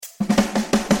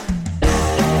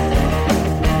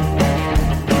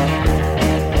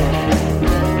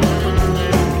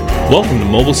Welcome to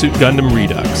Mobile Suit Gundam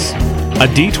Redux, a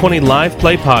D20 live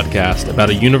play podcast about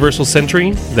a Universal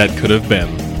Century that could have been.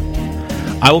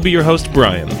 I will be your host,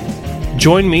 Brian.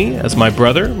 Join me as my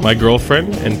brother, my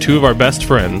girlfriend, and two of our best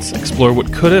friends explore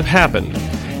what could have happened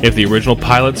if the original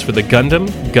pilots for the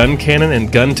Gundam, Gun Cannon, and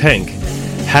Gun Tank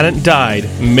hadn't died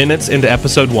minutes into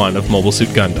Episode 1 of Mobile Suit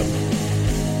Gundam.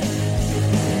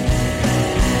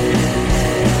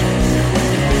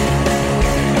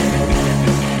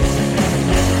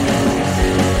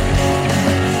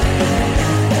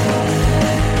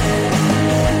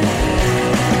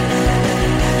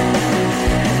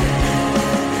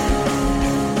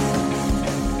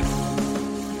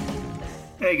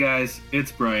 Hey guys,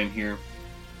 it's Brian here.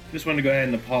 Just wanted to go ahead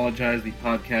and apologize. The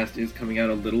podcast is coming out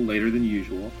a little later than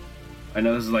usual. I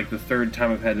know this is like the third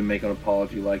time I've had to make an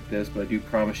apology like this, but I do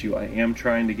promise you I am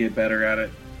trying to get better at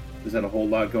it. There's had a whole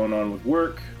lot going on with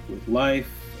work, with life,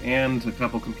 and a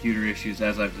couple computer issues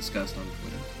as I've discussed on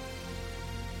Twitter.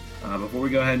 Before we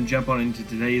go ahead and jump on into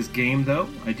today's game though,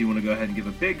 I do want to go ahead and give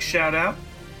a big shout out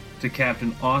to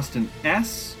Captain Austin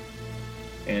S.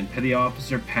 and Petty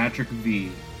Officer Patrick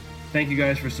V. Thank you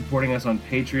guys for supporting us on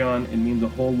Patreon. It means a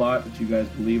whole lot that you guys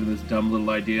believe in this dumb little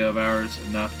idea of ours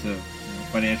enough to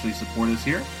financially support us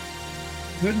here.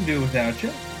 Couldn't do it without you.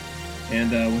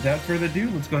 And without further ado,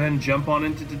 let's go ahead and jump on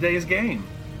into today's game.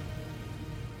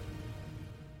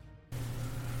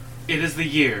 It is the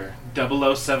year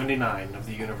 0079 of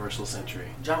the Universal Century.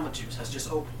 Jamba Juice has just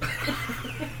opened.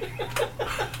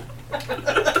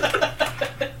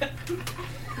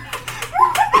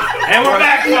 And we're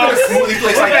back, folks! Smoothie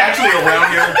place like actually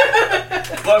around here.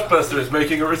 Blockbuster is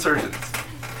making a resurgence.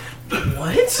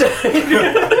 What?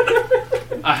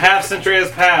 A half century has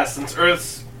passed since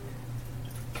Earth's...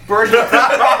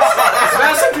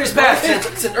 Half century's passed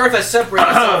since Earth has separated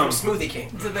itself from Smoothie King.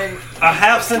 A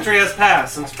half century has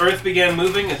passed since Earth began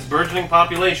moving its burgeoning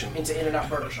population Into In-N-Out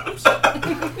Burger shops. and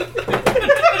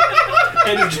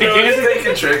a gigantic...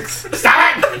 Taking tricks.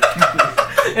 Stop it!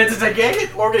 It's a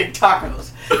gigantic orbiting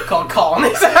tacos called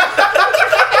colonies.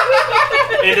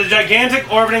 into gigantic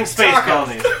orbiting space Tacos.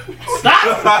 colonies.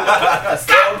 Stop!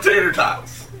 Stop tater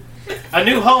tots. A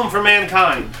new home for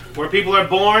mankind, where people are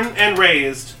born and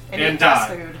raised and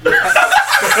die.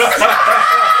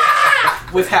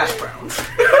 With hash browns.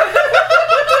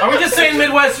 Are we just saying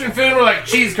Midwestern food? We're like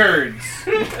cheese curds,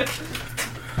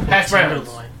 hash browns,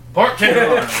 pork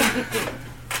tenderloin.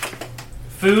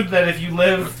 Food that if you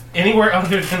live anywhere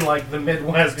other than like the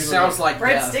Midwest, people Sounds like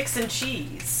breadsticks and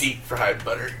cheese. Deep fried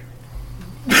butter.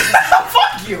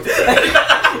 Fuck you! You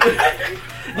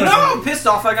know how pissed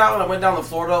off I got when I went down to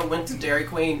Florida, went to Dairy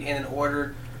Queen, and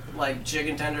ordered like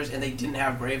chicken tenders, and they didn't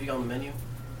have gravy on the menu?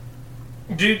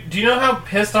 Do you know how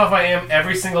pissed off I am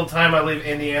every single time I leave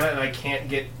Indiana and I can't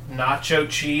get nacho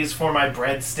cheese for my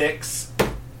breadsticks?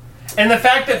 And the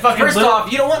fact that fucking... First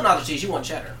off, you don't want nacho cheese, you want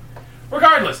cheddar.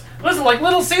 Regardless, listen, like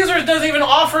Little Caesars doesn't even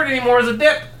offer it anymore as a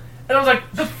dip. And I was like,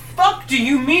 the fuck do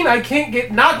you mean I can't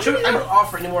get nacho? They don't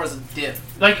offer it anymore as a dip.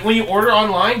 Like when you order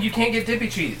online, you can't get dippy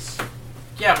cheese.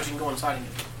 Yeah, but you can go inside and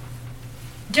get it.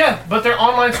 Yeah, but their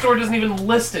online store doesn't even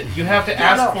list it. You have to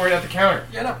ask for it at the counter.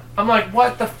 Yeah, no. I'm like,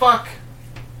 what the fuck?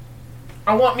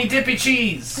 I want me dippy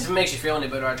cheese. If it makes you feel any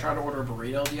better, I tried to order a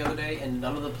burrito the other day, and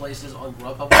none of the places on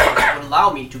Grubhub would allow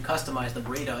me to customize the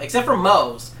burrito, except for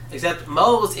Moe's. Except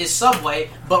Moe's is Subway,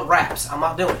 but wraps. I'm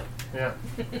not doing it. Yeah.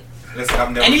 Listen,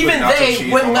 I've never And put even nacho they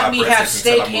cheese wouldn't on let my me breadsticks have until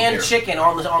steak I moved and here. chicken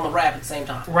on the wrap at the same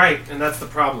time. Right, and that's the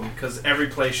problem, because every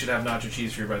place should have nacho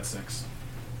cheese for your breadsticks.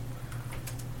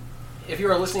 If you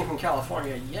are listening from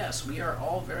California, yes, we are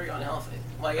all very unhealthy.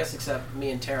 Well, I guess except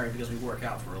me and Terry because we work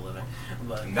out for a living.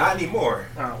 But Not anymore.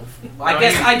 well, I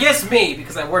guess me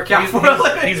because I work out for a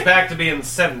living. He's back to being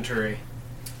sedentary.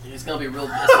 He's gonna be real.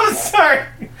 Oh, sorry.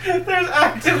 There's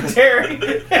active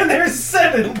Terry, and there's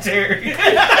sedentary. Is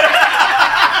that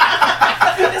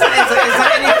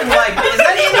anything like? Is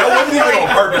that That wasn't even anything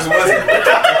on purpose, was it?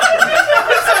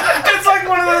 It's like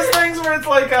one of those things where it's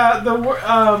like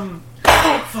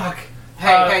fuck.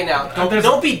 Hey, now there's-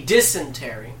 don't be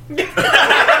dysentery.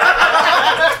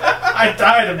 I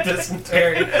died of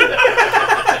dysentery.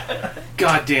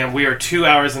 God damn, we are 2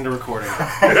 hours into recording.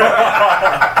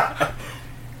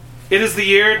 It is the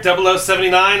year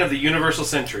 0079 of the Universal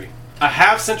Century. A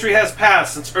half century has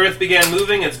passed since Earth began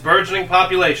moving its burgeoning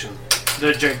population to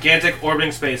the gigantic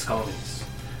orbiting space colonies.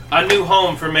 A new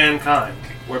home for mankind,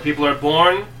 where people are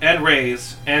born and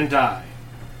raised and die.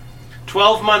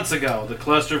 12 months ago, the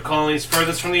cluster of colonies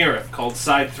furthest from the Earth, called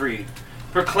Side 3,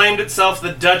 proclaimed itself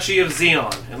the Duchy of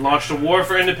Zeon and launched a war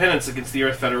for independence against the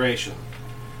Earth Federation.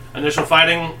 Initial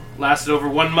fighting lasted over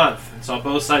 1 month and saw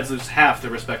both sides lose half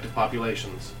their respective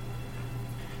populations.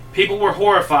 People were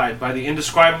horrified by the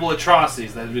indescribable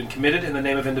atrocities that had been committed in the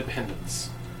name of independence.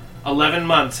 11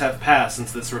 months have passed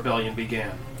since this rebellion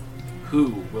began.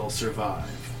 Who will survive?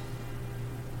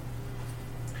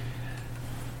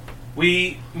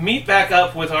 We meet back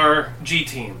up with our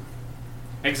G-Team,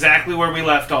 exactly where we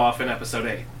left off in Episode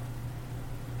 8.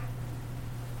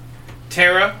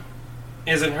 Tara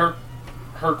is in her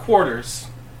quarters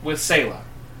with Sayla.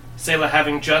 Sayla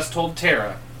having just told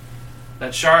Tara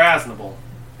that Shar Aznable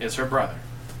is her brother.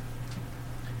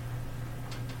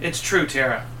 It's true,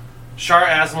 Tara. Shar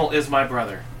Aznable is my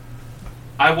brother.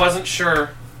 I wasn't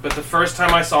sure, but the first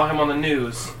time I saw him on the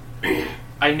news,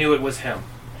 I knew it was him.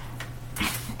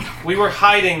 We were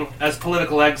hiding as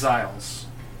political exiles.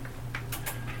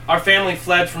 Our family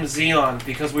fled from Zeon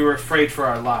because we were afraid for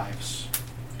our lives.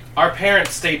 Our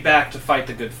parents stayed back to fight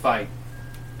the good fight,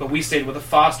 but we stayed with a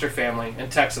foster family in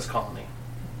Texas Colony.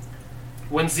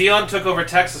 When Zeon took over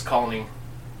Texas Colony,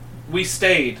 we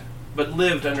stayed, but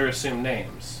lived under assumed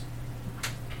names.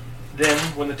 Then,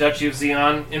 when the Duchy of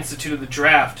Zeon instituted the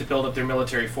draft to build up their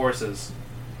military forces,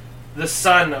 the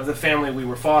son of the family we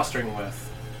were fostering with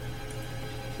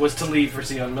was to leave for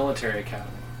Zeon Military Academy.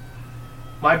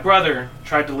 My brother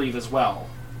tried to leave as well,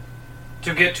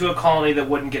 to get to a colony that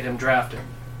wouldn't get him drafted,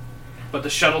 but the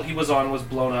shuttle he was on was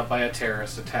blown up by a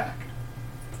terrorist attack.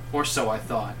 Or so I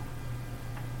thought.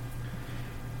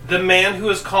 The man who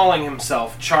is calling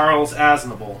himself Charles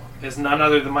Aznable is none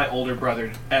other than my older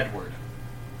brother, Edward.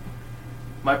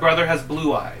 My brother has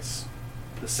blue eyes,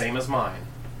 the same as mine,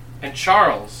 and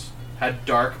Charles had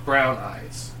dark brown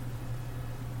eyes.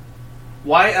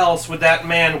 Why else would that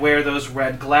man wear those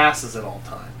red glasses at all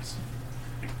times?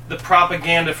 The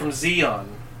propaganda from Zeon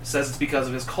says it's because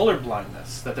of his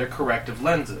colorblindness that they're corrective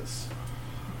lenses.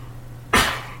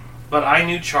 But I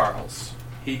knew Charles.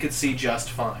 He could see just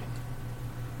fine.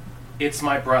 It's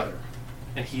my brother,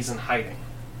 and he's in hiding.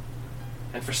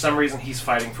 And for some reason he's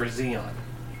fighting for Zeon.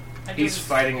 He's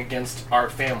fighting against our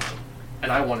family,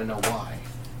 and I want to know why.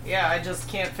 Yeah, I just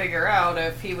can't figure out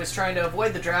if he was trying to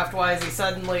avoid the draft, why is he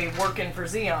suddenly working for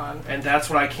Zeon? And that's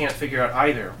what I can't figure out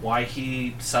either. Why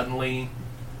he suddenly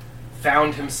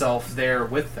found himself there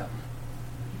with them.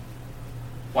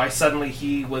 Why suddenly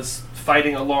he was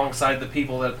fighting alongside the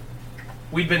people that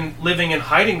we'd been living in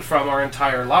hiding from our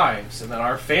entire lives, and that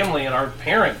our family and our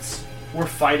parents were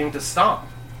fighting to stop.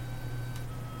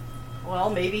 Well,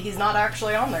 maybe he's not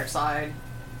actually on their side.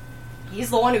 He's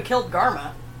the one who killed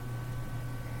Garma.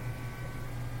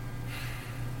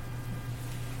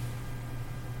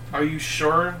 Are you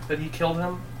sure that he killed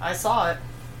him? I saw it.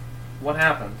 What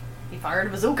happened? He fired a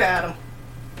bazooka at him.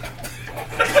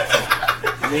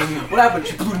 I mean, What happened?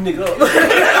 She blew the nigga up.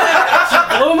 She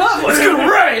blew him up. It's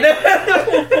gonna rain.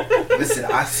 Listen,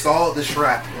 I saw the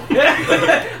shrapnel.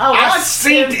 I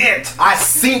seen it! I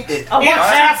seen it. It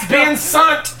has been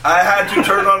sunk! I had to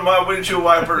turn on my windshield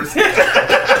wipers. Like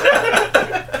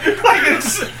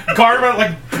it's Garma,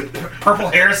 like purple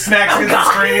hair smacks against the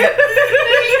screen.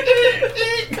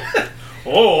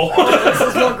 Oh. This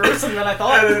is more gruesome than I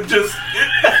thought. And it just...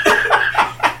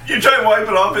 you try to wipe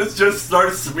it off, it just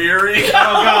starts smearing. Oh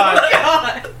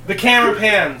god. The camera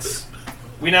pans.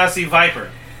 We now see Viper.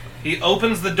 He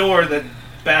opens the door that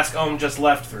Bascom just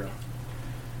left through.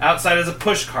 Outside is a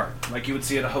push cart, like you would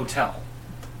see at a hotel.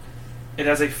 It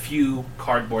has a few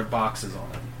cardboard boxes on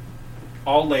it,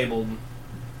 all labeled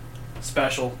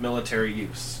special military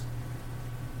use.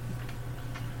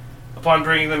 Upon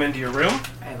bringing them into your room,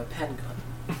 I have a pen gun.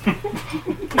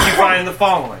 you find the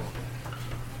following.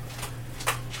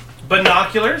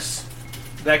 Binoculars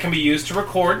that can be used to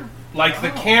record, like the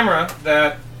camera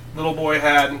that little boy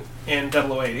had in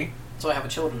 0080. So I have a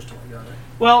children's toy gun.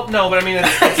 Well, no, but I mean,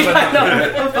 it's a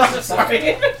binocular. I'm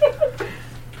sorry.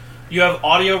 You have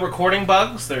audio recording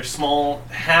bugs. They're small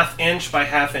half-inch by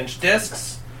half-inch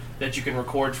discs that you can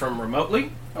record from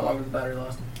remotely. How long does the battery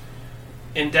last?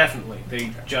 Indefinitely.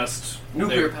 They just...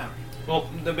 Nuclear they're- power. Well,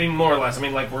 I mean, more or less. I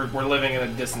mean, like, we're living in a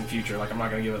distant future. Like, I'm not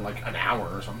going to give it, like, an hour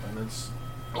or something. It's...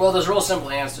 Well, there's a real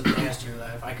simple answer to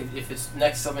that. If it's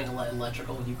next to something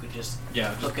electrical, you could just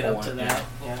Yeah, hook just it up pull to it, that.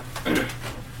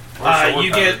 yeah.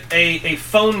 you get a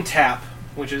phone tap,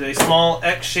 which is a small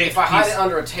X-shaped If I hide piece. it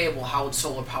under a table, how would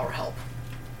solar power help?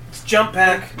 Jump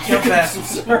back. Jump back.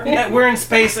 Sorry. Yeah, we're in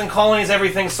space, and colonies,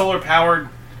 everything's solar-powered.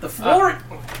 The floor.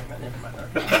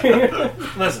 Never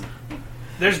mind. Listen,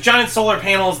 there's giant solar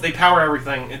panels. They power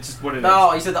everything. It's just what it is.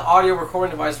 No, you said the audio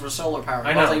recording device was solar powered.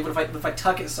 I know. was like, but if I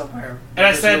tuck it somewhere, And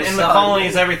I there's said no in the sun.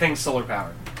 colonies, everything's solar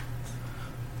powered.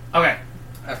 Okay.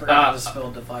 I forgot how to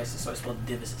spell devices, so I spelled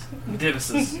devices.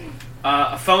 Devices.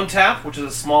 A phone tap, which is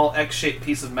a small X-shaped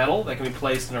piece of metal that can be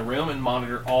placed in a room and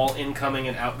monitor all incoming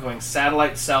and outgoing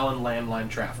satellite, cell, and landline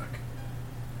traffic.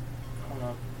 Hold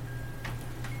on.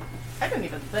 I didn't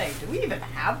even think. Do we even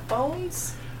have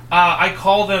phones? I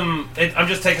call them... I'm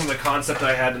just taking the concept that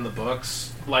I had in the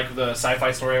books, like the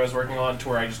sci-fi story I was working on, to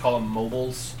where I just call them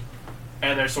mobiles.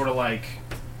 And they're sort of like...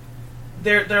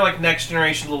 They're like next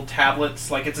generation little tablets.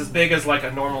 Like, it's as big as like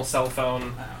a normal cell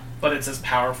phone, but it's as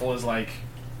powerful as like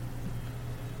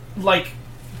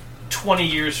 20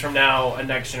 years from now, a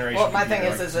next generation. Well, my thing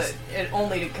computer, is it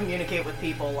only to communicate with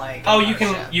people like. Oh, on you our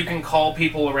can ship. you can call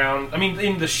people around. I mean,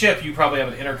 in the ship, you probably have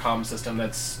an intercom system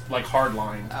that's like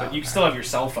hardline, but you okay. can still have your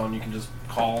cell phone. You can just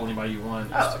call anybody you want.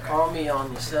 Oh, okay. Call me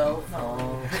on your cell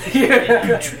phone.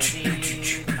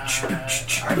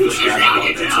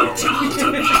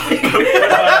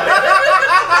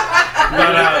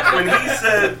 But When he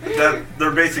said that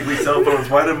they're basically cell phones,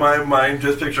 why did my mind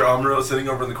just picture Amuro sitting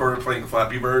over in the corner playing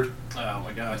Flappy Bird? oh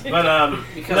my god. But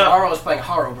Because no, Aro was playing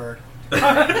Horror Bird.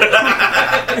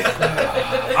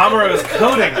 Amuro is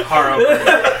coding Haro.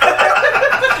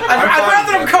 I'd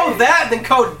rather him code that than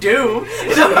code Doom.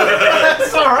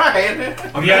 That's alright.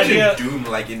 The idea, Doom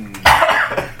like in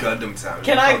Gundam sound.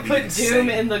 Can I That'd be put insane. Doom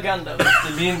in the Gundam?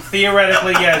 I mean,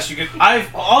 theoretically, yes, you could.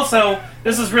 I've also.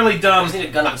 This is really I dumb. just need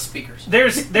a gun with speakers.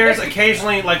 There's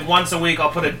occasionally, like once a week,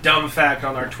 I'll put a dumb fact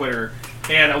on our Twitter.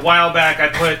 And a while back, I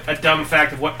put a dumb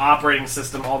fact of what operating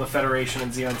system all the Federation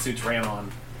and Xeon suits ran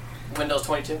on. Windows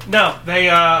 22. No, they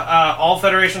all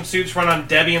Federation suits run on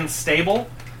Debian Stable,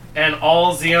 and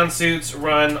all Xeon suits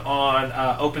run on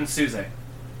OpenSUSE.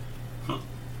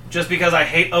 Just because I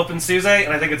hate OpenSUSE,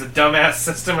 and I think it's a dumbass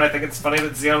system, and I think it's funny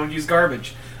that Xeon would use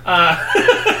garbage. But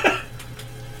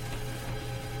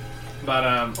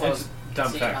it's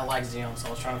dumb See, fact. I like Xeon, so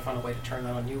I was trying to find a way to turn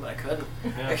that on you, but I couldn't.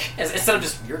 Yeah. Instead of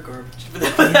just, you're garbage.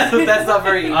 That's not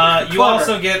very You clever.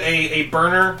 also get a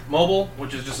burner mobile,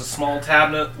 which is just a small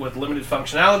tablet with limited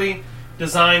functionality,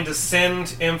 designed to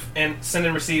send and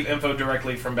receive info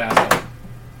directly from Basel.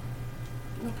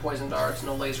 No poison darts,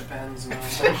 no laser pens, no...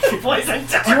 Poison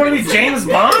Do you want to be James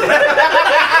Bond?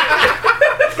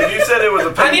 When you said it was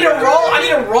a pen I need a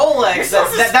Rolex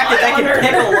that can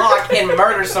pick a lock and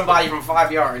murder somebody from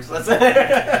 5 yards. That's it.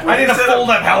 I need a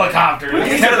fold-up helicopter. When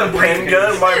you said a pen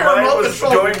gun, my Yeah, mind remote was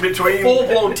control. going between...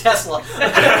 Full-blown Tesla.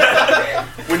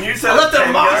 When you said I a left it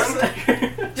pen on gun...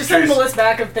 Mars. Just send them a list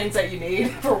back of things that you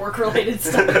need for work-related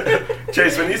stuff.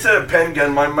 Chase, when you said a pen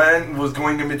gun, my mind was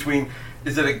going in between...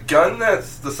 Is it a gun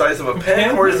that's the size of a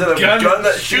pen, or is it a gun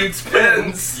that shoots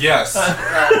pens? Yes.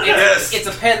 It's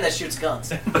a pen that shoots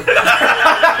guns.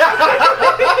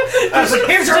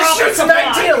 Here's your Just shoots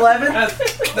 1911. That's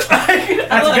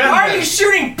Why are you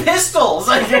shooting pistols?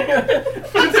 Just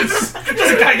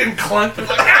a guy getting clunked.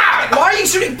 Like, Why are you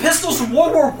shooting pistols from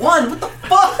World War I? What the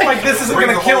fuck? like this isn't Bring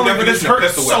gonna the kill whole me, but this definition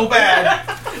of hurts pistol so weapon.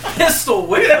 bad. Pistol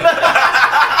whip.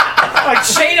 Like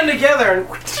chain them together and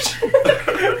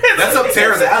That's up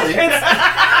Tara's alley.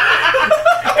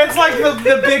 It's like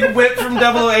the big whip from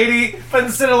 0080, but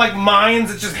instead of like mines,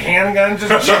 it's just handguns,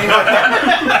 just chained.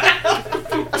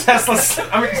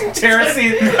 Tara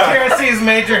sees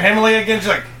Major Henley again. She's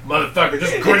like, motherfucker,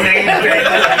 just grenade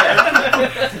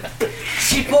bait.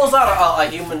 she pulls out a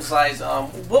human-sized.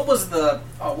 What was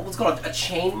called a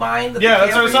chain mine? Yeah,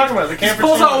 that's what I was talking about. The She camper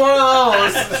pulls chain. out one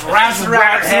of those. wraps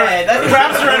her head.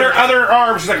 other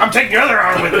arm. She's like, I'm taking your other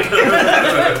arm with me.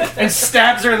 And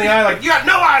stabs her in the eye like, you got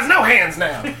no eyes, no hands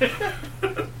now.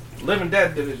 Living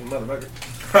Dead Division, motherfucker.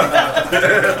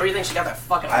 Where do you think she got that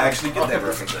fucking? I actually get that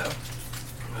reference now.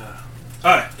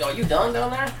 Alright. Yo, you done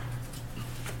down there?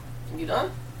 You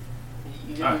done?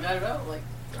 You got it out? Like,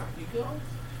 you going?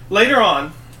 Later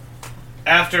on,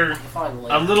 after Fine,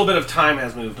 a little bit of time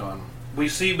has moved on, we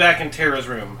see back in Tara's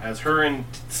room, as her and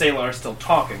Sayla are still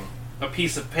talking, a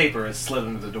piece of paper has slid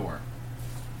under the door.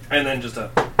 And then just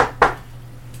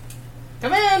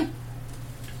Come in!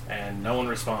 and no one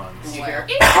responds. You hear?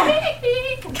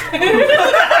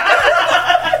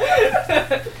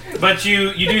 But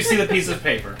you do see the piece of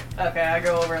paper. Okay, I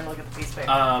go over and look at the piece of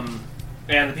paper.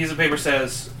 And the piece of paper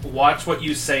says, watch what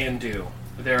you say and do.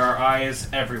 There are eyes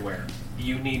everywhere.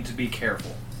 You need to be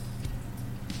careful.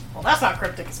 Well, that's not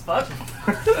cryptic as fuck.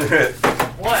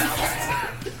 Well,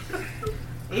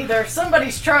 either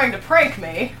somebody's trying to prank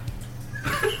me,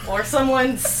 or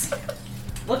someone's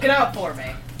looking out for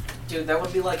me. Dude, that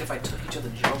would be like if I took you to the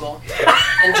jungle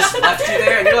and just left you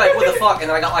there, and you're like, what the fuck? And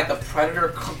then I got like the Predator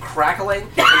crackling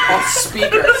on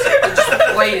speakers and just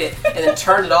played it, and then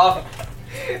turned it off.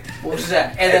 What was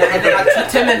that? And then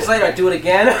 10 minutes later, I do it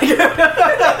again.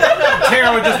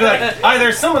 Tara would just be like,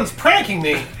 either someone's pranking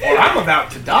me, or I'm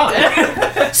about to die.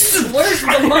 Where's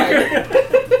the mud?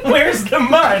 Where's the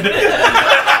mud?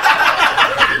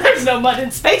 There's no mud in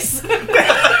space.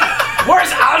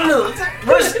 Where's Arnold?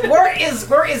 Where is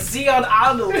Zeon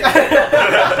Arnold?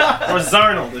 Or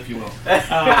Zarnold, if you will.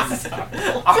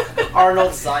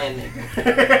 Arnold Zionig.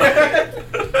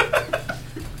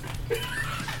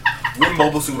 What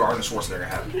mobile suit would Arnold Schwarzenegger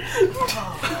have?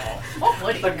 Oh,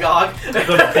 buddy. The GOG. The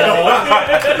ball.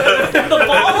 The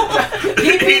ball.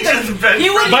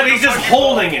 But he's just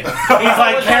holding it. He's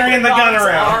like carrying the gun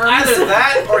around. Either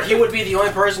that, or he would be the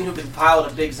only person who could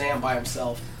pilot a Big Zam by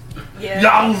himself. Yeah.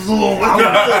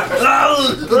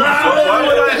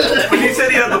 When he said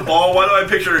he had the ball, why do I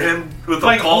picture him with the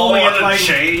Like ball holding on it a like-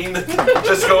 chain,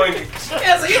 just going?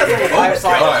 Yeah, so he has a little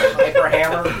five-side hyper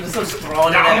hammer. Just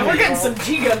throwing it Yeah, at we're people. getting some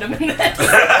G Gundam in this.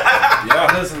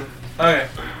 Yeah. Listen, okay.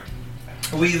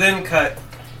 We then cut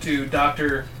to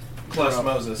Dr. Klus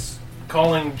Moses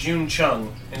calling June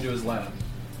Chung into his lab.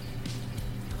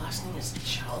 Last name is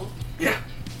Chung?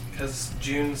 Because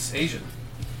June's Asian.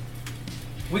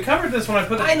 We covered this when I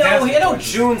put the I know casting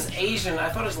June's Asian. I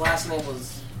thought his last name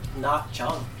was not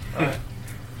Chung.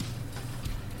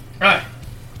 Right.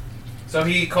 So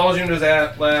he calls you into his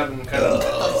lab and kind of...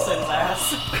 Close in his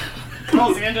ass.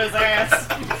 Calls you into his ass.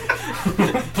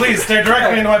 Please stare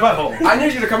directly into my butthole. I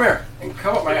need you to come here and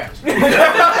come up my ass.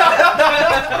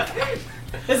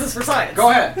 This is for science. Go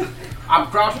ahead. I'm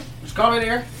crouching. Just come in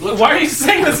here. Look. Why are you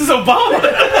saying this is Obama?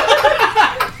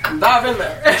 Dive in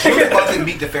there. She was about to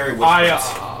meet the fairy witch.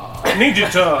 I need you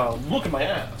to look at my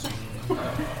ass.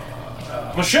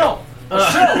 Michelle,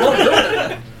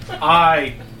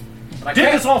 I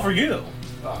did this all for you.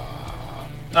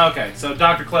 Okay, so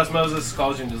Dr. Klus Moses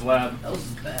calls you into his lab. That was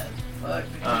bad. Fuck.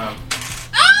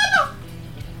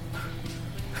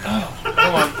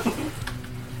 Hold on.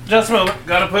 Just a moment.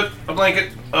 Gotta put a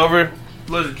blanket over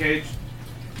Blizzard Cage.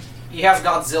 He has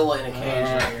Godzilla in a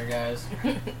cage right here, guys.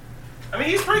 I mean,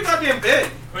 he's pretty goddamn big.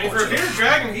 I mean, for a bearded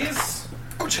dragon, he's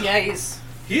Yeah,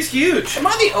 he's huge. Am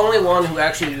I the only one who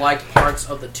actually liked parts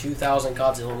of the 2000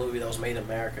 Godzilla movie that was made in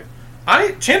America?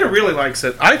 Chandler really likes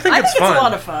it. I think I it's think fun. it's a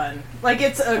lot of fun. Like,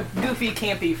 it's a goofy,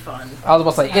 campy fun. I was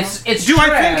about to say it's Do trash.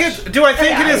 I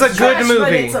think it is a It's good trash, movie?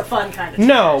 But it's a fun kind of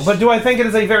No, but do I think it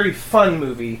is a very fun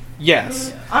movie?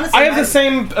 Yes. Honestly, I have the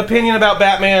same opinion about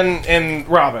Batman and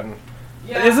Robin.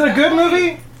 Is it a good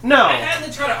movie? No. I had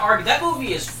to try to argue. That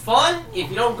movie is fun if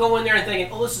you don't go in there and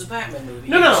thinking, oh, this is a Batman movie.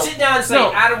 No, If no. you sit down and say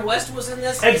No. Adam West was in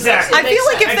this. Exactly. I feel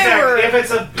like if they were... If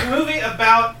it's a movie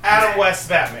about Adam West's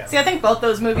Batman. See, I think both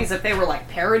those movies, if they were like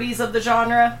parodies of the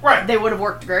genre, Right. they would have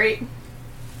worked great.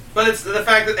 But it's the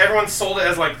fact that everyone sold it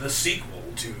as like the sequel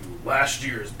to last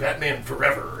year's Batman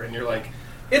Forever, and you're like,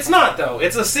 it's not though.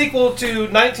 It's a sequel to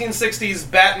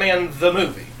 1960s Batman the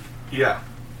movie Yeah.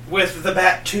 with the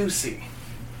Bat-2C.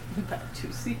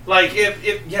 Bat-2C. Like if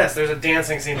yes, there's a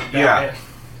dancing scene with Yeah. Batman.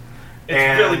 It's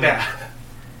And- really bad.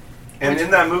 And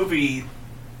in that movie,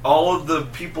 all of the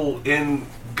people in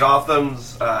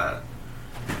Gotham's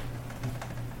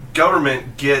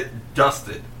government get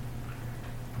dusted.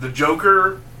 The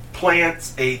Joker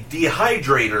plants a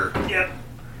dehydrator, Yep.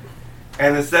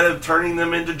 and instead of turning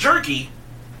them into jerky,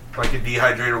 like a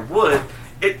dehydrator would,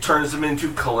 it turns them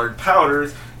into colored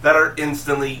powders that are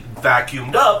instantly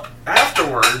vacuumed up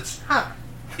afterwards Huh.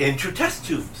 into test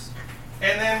tubes.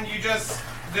 And then you just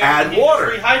Add he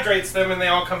water. Just rehydrates them, and they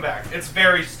all come back. It's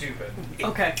very stupid.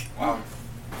 Okay. Wow.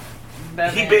 He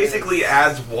Batman basically is-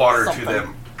 adds water something. to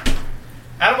them.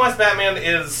 Adam West Batman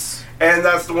is And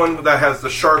that's the one that has the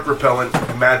shark repellent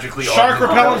magically Shark on the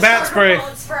repellent bat spray.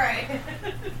 Bullet spray.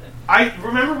 I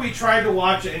remember we tried to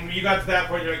watch it, and you got to that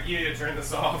point, you're like, you need to turn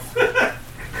this off.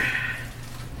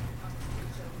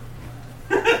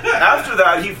 After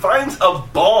that, he finds a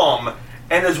bomb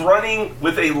and is running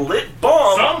with a lit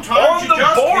bomb Sometimes on you the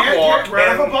just boardwalk. can't get rid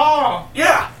of a and- ball.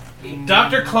 Yeah.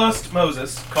 Dr. Klust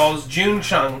Moses calls June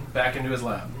Chung back into his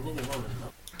lab.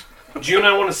 June,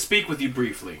 I want to speak with you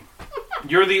briefly.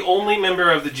 You're the only member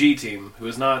of the G team who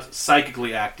is not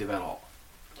psychically active at all.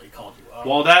 He called you out.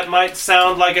 While that might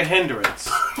sound like a hindrance,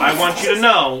 I want you to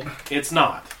know it's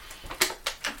not.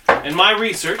 In my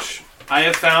research, I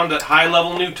have found that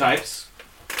high-level new types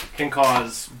can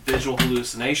cause visual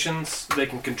hallucinations, they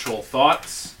can control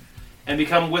thoughts, and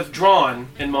become withdrawn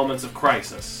in moments of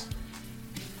crisis,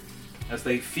 as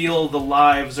they feel the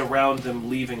lives around them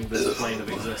leaving this plane of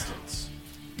existence.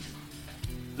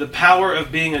 The power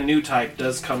of being a new type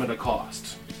does come at a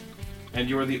cost, and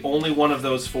you are the only one of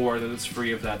those four that is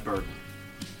free of that burden.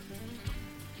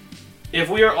 If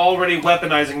we are already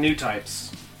weaponizing new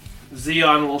types,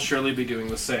 Xeon will surely be doing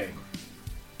the same.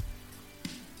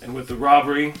 And with the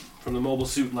robbery from the Mobile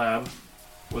Suit Lab,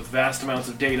 with vast amounts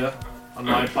of data on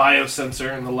my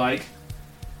biosensor and the like,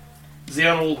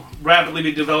 Xeon will rapidly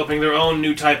be developing their own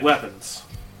new type weapons.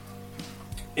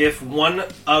 If one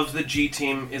of the G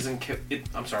team is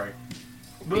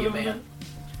Be a man.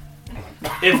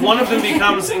 If one of them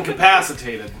becomes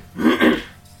incapacitated,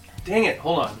 dang it,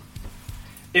 hold on.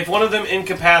 If one of them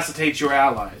incapacitates your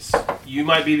allies, you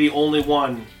might be the only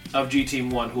one of G Team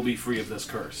 1 who will be free of this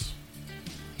curse.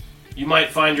 You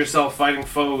might find yourself fighting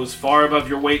foes far above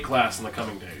your weight class in the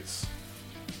coming days.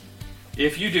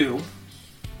 If you do,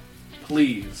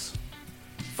 please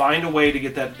find a way to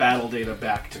get that battle data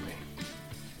back to me.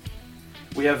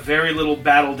 We have very little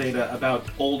battle data about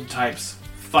old types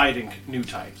fighting new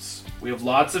types. We have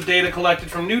lots of data collected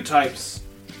from new types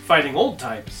fighting old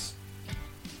types,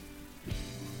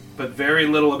 but very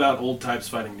little about old types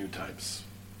fighting new types.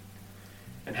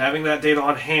 And having that data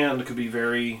on hand could be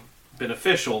very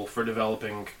beneficial for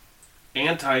developing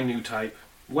anti-new type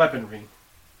weaponry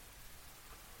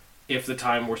if the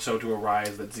time were so to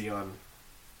arise that Xeon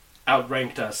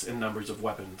outranked us in numbers of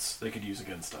weapons they could use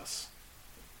against us.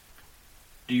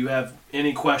 Do you have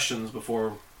any questions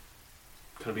before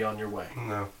going to be on your way?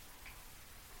 No.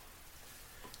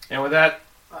 And with that,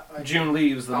 June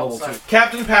leaves the mobile suit.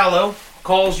 Captain Paolo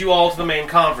calls you all to the main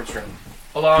conference room,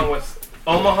 along with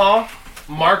Omaha,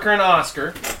 Marker and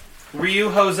Oscar, Ryu,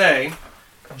 Jose,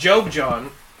 Job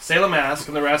John, Salem Mask,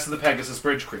 and the rest of the Pegasus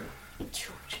bridge crew.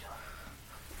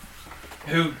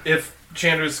 Who, if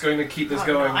Chandra's going to keep this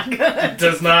going, Tara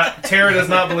does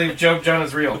not believe Job John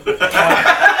is real.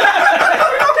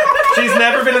 She's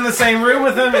never been in the same room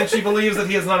with him, and she believes that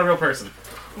he is not a real person.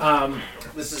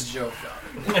 This is Joe.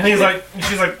 And she's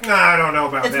like, nah, I don't know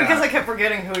about It's that. because I kept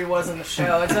forgetting who he was in the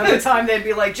show. And so every time they'd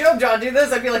be like, Job John, do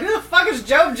this, I'd be like, who the fuck is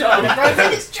Job John? And Brian's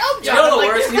like, it's Job John. You know the I'm like,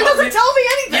 worst? that doesn't tell me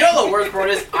anything. You know the worst part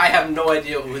is I have no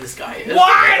idea who this guy is.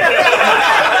 Why?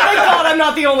 Thank God I'm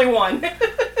not the only one.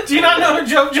 Do you not know who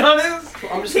Job John is?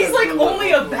 I'm just He's gonna like Google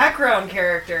only it. a background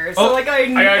character. So like I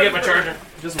gotta get my charger.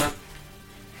 Just a minute.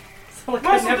 So like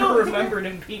I never remembered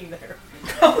him being there.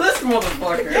 Oh, this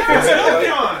motherfucker. Job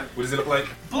John! What does it look like?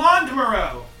 Blonde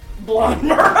Moreau! Blonde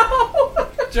Morrow.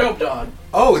 Job John.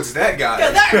 Oh, it's that guy. Yeah,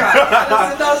 that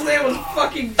guy. I thought his name was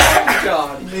fucking Job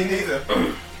John. Me neither.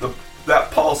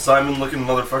 That Paul Simon looking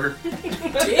motherfucker.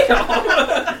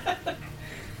 Damn.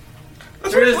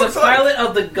 There is the pilot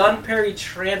of the Gunperry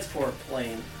transport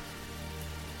plane.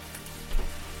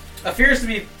 Appears to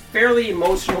be fairly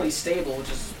emotionally stable, which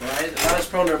is right. Not as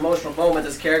prone to emotional moments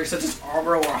as characters such as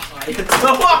Arbor or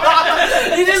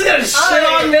Hayato. You just gonna shit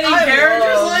on many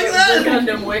characters like that? The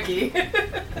Gundam Wiki.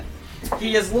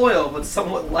 He is loyal, but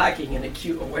somewhat lacking in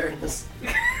acute awareness.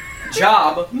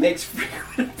 Job makes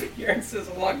frequent appearances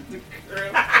along the crew.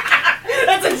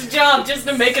 That's his job, just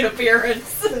to make an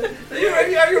appearance.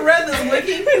 Have you read this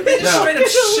wiki? They just straight up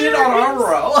shit on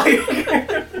Arbor.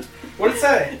 What'd it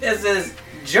say? It says,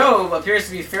 Job appears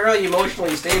to be fairly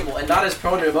emotionally stable and not as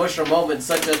prone to emotional moments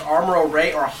such as Armoro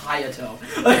Ray or Hayato.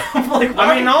 I'm like, I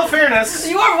mean, in all fairness,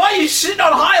 why are you shitting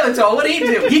on Hayato? What did he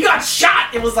do? He got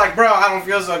shot! It was like, bro, I don't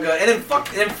feel so good. And then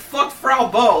fucked Frau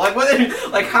Bo. Like,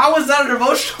 like, how was that an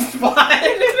emotional spot?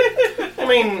 I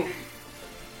mean,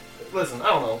 listen, I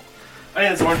don't know. I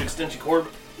need this orange extension cord.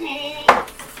 You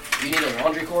need a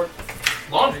laundry cord?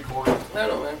 Laundry cord? I don't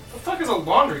know, man. What the fuck is a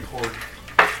laundry cord?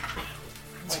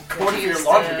 Cord of your Used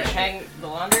laundry to machine. hang the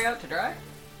laundry out to dry?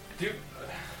 Dude,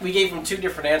 We gave him two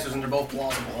different answers and they're both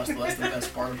plausible. That's the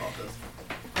best part about this.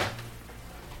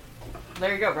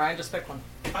 There you go, Brian. Just pick one.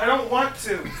 I don't want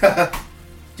to.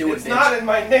 Do it, It's bitch. not in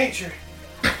my nature.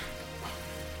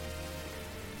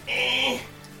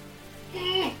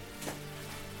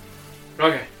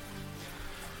 Okay.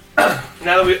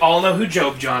 Now that we all know who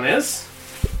Job John is.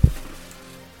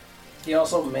 He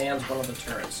also mans one of the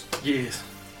turrets. Yes.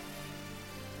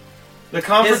 The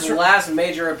conference. His last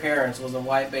major appearance was a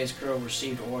white-based crew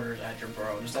received orders at your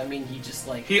bro. Does that mean he just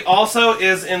like... He also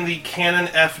is in the Canon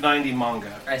F90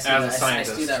 manga I see as that. a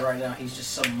scientist. I see that right now. He's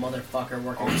just some motherfucker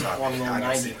working On with a top. Formula I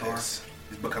 90 see car. this.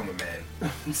 He's become a man.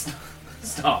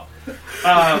 Stop.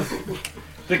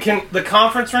 The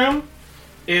conference room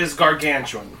is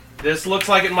gargantuan. This looks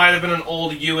like it might have been an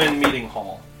old UN meeting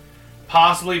hall,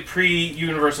 possibly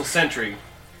pre-Universal Century,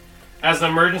 as an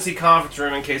emergency conference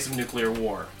room in case of nuclear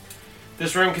war.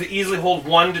 This room could easily hold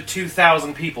 1,000 to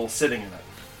 2,000 people sitting in it.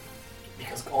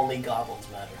 Because only goblins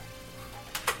matter.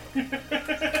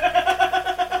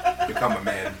 Become a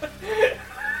man.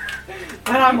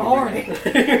 And I'm horny.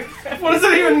 What does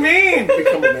that even mean?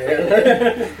 Become a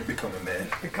man. Become a man.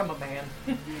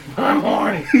 I'm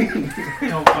horny.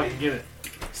 Don't fucking get it.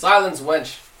 Silence,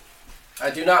 wench. I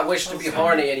do not wish to be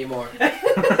horny anymore.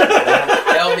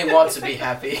 I only want to be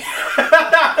happy.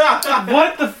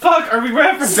 What the fuck are we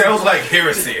referencing? Sounds like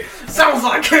heresy. Sounds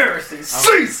like heresy.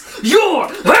 Cease your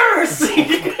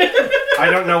heresy. I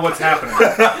don't know what's happening.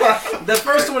 The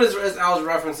first one is I was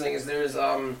referencing is there's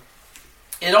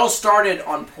it all started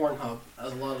on Pornhub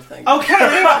as a lot of things.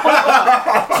 Okay.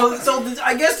 So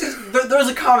I guess there's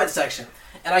a comment section.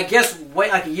 And I guess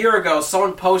like a year ago,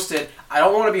 someone posted, I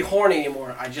don't want to be horny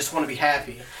anymore, I just want to be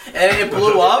happy. And it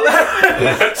blew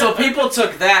up. So people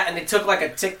took that, and they took like a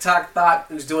TikTok thought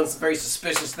who's doing some very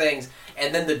suspicious things,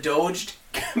 and then the Doge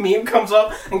meme comes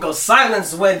up and goes,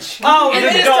 silence, wench. Oh, and the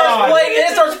then it dog.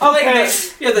 starts playing Okay.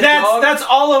 the dog. That's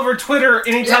all over Twitter.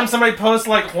 Anytime Yeah. somebody posts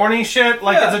like horny shit,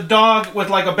 like Yeah. it's a dog with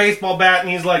like a baseball bat, and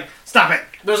he's like, "Stop it."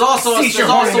 There's also Cease your a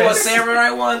horniness.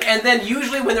 samurai one, and then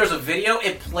usually when there's a video,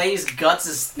 it plays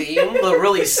Guts' theme, the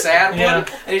really sad Yeah. one,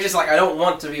 and he's just like, I don't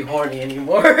want to be horny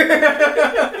anymore.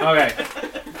 Okay.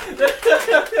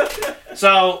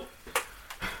 So,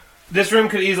 this room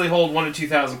could easily hold 1,000 to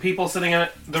 2,000 people sitting in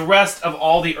it. The rest of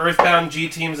all the Earthbound G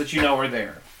teams that you know are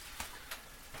there.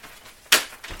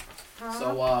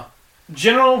 So,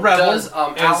 General Rebel does is...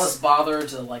 Alice bother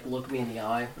to like look me in the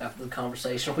eye after the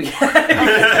conversation we had?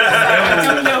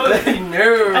 No,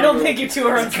 No. I don't think you two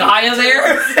are on Gaia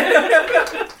there.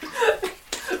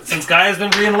 Since Guy has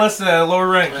been re-enlisted at a lower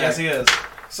rank, yes he is.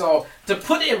 So to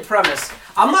put it in premise,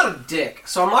 I'm not a dick,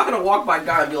 so I'm not gonna walk by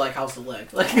Guy and be like, "How's the leg?"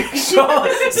 Like, so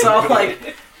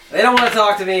like, they don't want to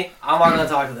talk to me. I'm not gonna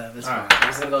talk to them. It's fine. Alright. I'm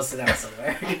just gonna go sit down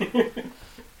somewhere.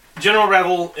 General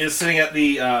Rebel is sitting at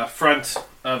the front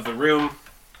of the room.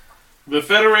 The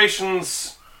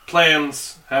Federation's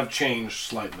plans have changed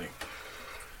slightly.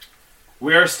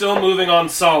 We are still moving on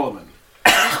Solomon,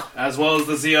 as well as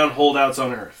the Xeon holdouts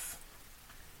on Earth.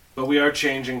 But we are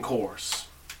changing course.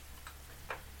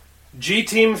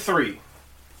 G-Team 3,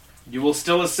 you will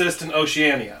still assist in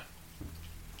Oceania.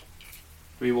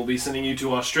 We will be sending you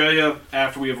to Australia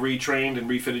after we have retrained and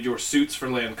refitted your suits for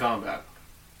land combat.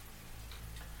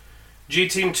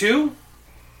 G-Team 2,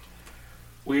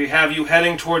 we have you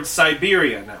heading towards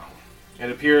Siberia now. It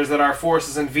appears that our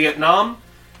forces in Vietnam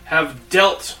have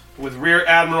dealt with Rear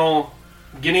Admiral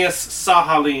Guineas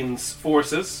Sahalin's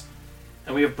forces,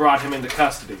 and we have brought him into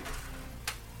custody.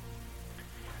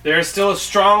 There is still a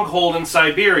stronghold in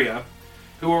Siberia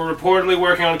who are reportedly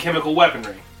working on chemical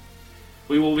weaponry.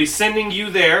 We will be sending you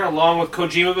there along with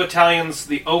Kojima Battalion's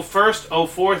the 01st,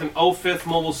 04th, and 05th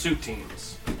mobile suit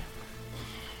teams.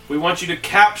 We want you to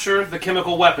capture the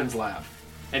chemical weapons lab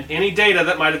and any data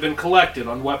that might have been collected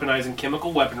on weaponizing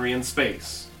chemical weaponry in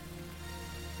space.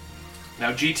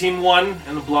 Now G-Team 1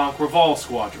 and the Blanc-Reval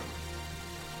Squadron.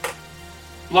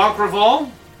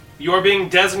 Blanc-Reval, you are being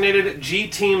designated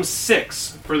G-Team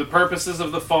 6 for the purposes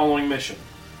of the following mission.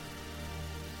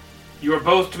 You are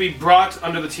both to be brought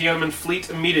under the Tiananmen fleet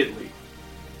immediately.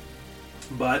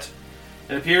 But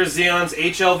it appears Xeon's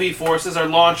HLV forces are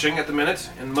launching at the minute,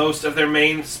 and most of our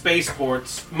main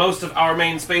spaceports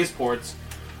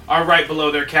are right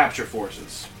below their capture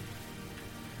forces.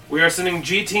 We are sending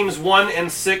G-Teams 1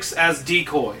 and 6 as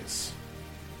decoys.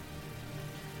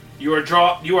 You are to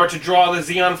draw the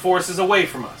Xeon forces away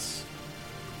from us.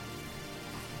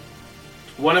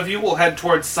 One of you will head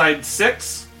towards Side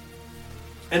 6,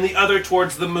 and the other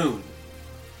towards the moon.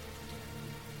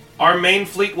 Our main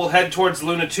fleet will head towards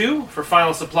Luna 2 for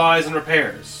final supplies and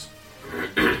repairs.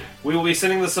 We will be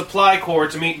sending the supply corps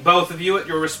to meet both of you at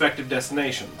your respective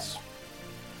destinations.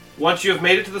 Once you have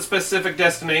made it to the specific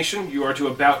destination, you are to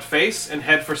about face and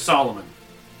head for Solomon.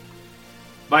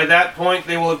 By that point,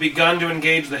 they will have begun to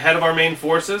engage the head of our main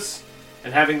forces,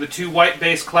 and having the 2 White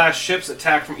Base class ships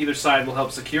attack from either side will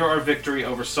help secure our victory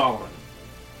over Solomon.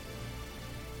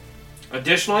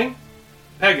 Additionally,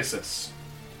 Pegasus.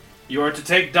 You are to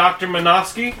take Dr.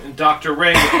 Manovsky and Dr.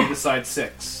 Ray with you to Side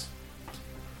 6.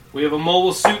 We have a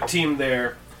mobile suit team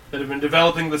there that have been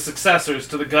developing the successors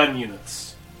to the gun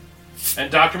units.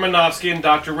 And Dr. Manovsky and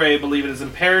Dr. Ray believe it is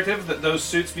imperative that those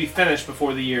suits be finished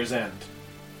before the year's end.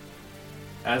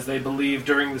 As they believe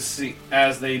during the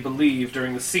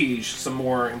siege some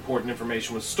more important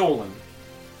information was stolen,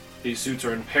 these suits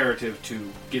are imperative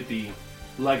to get the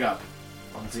leg up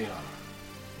on Xeon.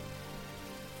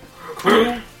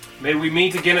 Crew, may we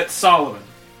meet again at Solomon.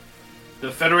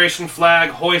 The Federation flag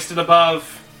hoisted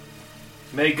above.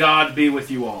 May God be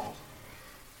with you all.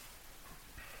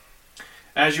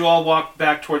 As you all walk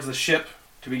back towards the ship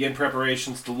to begin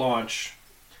preparations to launch,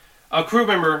 a crew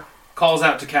member calls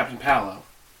out to Captain Palo.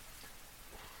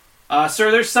 Sir,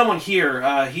 there's someone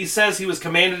here. He says he was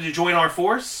commanded to join our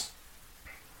force.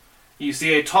 You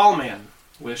see a tall man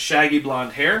with shaggy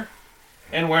blonde hair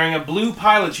and wearing a blue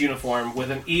pilot's uniform with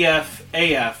an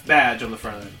EFAF badge on the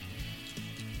front of it.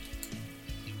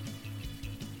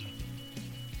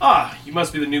 Ah, you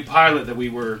must be the new pilot that we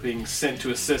were being sent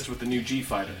to assist with the new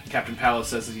G-Fighter, Captain Palo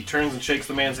says as he turns and shakes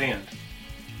the man's hand.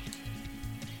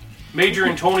 Major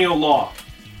Antonio Law.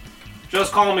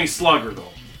 Just call me Slugger, though.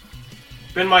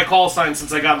 Been my call sign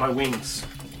since I got my wings.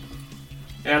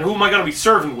 And who am I going to be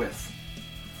serving with?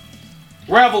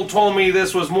 Revel told me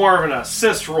this was more of an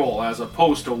assist role as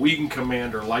opposed to wing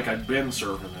commander like I'd been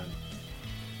serving in.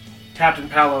 Captain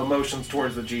Palo motions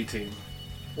towards the G-Team.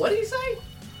 What did he say?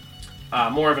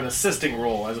 More of an assisting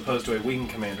role as opposed to a wing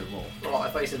commander role. Oh, I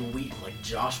thought you said Wheaton, like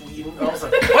Josh Wheaton. I was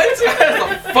like, what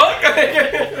the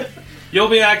fuck? You'll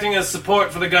be acting as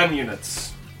support for the gun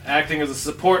units. Acting as a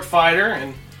support fighter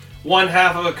and one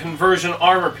half of a conversion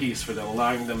armor piece for them,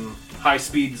 allowing them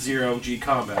high-speed zero-G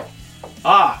combat.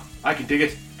 Ah, I can dig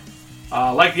it.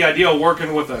 Like the idea of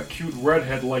working with a cute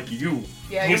redhead like you.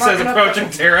 Yeah, He you're says, marking up approaching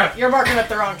the- Tara. You're marking up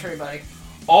the wrong tree, buddy.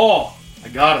 Oh, I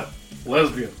got it.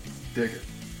 Lesbian. Dig it.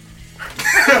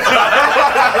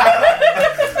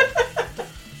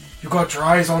 You got your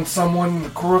eyes on someone in the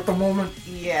crew at the moment?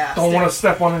 Yeah. Don't want to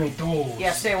step on any toes.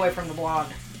 Yeah, stay away from the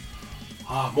blonde.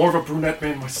 Ah, more of a brunette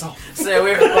man myself. Stay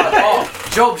away from the Oh,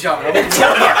 Job John.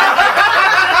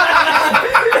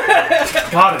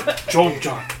 Got it. Joe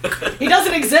John. He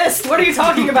doesn't exist. What are you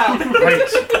talking about? Right.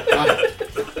 Got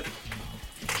it.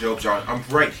 Job John, I'm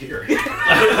right here.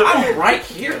 I'm right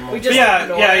here. We just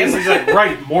Yeah, he's like,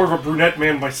 right, more of a brunette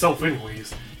man myself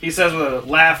anyways. He says with a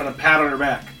laugh and a pat on her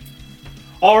back.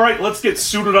 Alright, let's get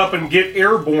suited up and get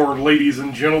airborne, ladies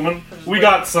and gentlemen. We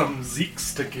got some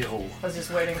Zeeks to kill. I was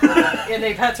just waiting for that. And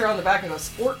they pats her on the back and goes,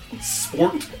 sport.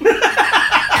 Sport.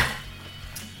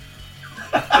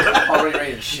 Already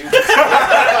ready to shoot.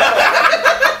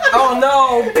 Oh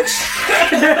no!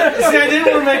 See, I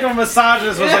didn't want to make him a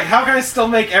misogynist. I was like, how can I still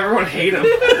make everyone hate him?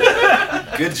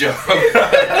 Good job.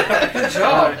 Good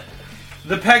job.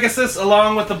 The Pegasus,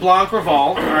 along with the Blanc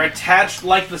Raval, are attached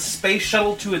like the space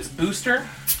shuttle to its booster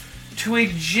to a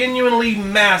genuinely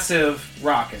massive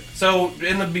rocket. So,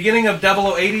 in the beginning of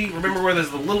 0080, remember where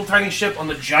there's the little tiny ship on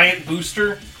the giant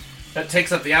booster that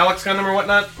takes up the Alex Gundam or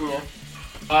whatnot?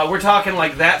 Yeah. We're talking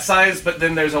like that size, but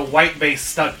then there's a white base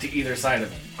stuck to either side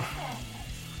of it.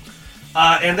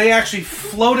 And they actually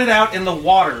floated out in the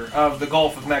water of the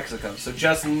Gulf of Mexico, so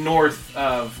just north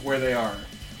of where they are.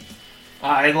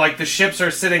 And like the ships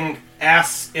are sitting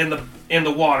ass in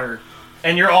the water,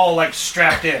 and you're all like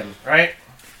strapped in, right?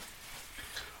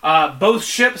 Both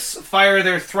ships fire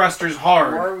their thrusters Where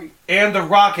hard, are we? and the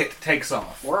rocket takes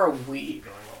off. Where are we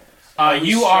going on this? we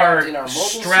You strapped are in our mobile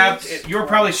strapped. suits? You're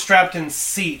probably strapped in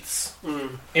seats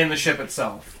in the ship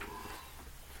itself.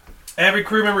 Every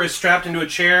crew member is strapped into a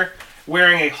chair,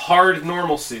 wearing a hard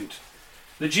normal suit.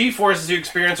 The G-forces you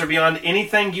experience are beyond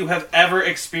anything you have ever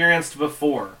experienced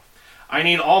before. I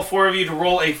need all four of you to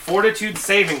roll a fortitude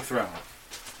saving throw.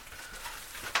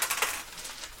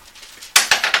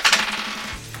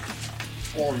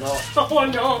 Oh no! Oh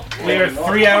no. We are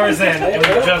 3 hours in, and we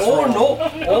just Oh rolled.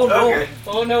 no! Oh no! Okay.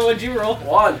 Oh no, what'd you roll?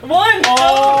 One. One!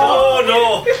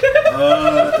 Oh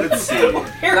Let's see.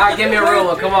 Here, Nah, give me a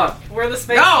ruler. Come on. we're the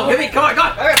space No, Lords. give me. Come on, come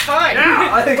on. Alright, fine.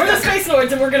 I think We're the Space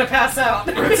Lords and we're gonna pass out.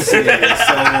 Let's see. So,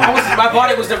 My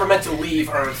body was never meant to leave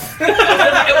Earth. It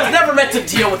was never meant to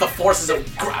deal with the forces of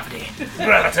gravity.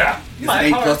 My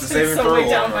 8 heart plus the is saving so throw, weighed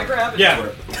down or- by gravity. Yeah,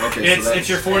 okay, it's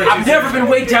your fortitude. I've never been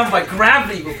weighed down by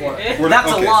gravity before. That's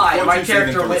okay, a so lie. My fortitude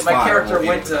saving character throw went. is My fine, character we'll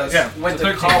went deal to with Yeah, went to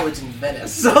 13. college in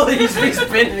Venice, so he's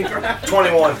been in gravity.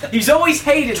 21. He's always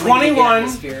hated 21. leaving the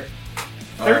atmosphere.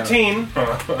 13.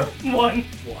 One.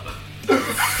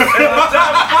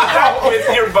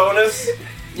 With your bonus.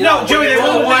 No, Joey, they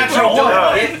rolled a natural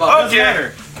one. Hit button. Doesn't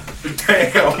matter.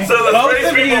 damn. So the Both phrase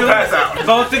of people you- pass out.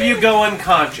 Both of you go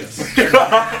unconscious.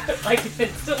 Like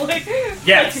instantly.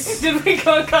 Yes. Like, did we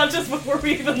go unconscious before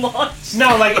we even launched?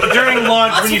 No, like during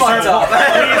launch That's when you fucked start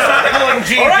up. pulling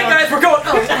G. All right, guys, we're going.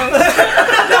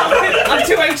 Oh, I'm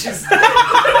too anxious.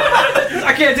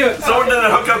 I can't do it. Someone didn't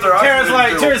hook up their Tara's oxygen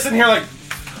like, tube. Tara's sitting here like,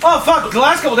 oh fuck, the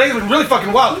last couple days have been really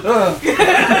fucking wild.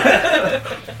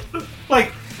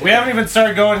 Like, we haven't even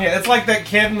started going yet. It's like that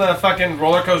kid in the fucking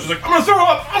roller coaster, like, I'm gonna throw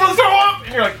up, I'm gonna throw up,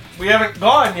 and you're like, we haven't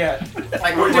gone yet.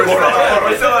 Like, We're still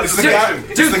at It's the guy.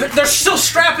 station. dude, they're still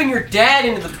strapping your dad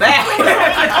into the back.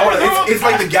 It's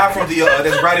like the guy from the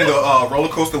that's riding the roller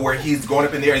coaster where he's going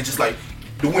up in there and just like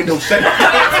the window shut.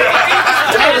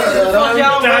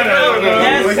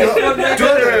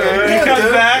 He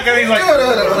comes back and he's like,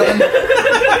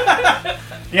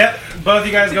 yep, both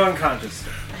you guys go unconscious.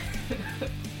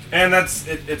 And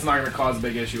it's not going to cause a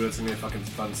big issue, it's going to be a fucking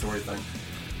fun story thing.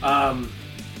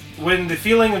 When the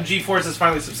feeling of G-force has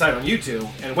finally subsided on you two,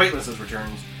 and weightlessness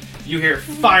returns, you hear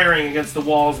firing against the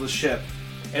walls of the ship.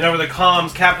 And over the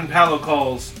comms, Captain Palo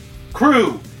calls,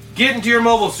 "Crew, get into your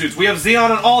mobile suits. We have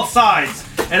Xeon on all sides,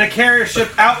 and a carrier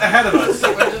ship out ahead of us.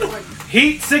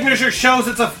 Heat signature shows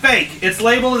it's a fake. It's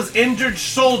labeled as injured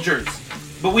soldiers.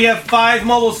 But we have 5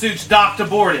 mobile suits docked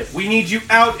aboard it. We need you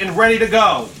out and ready to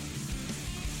go."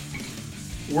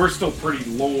 "We're still pretty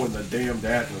low in the damned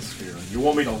atmosphere. You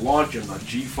want me to launch in the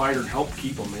G-fighter and help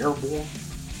keep them airborne?"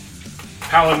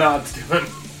 Palo nods to him.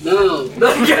 No.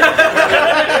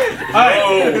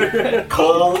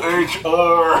 Call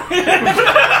HR.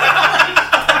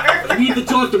 You need to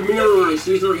talk to Mirai.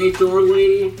 She's our HR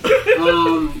lady.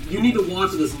 You need to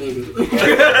watch this nigga.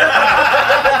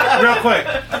 Real quick,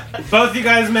 both you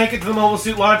guys make it to the mobile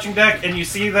suit launching deck, and you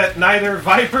see that neither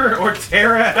Viper or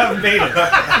Terra have made it.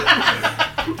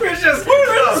 Who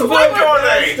the fuck are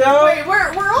they? Wait,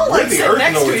 we're all like the sitting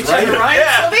next to Earthnoids, each other, right? right?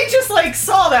 Yeah. So they just like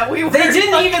saw that we were. They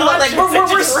didn't even like.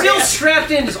 We're still strapped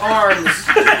in his arms.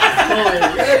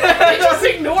 They just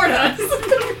ignored us.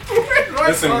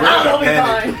 Listen, we're We'll not be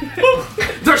panic.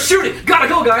 fine. They're shooting. Gotta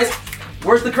go, guys.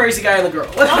 Where's the crazy guy and the girl?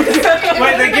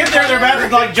 Wait, they get there, they're about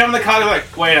to like jump in the car, they're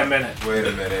like, "Wait a minute. Wait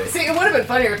a minute. See, it would have been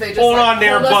funnier if they just Hold like, on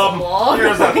there, pulled us bub. along.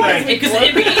 Here's the thing." Because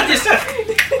it just.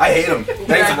 I hate him.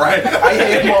 Thanks, Brian. I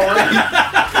hate him already.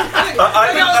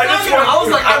 I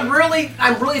was like,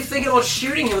 I'm really thinking about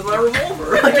shooting him with my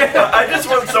revolver. I just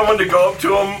want someone to go up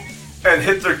to him and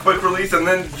hit their quick release and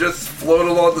then just float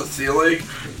along the ceiling.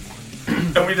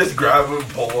 And we just grab him and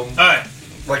pull him Alright,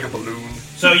 like a balloon.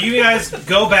 so you guys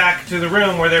go back to the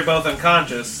room where they're both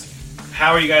unconscious.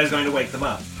 How are you guys going to wake them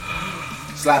up?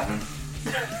 Slap him.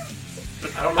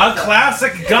 A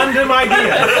classic Gundam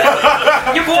idea.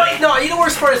 Your boy, no, you know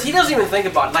what's part is he doesn't even think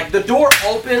about it. Like the door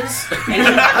opens and he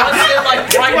runs in like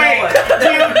right Wait, over.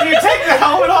 do you take the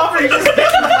helmet off or you just hit the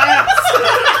glass?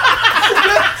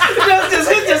 Just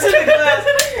hit the glass.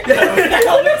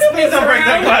 Please don't break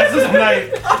that glass this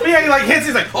night. But yeah, he like hits,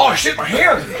 he's like, "Oh shit, my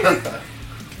hand."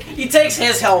 He takes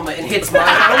his helmet and hits my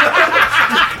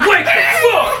helmet. Wait,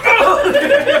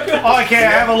 Oh, okay,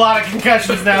 I have a lot of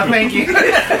concussions now, thank you.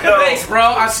 thanks, bro.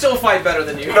 I still fight better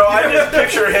than you. No, I just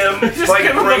picture him like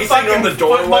Give him the racing fucking on the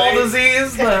football doorway.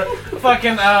 disease, the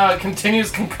fucking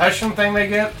continuous concussion thing they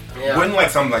get. Yeah. Wouldn't like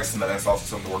something like that's also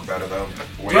something to work better though.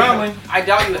 Wait. Probably. I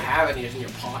doubt you have any in your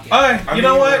pocket. Okay, I you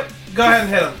know mean, what? Go ahead and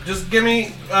hit him. Just give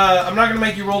me. I'm not gonna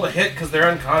make you roll a hit because they're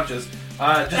unconscious.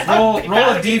 Just roll a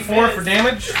d4 for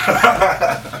damage,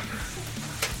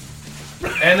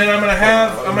 and then I'm gonna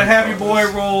have your boy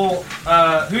roll. Who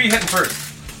are you hitting first?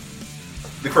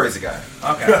 The crazy guy.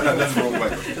 Okay. That's real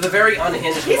quick. The very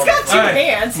unhinged. He's got 2 Alright.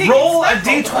 hands. He Roll a can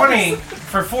smack both of d20 us.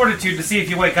 for fortitude to see if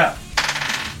you wake up.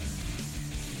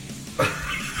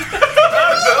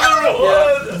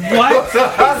 What?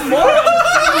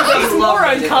 He's more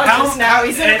unconscious now.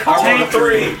 He's in a coma. Take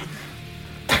 3.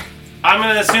 I'm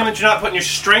gonna assume that you're not putting your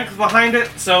strength behind it,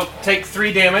 so take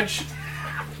 3 damage.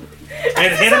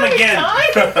 And hit him again.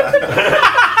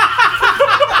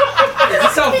 Is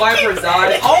this how Viper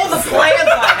died? All the plans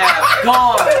I have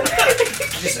gone.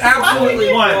 Just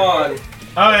absolutely One. gone.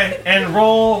 Alright, and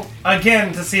roll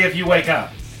again to see if you wake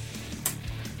up.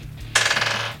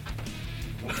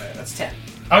 Okay, that's 10.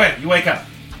 Okay, you wake up.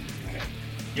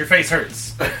 Your face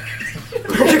hurts.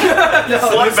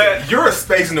 Slipbat. You're a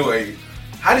space noid.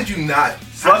 How did you not?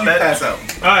 How did you Slipbat. pass out?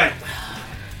 Alright.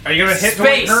 Are you gonna hit to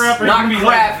wake Space, her up or are you not gonna be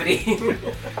gravity.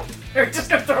 They're just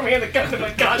gonna throw me in the gun.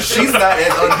 My God. She's not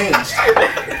as unhinged.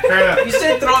 like, fair enough. You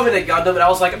said throw him in a Gundam, and I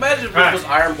was like, imagine if Right. those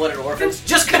iron-blooded orphans.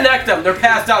 Just connect them. They're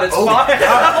passed out. It's Oh fine.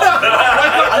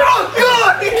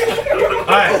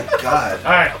 Alright, God,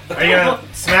 alright. Are you gonna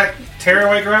smack Terra,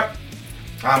 wake her up?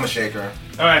 I'm a shaker.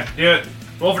 Alright, do it.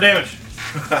 Roll for damage.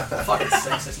 Fucking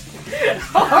sexist.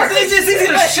 He's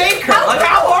gonna shake her. Like,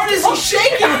 how hard is he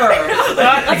shaking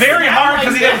her? Very hard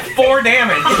because he did 4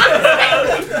 damage.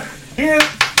 He is,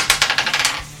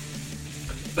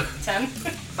 10.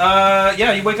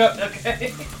 yeah, you wake up.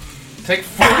 Okay. Take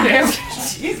 4 damage.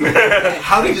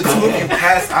 How did the two of you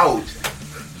pass out?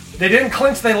 They didn't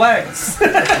clench their legs.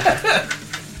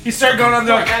 You start going on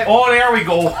there like, Okay. oh, there we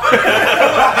go.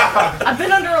 I've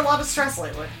been under a lot of stress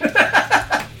lately.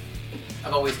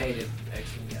 I've always hated.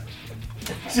 Actually, yeah.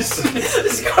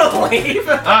 Just gonna leave.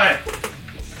 Alright.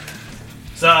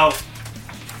 So,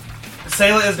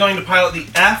 Sayla is going to pilot the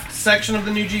aft section of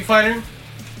the new G-Fighter.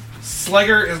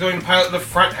 Slugger is going to pilot the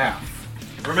front half.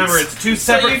 Remember, it's 2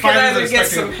 So separate you can fighters either that get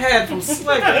expect some head from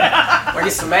Slugger or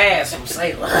get some ass from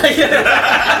Sailor.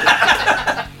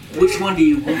 Which one do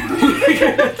you want?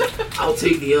 I'll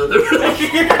take the other.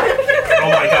 Oh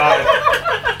my god.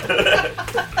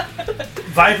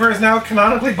 Viper is now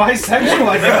canonically bisexual,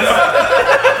 I guess.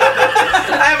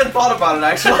 I haven't thought about it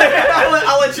actually.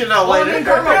 I'll let you know later.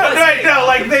 No,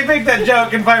 like they make that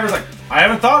joke and Viper's like, I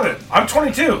haven't thought of it. I'm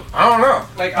 22. I don't know.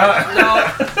 Like, no,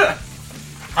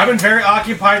 I've been very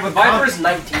occupied with Viper's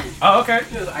 19. Oh, okay.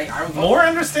 More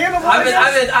understandable.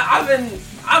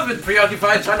 I've been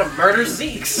preoccupied trying to murder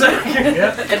Zeeks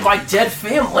and my dead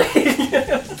family.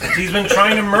 He's been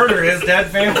trying to murder his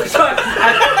dead family.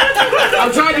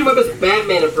 I'm trying to do my best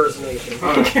Batman impersonation.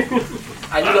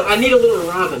 I need a little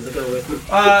Robin to go with me.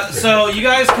 So you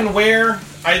guys can wear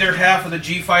either half of the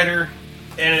G Fighter,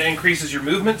 and it increases your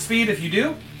movement speed if you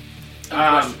do.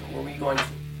 Were we going to...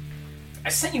 I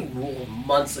sent you a rule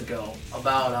months ago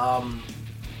about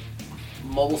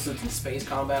mobile suits in space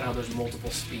combat, how there's multiple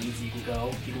speeds you can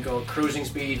go. You can go cruising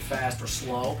speed, fast, or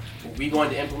slow. Were we going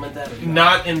to implement that or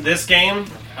not in this game,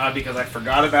 because I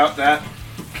forgot about that.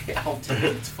 Okay, I'll take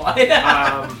it, it's fine.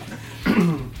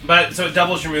 But, so it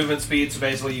doubles your movement speed, so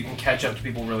basically you can catch up to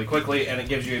people really quickly, and it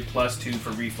gives you a +2 for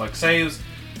reflex saves.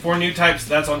 For new types,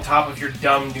 that's on top of your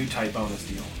dumb new type bonus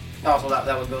deal. Oh, so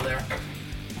that would go there.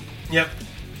 Yep.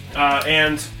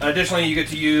 And additionally, you get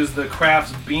to use the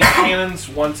Craft's beam cannons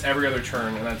once every other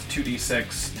turn, and that's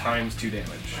 2d6 times 2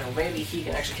 damage. Well, maybe he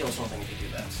can actually kill something if you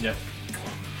do that. Yep.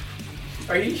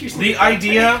 Are you using the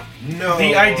idea? No.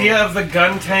 The idea of the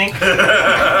gun tank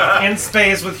in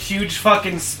space with huge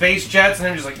fucking space jets, and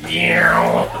then just like,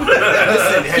 yeah.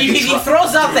 Listen, He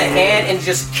throws out the hand and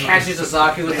just catches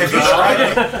Azaku with his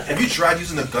have you tried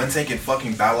using a gun tank in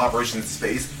fucking battle operations in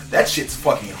space? That shit's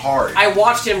fucking hard. I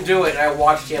watched him do it, and I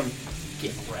watched him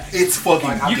get wrecked. It's fucking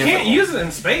You can't use it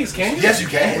in space, can you? Yes, you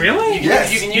can. Really?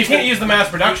 Yes. You can't use the mass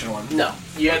production one. No,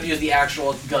 you have to use the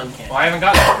actual gun cannon. Well, I haven't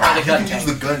got that. The You gun can tank.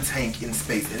 use the gun tank in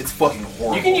space, and it's fucking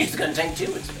horrible. You can use the gun tank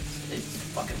too in space. It's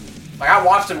fucking... Like, I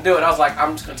watched him do it, I was like,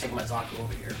 I'm just gonna take my Zaku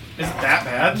over here. Is it that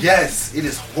bad? Yes, it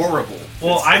is horrible.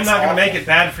 Well, I'm not gonna make it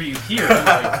bad for you here.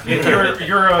 Like,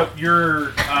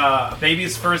 you're a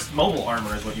baby's first mobile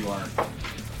armor is what you are.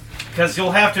 Because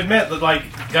you'll have to admit that, like,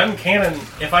 gun cannon,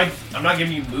 I'm not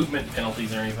giving you movement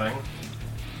penalties or anything.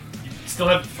 You still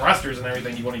have thrusters and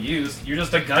everything you want to use. You're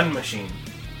just a gun machine.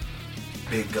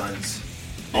 Big guns.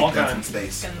 Big All guns guns. in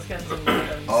space. Guns.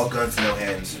 All guns, no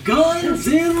hands. Guns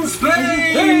in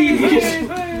space!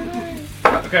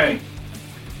 Okay.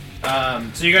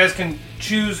 So you guys can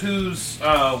choose who's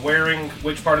wearing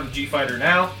which part of the G Fighter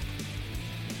now.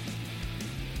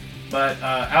 But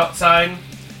outside,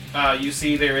 you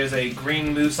see there is a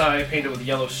green Musai painted with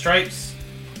yellow stripes,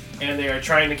 and they are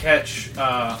trying to catch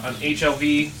an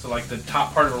HLV, so like the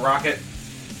top part of a rocket.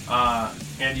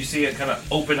 And you see it kind of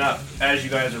open up as you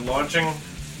guys are launching,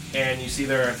 and you see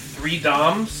there are 3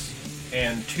 DOMs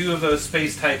and 2 of those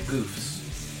space-type goofs,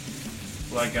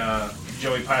 like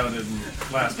Joey piloted in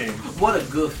last game. What a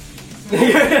goof.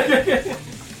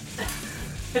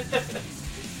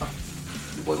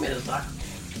 Your boy made a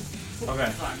Zaku.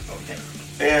 Okay. Okay.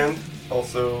 And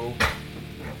also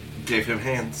gave him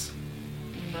hands.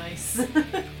 Nice.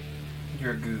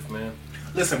 You're a goof, man.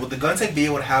 Listen, would the gun tank be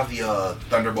able to have the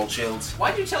Thunderbolt shields?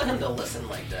 Why'd you tell him to listen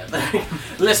like that?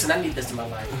 Listen, I need this in my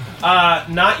life.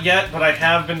 Not yet, but I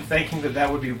have been thinking that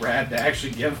would be rad to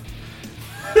actually give.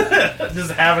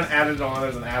 Just haven't added it on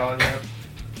as an add-on yet.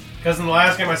 Because in the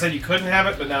last game I said you couldn't have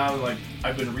it, but now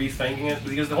I've been rethinking it.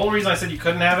 Because the whole reason I said you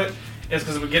couldn't have it is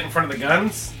because it would get in front of the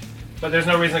guns. But there's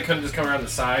no reason it couldn't just come around the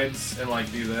sides and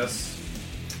like do this.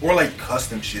 Or like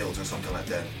custom shields or something like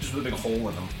that. Just with a big hole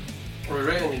in them. What we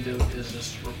really need to do is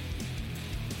just...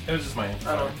 It was just my I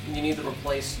don't know. You need to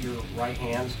replace your right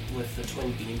hand with the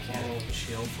twin beam cannon with the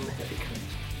shield from the heavy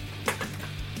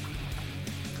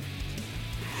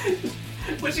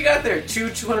gun. What you got there? 2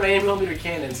 280mm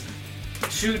cannons.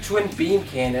 2 twin beam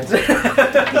cannons.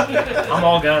 I'm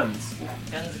all guns.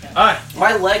 Guns. Alright,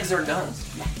 My legs are guns.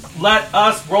 let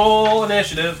us roll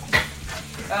initiative.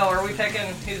 Oh, are we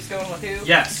picking who's going with who?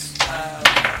 Yes.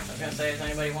 I was gonna say, does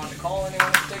anybody want to call anyone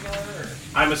in particular? Or?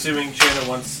 I'm assuming Chandler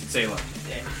wants Sailor.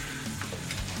 Yeah.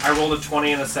 I rolled a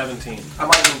 20 and a 17. I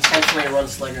might intentionally run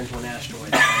Slayer into an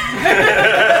asteroid.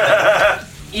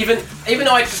 Even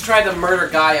though I just tried to murder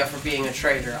Gaia for being a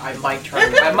traitor, I might turn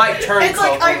It's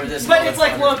like, over this. but it's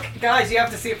like, motherfucker. look, guys, you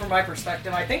have to see it from my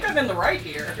perspective. I think I'm in the right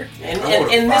here.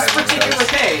 In this particular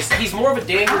case, he's more of a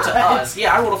danger to us.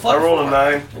 Yeah, I rolled a I fucking rolled a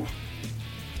 9.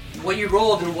 What you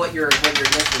rolled and what your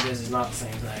initiative is not the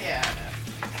same thing. Yeah.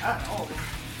 I don't know.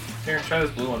 Here, try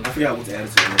this blue one. I forgot what to add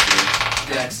to the initiative.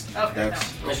 Dex. Okay.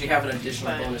 Dex. Unless you have an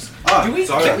additional Fine. bonus. Ah, Do we,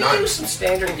 so I can got we 9. use some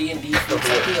standard D&D feats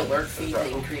like the alert feat to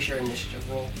increase your initiative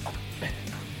roll?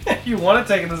 You want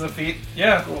to take it as a feat?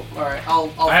 Yeah. Cool. Alright,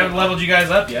 I'll I haven't think- leveled you guys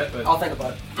up yet, but I'll think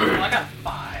about it. I got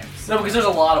 5. No, because there's a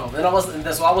lot of them.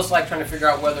 And so I was like trying to figure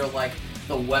out whether like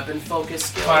the weapon focus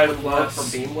skill 5 would work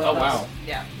plus. for beam with Oh us. wow.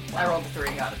 Yeah. I rolled a 3,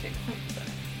 got a 2.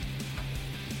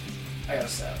 I got a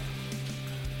 7.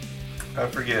 I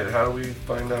forget. How do we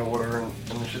find out what our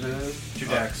initiative is? 2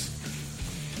 decks.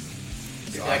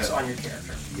 Yeah, Dex I have- on your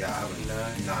character. Yeah, I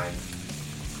have a 9.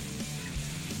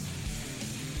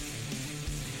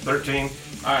 13.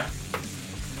 Alright.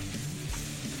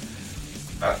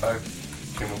 I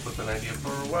came up with an idea for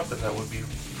a weapon that would be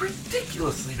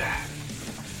ridiculously bad.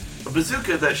 A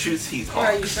bazooka that shoots heat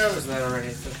Yeah, you hawks. showed us that already.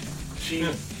 She.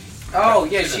 Oh,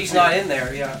 yeah, she's not in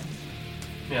there, yeah.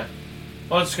 Yeah.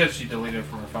 Well, it's because she deleted it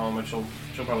from her phone, but she'll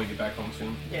probably get back home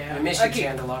soon. Yeah. I miss you, keep-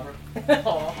 Candelabra.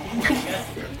 Aw.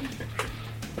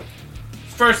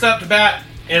 First up to bat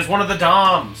is one of the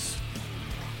Doms.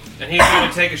 And he's going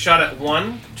to take a shot at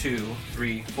 1, 2,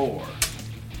 3, 4.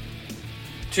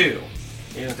 2.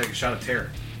 He's going to take a shot at Terra.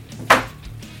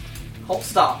 Hold,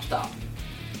 stop.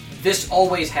 This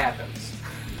always happens.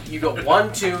 You go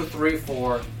 1, 2, 3,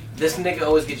 4. This nigga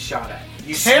always gets shot at.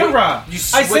 You Terra! You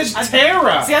I switch. said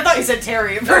Terra! See, I thought you said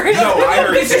Terry at first. No, I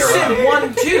heard He just Terra. said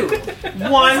 1, 2.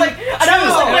 1, like- and I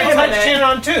was like, wait a I minute. touched in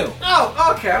on 2.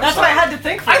 Oh, okay. I'm That's sorry. what I had to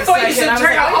think for I a thought you second. said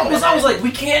Terry. I was I was like, we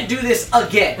can't do this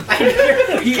again.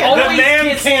 He The always man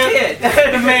gets can't. hit.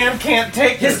 The man can't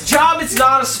take His this. job is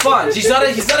not a sponge. He's not a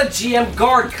GM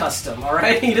guard custom. All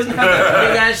right. He doesn't have a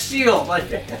big ass shield. Like,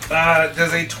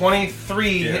 Does a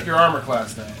 23 hit your armor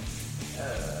class now?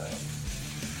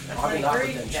 probably not with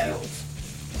 23? them No. shields.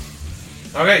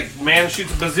 Okay, man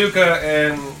shoots a bazooka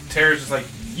and Terra's just like,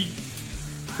 yeet,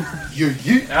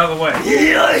 Yeah. out of the way.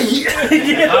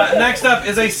 Next up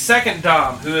is a second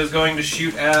Dom who is going to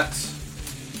shoot at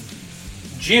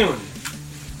June.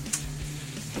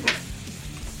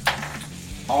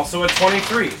 Also a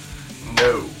 23.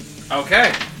 No.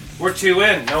 Okay, we're 2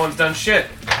 in. No one's done shit.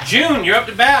 June, you're up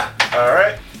to bat.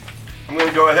 Alright. I'm going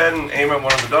to go ahead and aim at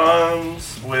one of the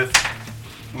Dons with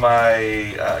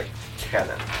my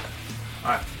cannon.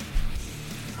 Alright.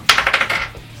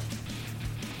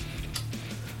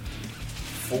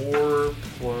 4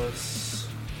 plus.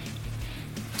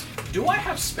 Do I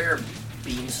have spare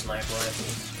beam sniper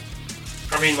rifles?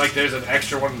 I mean, like, there's an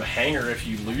extra one in the hangar if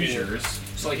you lose yours.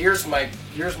 So here's my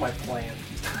plan.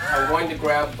 I'm going to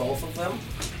grab both of them.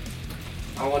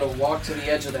 I'm going to walk to the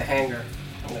edge of the hangar.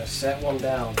 I'm going to set one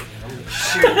down. I'm going to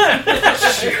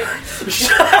shoot.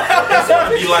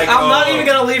 Be like, I'm not even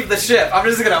going to leave the ship. I'm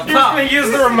just going to You're pop. gonna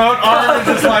use the remote arm and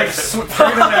just like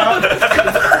turn it out.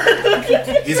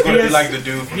 He's gonna He be is- like the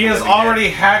dude. From He has the Living already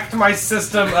hacked my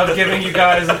system of giving you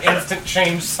guys an instant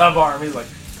change sub arm. He's like,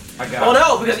 I got Well, it.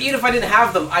 no, because even if I didn't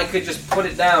have them, I could just put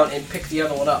it down and pick the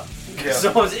other one up. Yeah.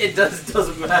 So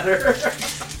doesn't matter.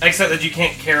 Except that you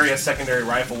can't carry a secondary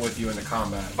rifle with you into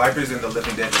combat. Viper's in the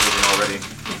Living Dead division already.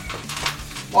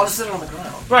 I'll just sit it on the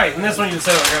ground. Right, and this one you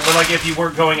said, but like if you were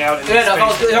going out into Yeah,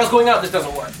 no, space, if I was going out, this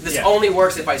doesn't work. This Yeah. only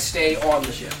works if I stay on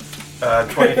the ship.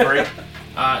 23.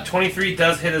 23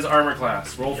 does hit his armor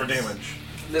class. Roll for damage.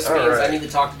 This All means I right. need to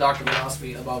talk to Dr.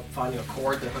 Minosky about finding a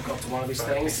cord to hook up to one of these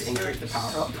things to increase the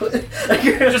power output.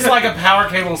 Just like a power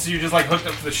cable, so you're just like hooked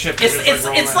up to the ship. It's You're just,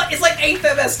 it's rolling it's like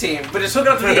 8th MS team, but it's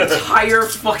hooking up to the entire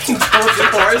fucking Trojan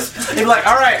horse. And you're like,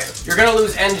 all right, you're gonna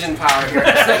lose engine power here.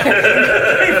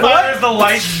 Fires the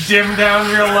lights dim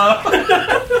down real low.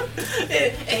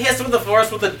 It hits with the force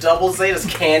with a double Zetas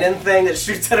cannon thing that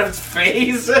shoots out of its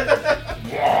face.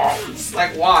 It's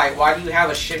like, why? Why do you have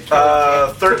a shit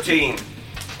cannon? 13.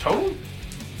 Total?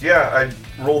 Yeah,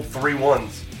 I rolled 3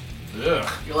 1s. Ugh.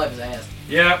 Your life is ass.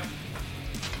 Yep.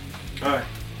 Alright.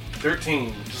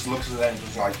 13. Just looks at that and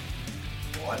just like,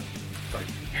 what? Like,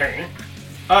 hey.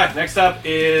 Alright, next up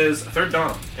is third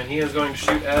Dom, and he is going to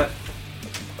shoot at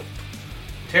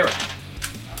Terra.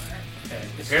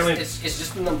 Apparently- It's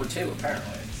just the number 2,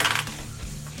 apparently.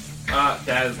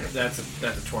 That's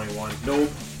a 21. Nope.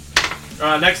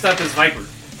 Next up is Viper.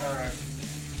 Alright.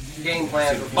 Game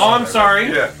plans. Oh, I'm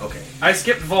sorry. Yeah. Okay. I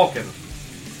skipped Vulcan.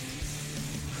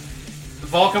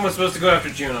 Vulcan was supposed to go after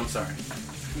June, I'm sorry.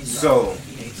 So,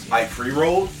 He hates you. I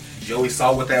pre-rolled. Joey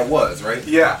saw what that was, right?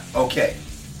 Yeah. Okay.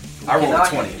 I rolled a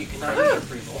 20. You cannot use your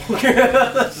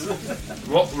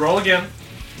pre-roll. Roll again.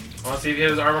 I want to see if he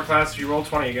has his armor class. If you roll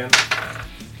 20 again.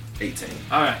 18.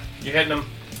 Alright, you're hitting him.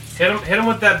 Hit him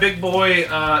with that big boy,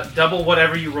 double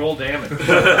whatever you roll damage.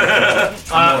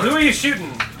 Who are you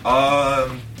shooting?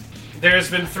 Um,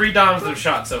 There's been 3 Doms that have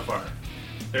shot so far.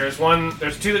 There's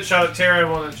two that shot at Terra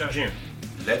and one that shot at June.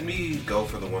 Let me go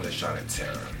for the one that shot at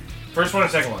Terra. First one or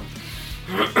second one?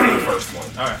 The first one.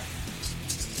 Alright.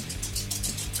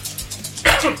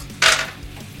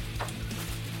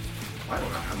 Why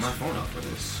don't I have my phone up for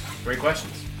this? Great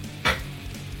questions.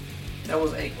 That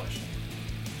was a question.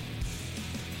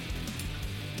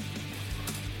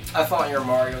 I thought your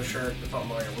Mario shirt. I thought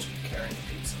Mario was carrying the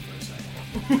pizza for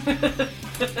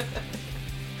a second.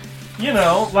 You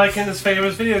know, like in this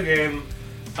famous video game,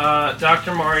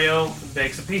 Dr. Mario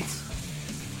bakes a pizza.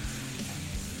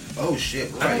 Oh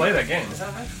shit! I Right. play that game. Is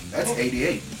that right? That's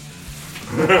 88.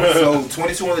 So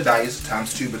 22 on the dice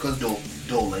times 2 because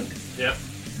dual link. Yep.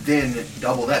 Then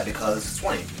double that because it's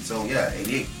 20. So yeah,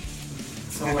 88.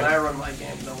 So when I run my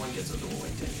game, no one gets a dual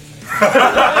link to anything.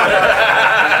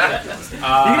 You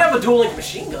can have a dual link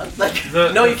machine gun. Like,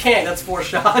 no, you can't. That's 4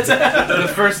 shots.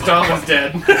 The first Dom was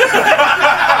dead.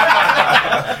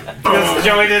 Because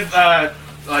Joey did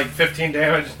like 15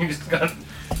 damage and he just got.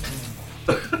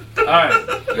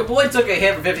 Alright. Your boy took a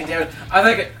hit for 15 damage. I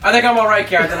think I'm alright,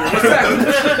 Captain.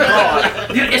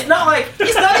 Dude, it's not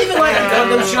even like a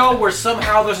Gundam show where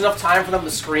somehow there's enough time for them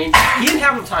to scream. He didn't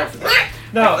have enough time for that.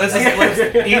 No, this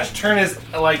is each turn is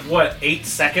like what, 8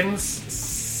 seconds?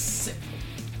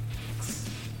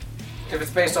 If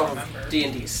it's based off of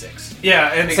D&D 6.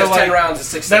 Yeah, and Because so like 10 rounds is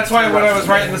 6 that's why seconds, when I rounds was is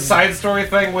writing the side story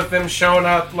thing with them showing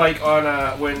up like on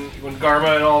when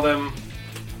Garma and all them.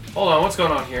 Hold on, what's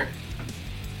going on here?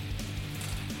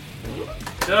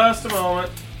 Just a moment.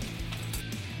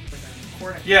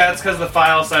 Yeah, it's because the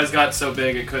file size got so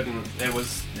big it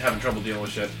was having trouble dealing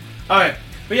with shit. Okay,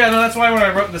 but yeah, no, that's why when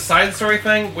I wrote the side story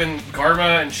thing, when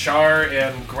Garma and Char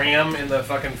and Graham and the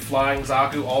fucking flying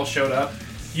Zaku all showed up,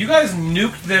 you guys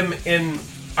nuked them in,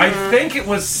 I think it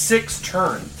was 6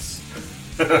 turns.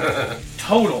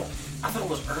 Total. I thought it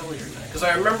was earlier than that. Because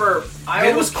I remember I It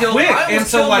almost was killed, quick, I and almost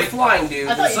so, killed like- the flying dude.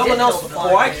 I thought you Someone did else, kill the flying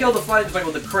before I dude. killed the flying dude like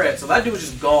with a crit, so that dude was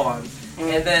just gone.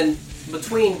 And then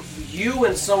between you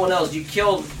and someone else, you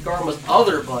killed Garma's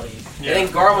other buddy. Yeah. And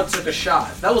then Garma took a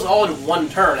shot. That was all in 1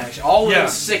 turn, actually. All within Yeah.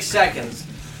 6 seconds.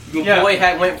 Your Yeah. boy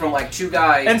went from like 2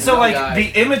 guys And to so, one like, guy. the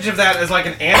image of that as, like,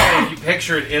 an anime, if you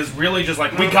picture it, is really just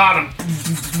like, we got him!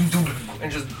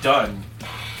 And just done.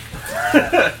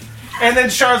 And then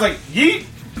Char's like, yeet!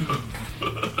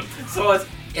 So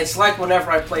it's like whenever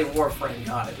I play Warframe,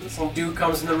 got it. Some dude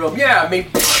comes in the room, yeah, I mean,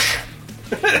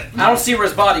 I don't see where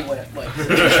his body went. Like,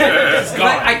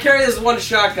 I carry this one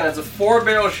shotgun. It's a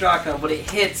 4-barrel shotgun, but it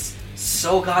hits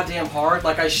so goddamn hard.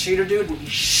 Like I shoot a dude and he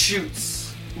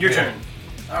shoots. Your turn.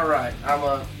 All right, I'm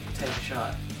gonna take a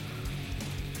shot.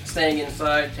 Staying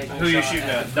inside, taking Who a are you shot shooting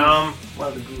the at? goof. Dom? One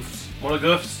of the goofs. One of the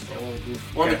goofs? Yeah, one of the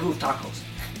goof. One of the goof tacos.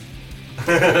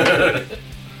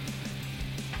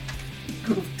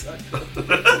 Goof tacos.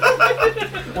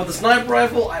 With the sniper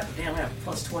rifle, I have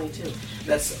plus 22.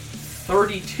 That's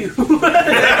 32.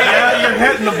 Yeah, you're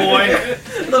hitting the boy.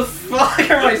 The fuck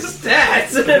are my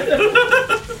stats?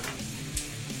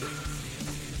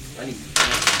 I need.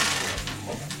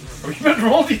 Are you about to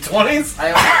roll D20s?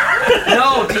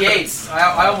 No, D8s.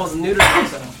 I almost neutered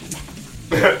myself.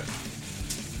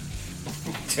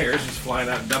 Tara's just flying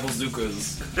out double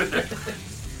Zukas.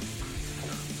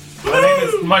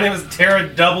 My name is Tara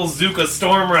Double Zuka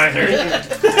Stormrider.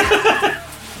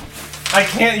 I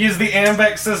can't use the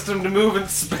Ambex system to move in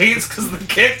space because of the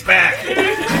kickback.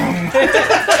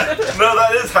 No,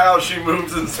 that is how she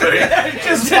moves in space.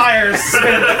 Just fires.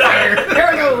 Fire.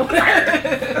 Here we go.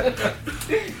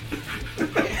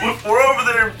 We're over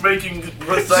there making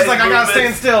precise She's like, I gotta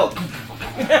stand movements. still.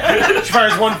 She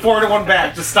fires 1 forward and 1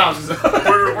 back. Just stops.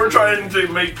 We're trying to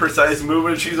make precise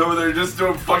movements. She's over there just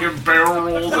doing fucking barrel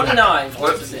rolls. 29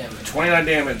 points of damage. 29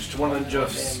 damage to one of the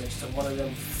jokes. Damage to one of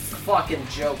them fucking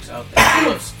jokes out there.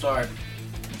 Joofs, sorry.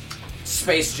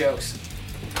 Space jokes.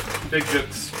 Big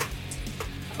jokes.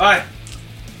 Alright.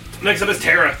 Next up is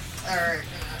Tara. Alright.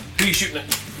 Who you shooting at?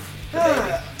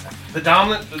 The Dom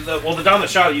that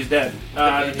shot at you's dead.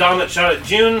 The Dom that shot at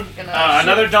June.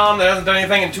 Another Dom that hasn't done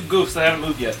anything, and 2 goofs that haven't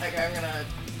moved yet. Okay, I'm gonna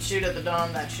shoot at the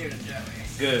Dom that shoot at Joey.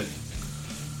 Good.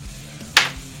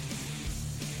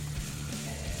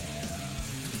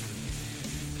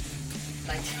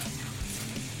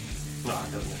 No,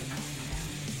 it doesn't.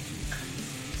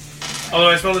 Although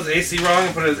I spelled his AC wrong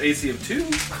and put it as AC of 2. So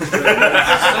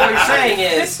what you're saying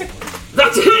is,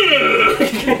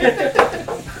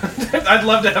 I'd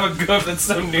love to have a goof that's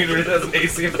so neutered it has an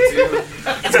AC of 2.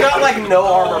 it's got like no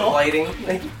armor plating.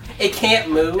 It can't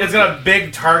move. It's got a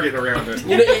big target around it.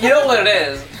 You know what it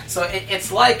is? So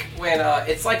it's like when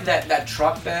it's like that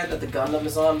truck bed that the Gundam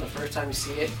is on the first time you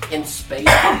see it in space.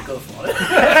 Go for it.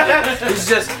 It's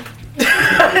just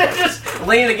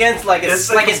leaning against like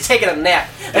it's taking a nap.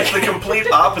 It's the complete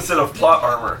opposite of plot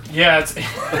armor. Yeah, it's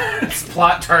it's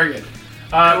plot target.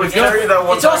 It would carry that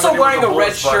one It's time also when he was wearing a red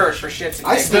bullet sponge. shirt for shits and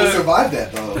I giggles. still survived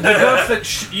that though. The ghost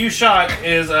that you shot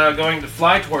is going to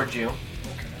fly towards you.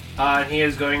 And he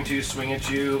is going to swing at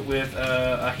you with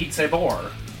a heat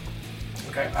saber.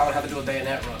 Okay, I don't have to do a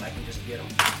bayonet run. I can just get him.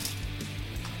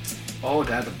 Oh,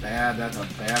 that's a bad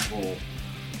roll.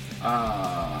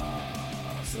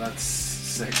 So that's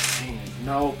 16.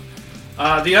 Nope.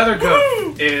 The other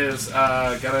goat is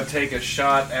gonna take a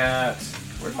shot at.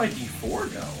 Where'd my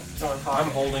D4 go? It's on pocket.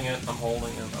 I'm holding it.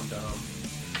 I'm dumb.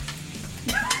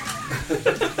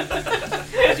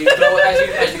 As you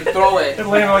throw it, It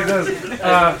landed like this.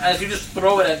 as you just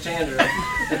throw it at Chandra.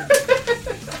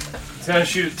 It's gonna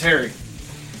shoot at Terry.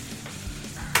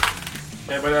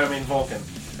 And by that I mean Vulcan.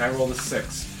 I rolled a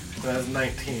 6. That is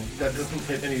 19. That doesn't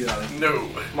hit any of the others. No.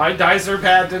 My dice are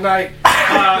bad tonight.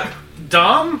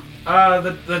 Dom?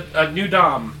 The new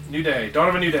Dom. New day. Dawn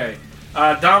of a new day.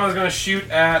 Dom is gonna shoot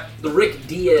at The Rick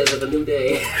Diaz of the New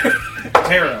Day.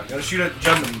 Tara. Gonna shoot at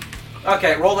Jundam.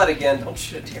 Okay, roll that again. Don't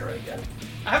shoot at Tara again.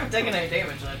 I haven't taken any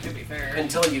damage, though, to be fair.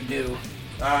 Until you do.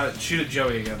 Shoot at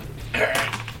Joey again.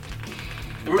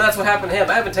 Remember, that's what happened to him.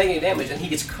 I haven't taken any damage, and he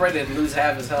gets credited and loses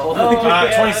half his health. Oh,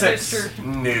 yeah, 26. that's true.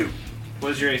 No.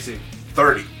 What is your AC?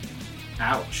 30.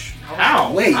 Ouch.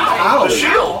 Ow. Wait, The how?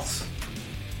 shields.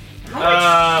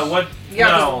 What?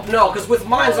 Yeah, No. because with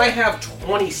mines I have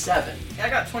 27. Yeah, I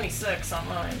got 26 on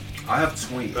mine. I have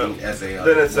 28 as a.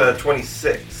 Then it's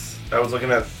 26. I was looking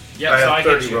at. Yeah, I so have I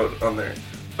hit 30 you. wrote on there.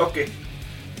 Okay.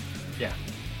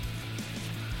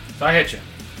 So I hit you.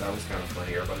 That was kind of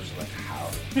funny. Everybody's just like, how?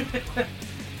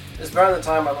 It's around the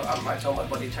time I told my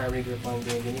buddy Tyreek we were playing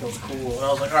games, and he goes, cool. And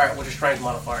I was like, alright, what's your strength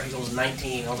modifier? He goes,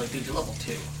 19. I was like, dude, you're level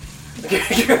 2.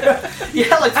 You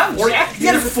had like 40, you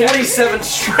had 47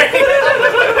 strength.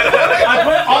 I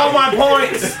put all my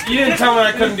points. You didn't tell me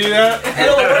I couldn't do that.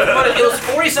 And it was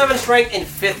 47 strength in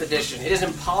 5th edition. It is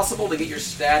impossible to get your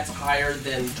stats higher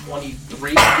than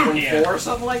 23, 24 or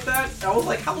something like that. I was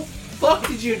like, how the fuck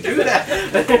did you do that?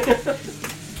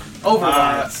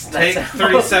 Overrides. Take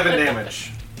 37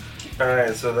 damage.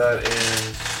 Alright, so that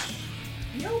is.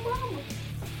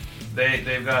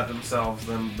 They've got themselves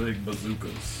them big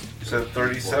bazookas. You said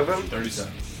 37?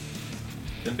 37.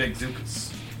 Them big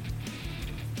zookas.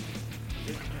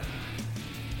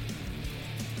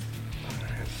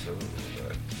 Alright, so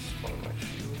that's one of my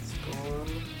shields gone.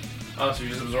 Oh, so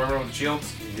you're just absorbing with the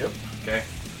shields? Yep. Okay.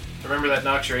 Remember that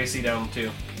knocks your AC down too.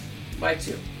 By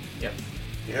 2. Yep.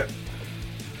 And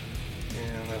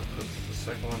that puts the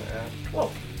second one at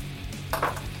 12.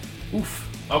 Oof.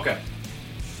 Okay.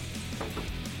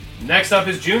 Next up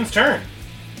is June's turn.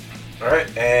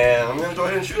 Alright, and I'm gonna go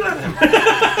ahead and shoot at him.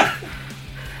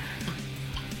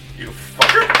 You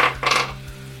fucker.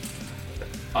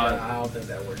 I don't think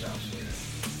that works out.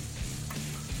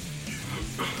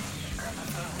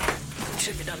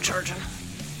 Should be done charging.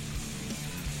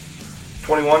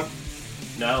 21.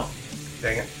 No.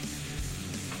 Dang it.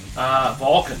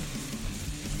 Vulcan.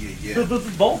 Yeah. The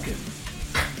Vulcan.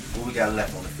 What we got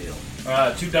left on the field?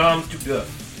 2 Doms, 2 Guff.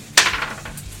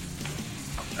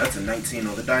 That's a 19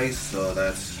 on the dice, so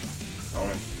that's.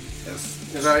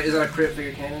 That's. Is that a crit for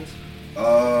your cannons?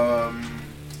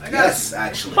 Yes,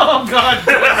 actually. Oh god!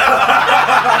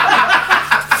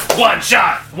 One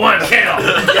shot, one kill.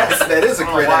 Yes, that is a I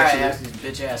don't crit know why I actually. ask these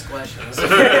bitch ass questions.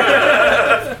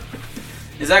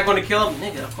 Is that going to kill him?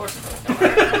 Nigga, of course it's going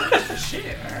to kill him.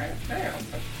 Shit, alright, damn.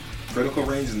 Critical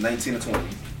range is 19 to 20.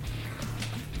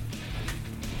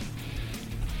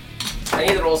 I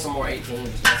need to roll some more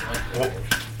 18s. That's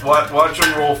my Watch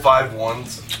him roll 5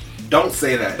 ones. Don't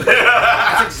say that.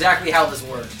 That's exactly how this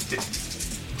works.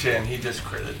 Jen, he just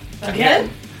critted. Again?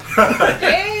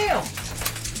 Damn!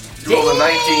 You rolled a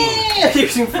 19.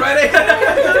 Using Friday.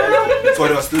 So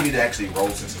do I still need to actually roll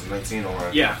since it's 19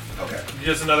 or? Yeah. Okay.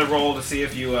 Just another roll to see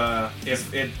if you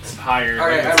if it's higher.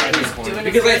 Alright, like it's alright. at this point. Doing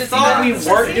Because I thought we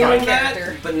weren't doing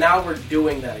character. that, but now we're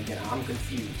doing that again. I'm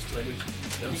confused. Like,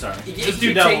 I'm sorry. you Just keep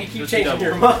do double. You keep Just do changing double.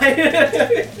 your mind.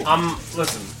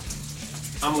 Listen.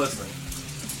 I'm listening.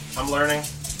 I'm learning.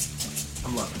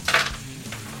 I'm loving.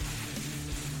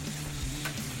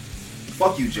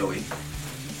 Fuck you, Joey.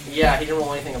 Yeah, he didn't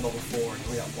roll anything above a 4. And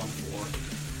we got 1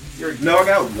 4. You're No, I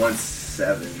got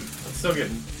 1-7. I'm still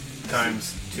getting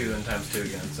times 2 and times 2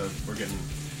 again, so we're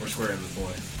squaring the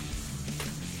boy.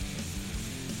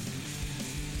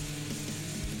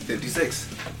 56.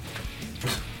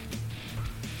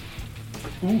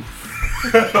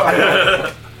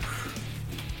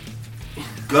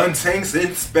 Gun tanks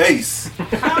in space.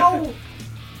 how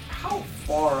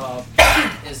far up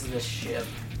is the ship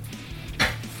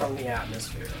from the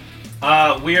atmosphere?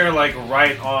 We are like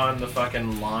right on the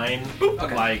fucking line.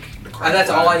 Okay. Like That's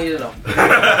all I need to know.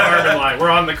 carbon line. We're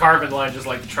on the carbon line, just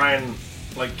like trying,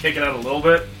 like kicking out a little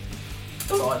bit.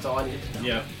 That's all I need to know.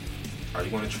 Yeah. Are you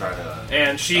going to try to?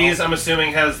 And she's, I'm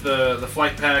assuming, has the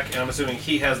flight pack, and I'm assuming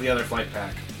he has the other flight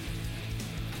pack.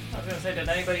 I was gonna say, did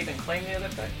anybody even claim the other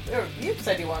thing? Or you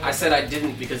said you wanted. I said I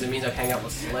didn't because it means I'd hang out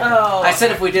with Slayer. Oh. I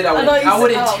said if we did, I would thought you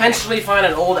would said- oh, intentionally find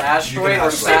an old asteroid have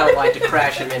or satellite to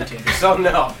crash him into. So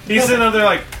no. He's sitting there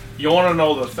like, you want to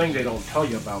know the thing they don't tell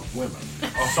you about women?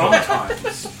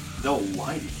 Sometimes they'll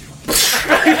lie to you.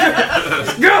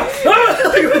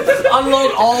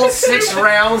 Unload all 6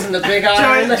 rounds in the big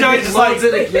iron. Joey's just loads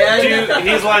like, it again. Dude,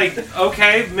 he's like,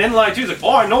 okay, men lie too. He's like,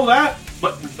 oh, I know that.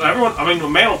 But everyone, I mean, the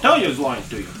man will tell you he's lying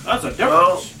to you. That's a difference.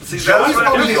 Well, see, Joey's that's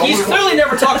probably the He's only clearly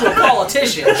never talked to a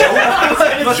politician.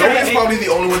 Joey's probably the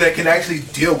only one that can actually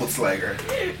deal with Slayer.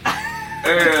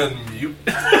 and you.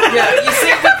 Yeah, you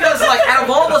see, because like out of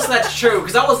all of us, that's true.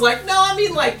 Because I was like, no, I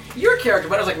mean like your character,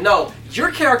 but I was like, no,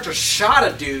 your character shot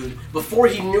a dude before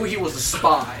he knew he was a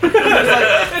spy. He was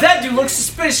like, that dude looks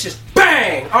suspicious.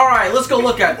 Bang! All right, let's go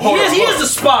look at him. He is a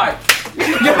spy. With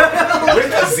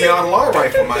a Xeon long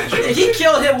rifle, mind you. He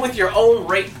killed him with your own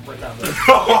rape. With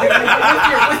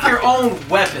your own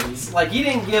weapons. Like he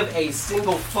didn't give a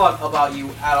single fuck about you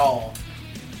at all.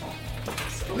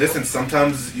 Listen,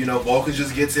 sometimes, Vulcan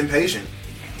just gets impatient.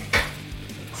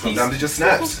 Sometimes it just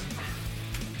snaps.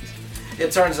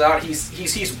 It turns out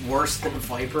he's worse than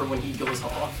Viper when he goes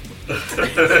off.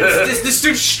 this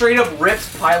dude straight up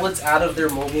rips pilots out of their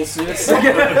mobile suits. We're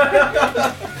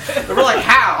like,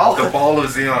 how? The ball of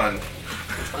Xeon.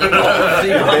 The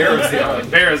Bear of Xeon.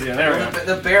 Embarrassing, there we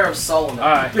go. The Bear of Solomon.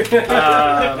 Alright.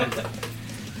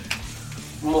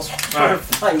 Most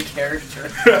horrifying character.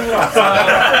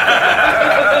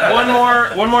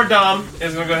 One more Dom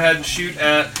is gonna go ahead and shoot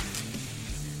at.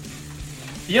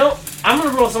 I'm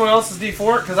gonna roll someone else's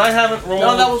D4 because I haven't rolled.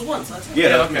 No, that was once. That's it.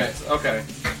 Yeah, Okay.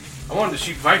 I wanted to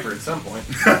shoot Viper at some point.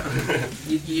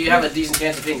 You have a decent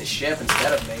chance of hitting the ship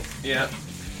instead of me. Yeah.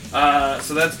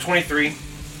 So that's 23.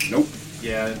 Nope.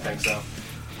 Yeah, I didn't think so.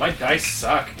 My dice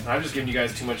suck. I've just given you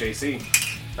guys too much AC.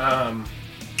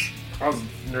 I'll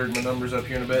nerd my numbers up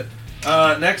here in a bit.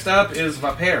 Next up is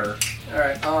Viper.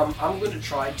 Alright, I'm going to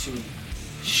try to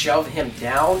shove him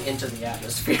down into the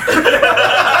atmosphere.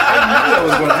 I knew that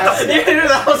was going to happen. You knew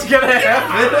that was going to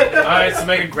happen. Alright, so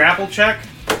make a grapple check.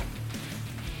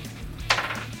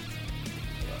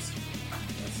 That's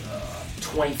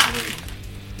 23.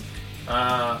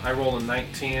 I rolled a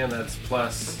 19, that's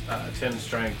plus 10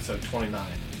 strength, so 29.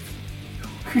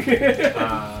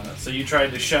 So you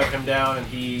tried to shove him down and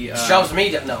he... Shoves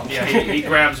me down. No. Yeah, he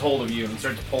grabs hold of you and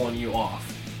starts pulling you off.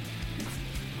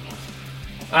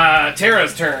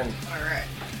 Tara's turn. Alright.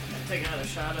 I'm taking another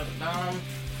shot at the Dom.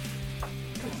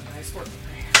 Come on, nice work.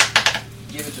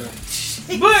 Give it to her.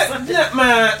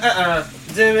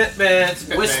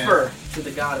 Whisper to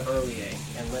the god of Earlier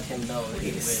and let him know that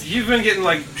he wished. You've been getting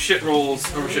like shit rolls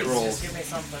over shit Please, rolls. Just give me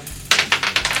something.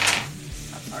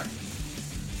 I'm sorry.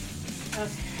 Okay.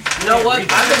 You know what?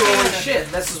 I've been rolling shit.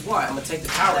 This is why. I'm going to take the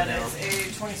power That down. is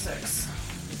a 26.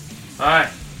 Alright,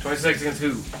 26 against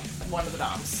who? One of the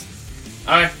Doms.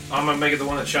 Alright, I'm gonna make it the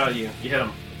one that shot you. You hit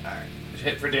him. Alright.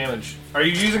 Hit for damage. Are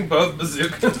you using both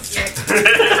bazookas?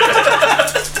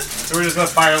 So we're just gonna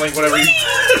fire like whatever you...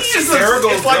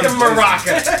 It's like a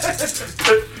maraca.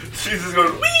 She's just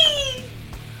going, wee!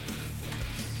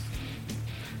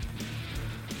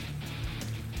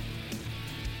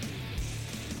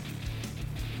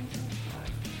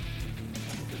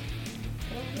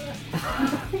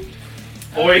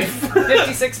 Oi.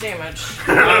 56 damage.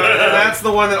 That's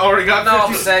the one that already got No, I'm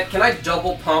 50. upset. Can I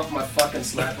double pump my fucking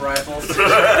slap rifles? Fuck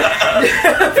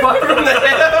from the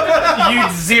head.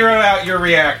 You'd zero out your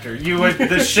reactor. You would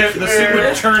the suit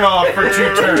would turn off for 2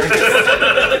 turns.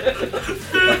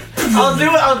 I'll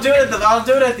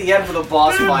do it at the end for the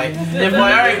boss fight. If like, all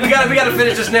right, we gotta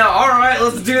finish this now. All right,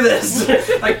 let's do this.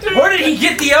 Like, where did he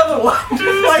get the other one?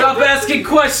 Stop asking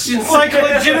questions. Like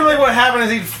legitimately, what happened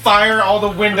is he'd fire, all the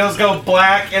windows go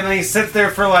black, and then he sits there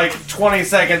for like 20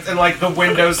 seconds, and like the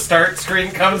Windows start screen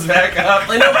comes back up.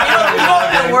 You know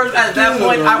at that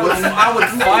point, I would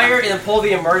fire and pull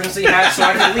the emergency hatch so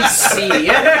I can at least see.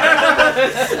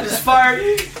 Just fire.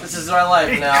 This is my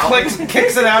life now. Clicks,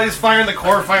 kicks it out. He's firing the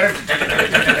core fighter.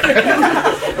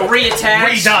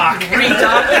 Reattach.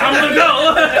 Redock. I'm gonna go.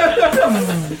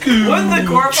 Wouldn't the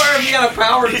core fire be out of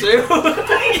power too?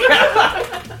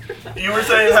 You were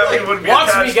saying Happy would be Watch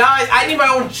attached. me, guys. I need my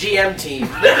own GM team.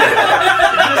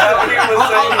 Happy was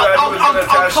saying that he was going to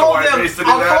attach to White Base to do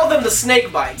I'll that. call them the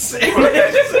snake bites. And he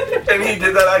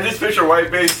did that. I just picture White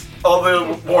Base, all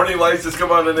the warning lights just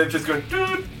come on and it just going,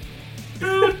 dude,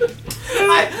 dude.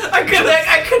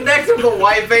 I connect them to the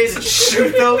white base and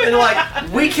shoot them, and like,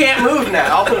 we can't move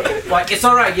now. Like, it's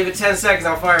alright, give it 10 seconds,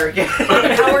 I'll fire again.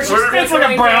 Howard's just It's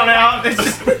like a brown out. It's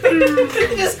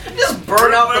just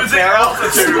burn out the Losing barrel.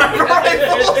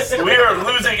 altitude. We are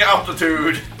losing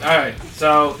altitude. Alright,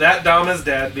 so that dome is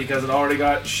dead because it already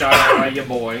got shot at by your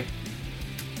boy.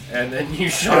 And then you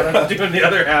shot him doing the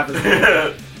other half of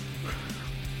it.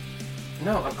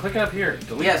 No, I'm clicking up here.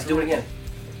 Delete. Yes, do it again.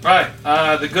 Alright,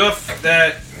 the goof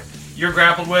that you're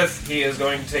grappled with, he is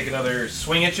going to take another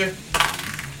swing at you.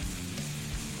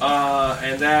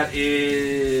 And that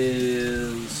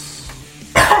is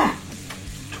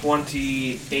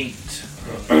 28.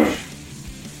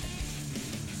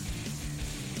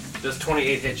 Does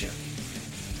 28 hit you?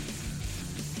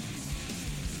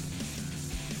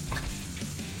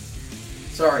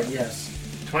 Sorry, yes.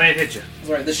 28 hit you.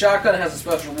 Sorry, the shotgun has a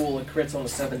special rule. It crits on a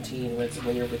 17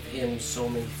 when you're within so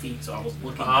many feet. So I was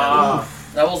looking at it.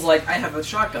 And I was like, I have a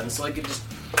shotgun, so I could just.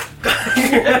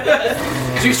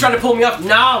 He was trying to pull me up.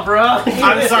 Nah, bro.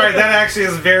 I'm sorry, that actually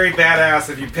is very badass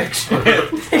if you picture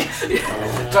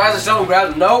it. Tries to show him,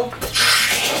 grabs him. Nope.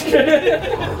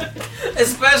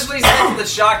 Especially since the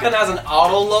shotgun has an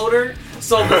auto loader,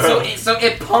 so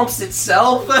it pumps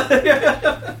itself.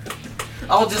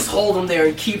 I'll just hold him there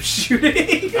and keep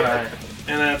shooting. Alright,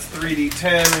 and that's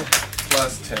 3d10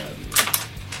 plus 10.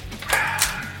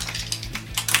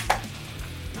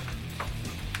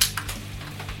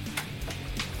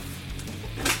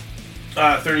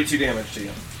 32 damage to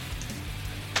you.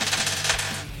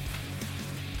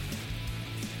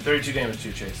 32 damage to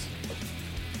you, Chase.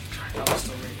 I was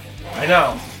still reading. I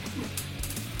know.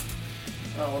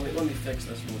 Oh, let me fix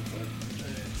this real quick.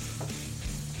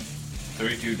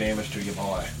 32 damage to your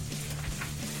boy.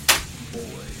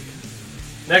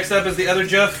 Next up is the other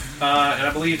Jeff, and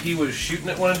I believe he was shooting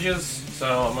at one of yous,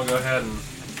 so I'm gonna go ahead and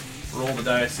roll the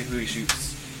dice, see who he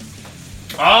shoots.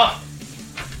 Ah!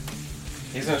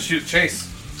 He's gonna shoot Chase.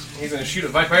 He's gonna shoot at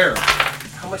Viper.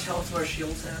 How much health do our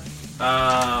shields have?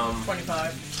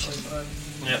 25.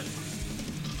 Yep.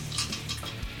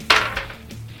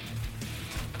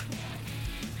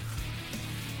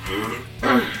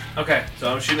 Okay,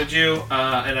 so I'm shooting at you,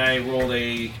 and I rolled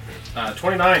a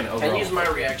 29 overall. Can I use my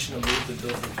reaction to move the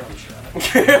building from shot?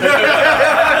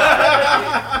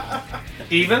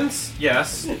 Evens?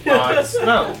 Yes. Odds?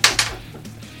 No.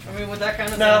 I mean, would that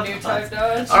kind of No. be a new type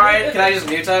dodge? Alright, can I just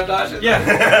new type dodge it? Yeah.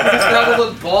 That would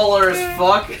look baller as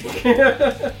fuck.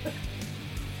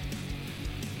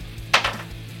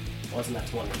 Wasn't that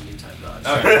 20 new type dodge?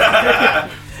 Okay.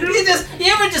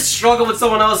 You ever just struggle with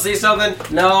someone else, see something?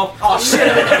 No. Oh shit!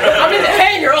 I'm in the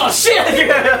hangar. Oh shit!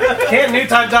 Can't new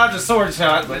type dodge a sword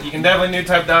shot, but you can definitely new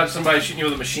type dodge somebody shooting you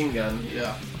with a machine gun.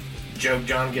 Yeah. Joe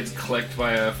John gets clicked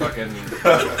by a fucking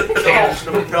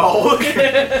No.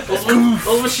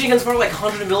 Those machine guns are like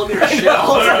 100mm shells.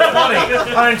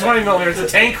 120 millimeters, a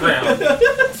tank round.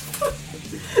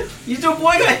 Your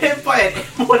boy got hit by an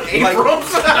M1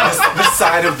 Abrams. The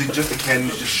side of the cannon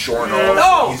is just shorn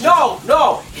off. No.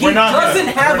 He We're not doesn't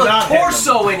hitting him. have We're a not hitting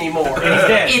torso anymore. And he's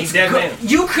dead. It's He's dead man.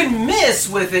 You can miss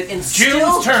with it and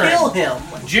still turn. kill him.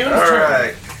 June's turn.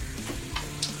 Alright.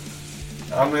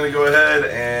 I'm gonna go ahead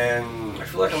and I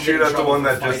feel like I'm shoot getting at the trouble one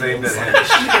that for just fighting aimed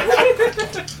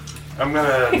at him. I'm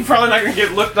gonna. He's probably not gonna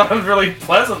get looked on really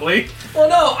pleasantly. Well,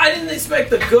 no, I didn't expect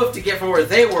the goof to get from where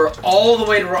they were all the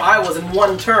way to where I was in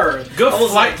one turn. Goof I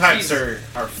was flight like, types Jesus.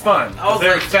 are fun. I was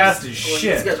They're like, fast as Jesus, well,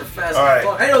 shit. These guys are fast All as right.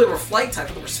 fuck. I didn't know they were flight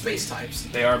types, they were space types.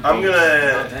 They are. I'm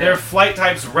gonna. They're flight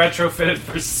types retrofitted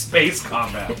for space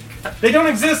combat. They don't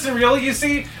exist in real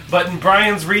UC, but in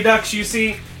Brian's Redux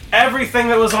UC, everything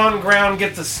that was on ground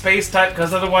gets a space type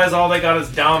because otherwise all they got is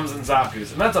Doms and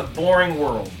Zakus, and that's a boring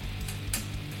world.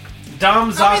 Dom,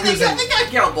 I mean, Zakus, they got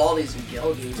Galbaldis and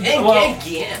Gelgoons. And Well,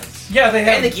 Gans. yeah, they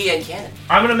have. And the Gian cannon.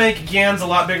 I'm gonna make Gans a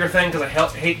lot bigger thing because I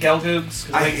hate Gelgoogs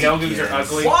because I think hate Gelgoogs are Gans.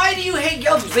 ugly. Why do you hate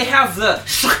Gelgoons? They have the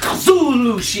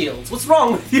Zulu shields. What's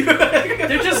wrong with you?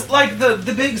 They're just like the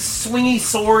big swingy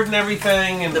sword and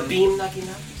everything, and the beam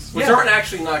Naginatas. Which Yeah. aren't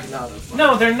actually Naginatas.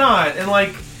 no, they're not, and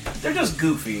like they're just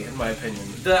goofy in my opinion.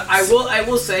 I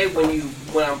will say when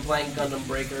I'm playing Gundam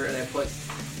Breaker and I put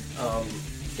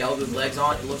Gelgoon legs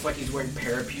on, it looks like he's wearing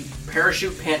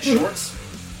parachute pant shorts.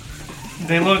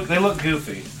 They look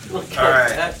goofy. Look All right.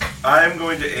 that. I'm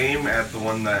going to aim at the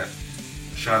one that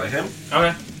shot at him.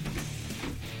 Okay.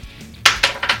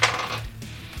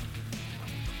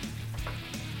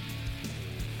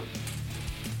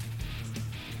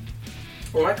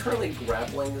 Am I currently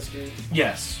grappling this dude?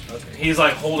 Yes. Okay. He's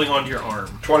like holding onto your arm.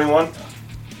 21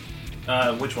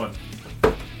 Which one?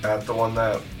 at the one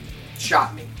that.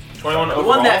 Shot me. 21 The overall?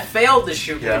 one that failed to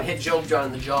shoot me Yeah. and hit Joe John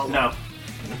in the jaw. No.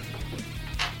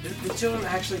 Is Joe John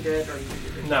actually dead? Or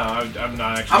No, I'm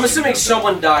not actually. I'm assuming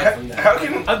someone died from that. How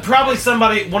can. Probably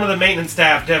somebody, one of the maintenance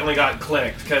staff definitely got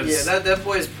clicked, because... Yeah, that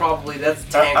boy is probably... That's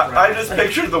tank I right just there.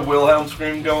 pictured the Wilhelm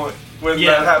scream going when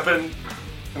Yeah. that happened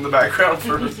in the background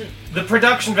for. The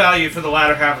production value for the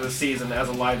latter half of the season as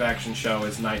a live-action show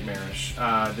is nightmarish.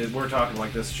 We're talking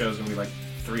like this show's going to be like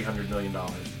 $300 million.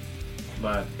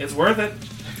 But it's worth it.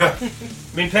 I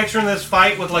mean, picturing this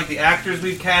fight with like the actors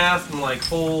we've cast and like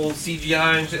full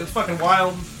CGI and shit, it's fucking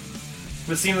wild.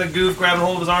 The scene of the goof grabbing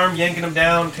hold of his arm, yanking him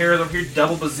down, Tara's up here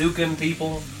double bazooking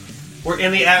people. We're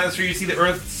in the atmosphere, you see the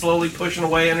earth slowly pushing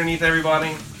away underneath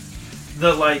everybody.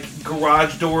 The like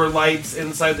garage door lights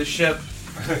inside the ship.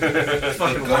 It's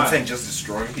fucking Gun wild. tank just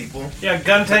destroying people. Yeah,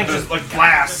 gun tank just like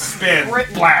blast, spin,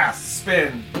 blast,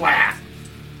 spin, blast.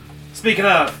 Speaking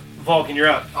of, Vulcan, you're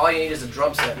up. All you need is a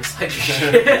drum set inside your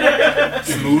shit.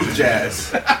 Smooth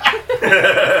jazz.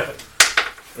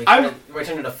 We're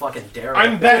turning into fucking Daryl.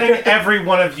 I'm betting every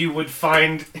one of you would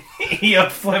find E.O.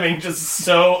 Fleming just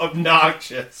so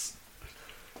obnoxious.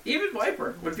 Even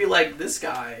Viper would be like, this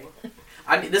guy.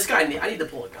 I need to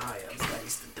pull a guy out. This guy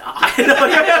needs to die.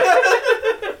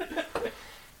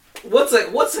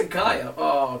 What's a guy up?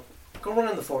 Oh, go run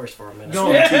in the forest for a minute.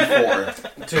 Go.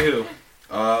 2-4. To who?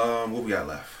 What we got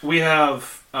left? We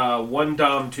have one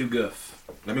Dom, two Goof.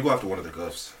 Let me go after one of the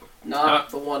Goofs. Not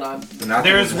the one I'm. Not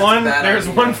the There's one one. bad There's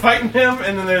idea. one fighting him,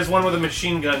 and then there's one with a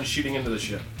machine gun shooting into the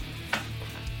ship. Oh,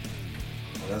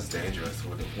 that's dangerous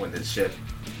when the ship.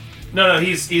 No,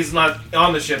 he's not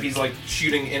on the ship. He's like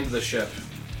shooting into the ship,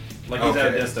 like he's at a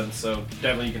Okay. distance. So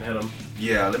definitely you can hit him.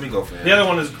 Yeah, let me go for him. The other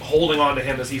one is holding on to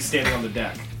him as he's standing on the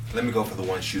deck. Let me go for the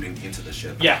one shooting into the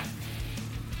ship. Yeah,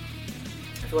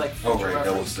 I feel like. Oh, for right, that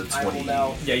reference, was the I will 20.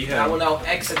 now. yeah, you I have. will now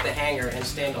exit the hangar and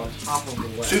stand on top of the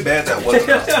web. Too bad that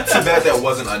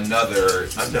wasn't another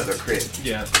crit.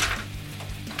 Yeah.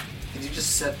 Did you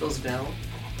just set those down?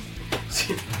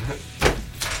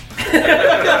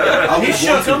 I He was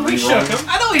shook going him. to He be shook wrong. him.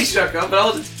 I know he shook up, but I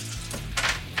was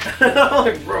just. I'm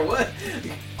like, bro, what?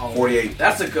 Oh, 48.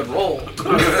 That's a good roll.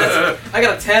 I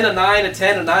got a 10, a 9, a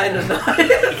 10, a 9, a 9. What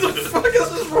the fuck is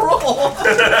this roll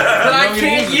that I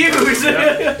can't use?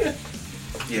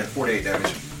 Yeah, 48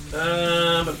 damage.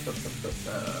 Uh,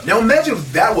 Now imagine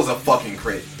if that was a fucking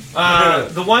crit.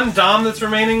 the one Dom that's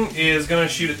remaining is going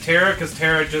to shoot at Tara because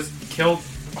Tara just killed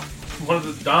one of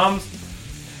the Doms.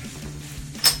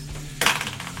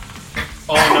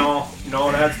 Oh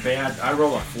no, that's bad. I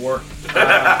roll a 4.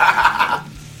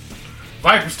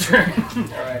 Viper's turn.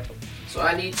 Alright. So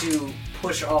I need to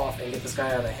push off and get this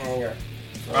guy out of the hangar.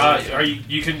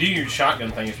 You can do your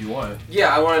shotgun thing if you want.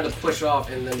 Yeah, I wanted to push off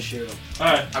and then shoot him.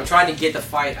 Alright. I'm trying to get the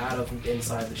fight out of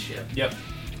inside the ship. Yep.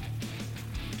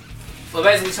 Well,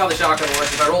 basically, that's how the shotgun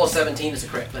works. If I roll a 17, it's a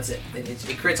crit. That's it. It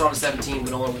crits on a 17,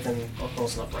 but only within a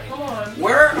close enough range. Come on.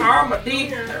 Where are my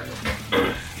deer?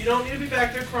 You don't need to be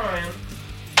back there crying.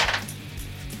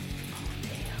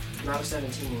 Not a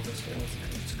 17. Let's go.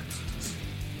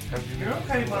 Have you You're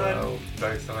okay, bud.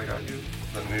 Dice that I got you?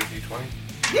 The new D20?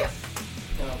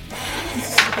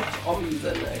 I'll use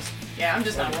that next. Yeah, I'm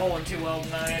just not rolling too well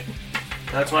tonight.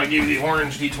 That's why I gave you the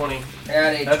orange D20. I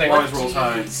got a That thing always rolls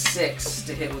high. 26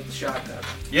 to hit with the shotgun.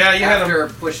 Yeah, you had him. After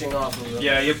pushing off of the...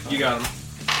 Yeah, you got him.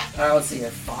 Alright, let's see. A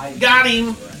 5. Got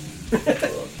him.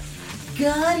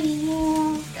 Got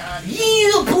him. God.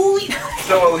 Yeah, boy.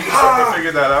 So at least I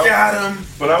figured that out. Got him.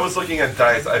 When I was looking at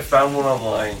dice, I found one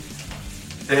online.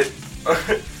 It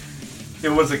it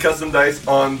was a custom dice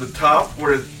on the top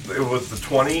where it was the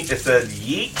 20. It said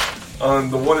yeet. On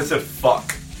the one it said fuck.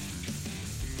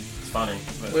 It's funny.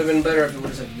 But Would have been better if it would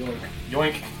have said yoink.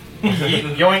 yoink.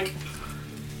 Yeet, yoink.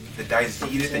 The dice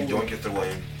eat it and yoink it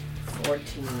away.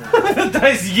 14. The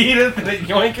dice yeeted and it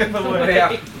yoink in the way.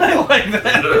 Yeah. I like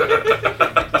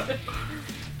that.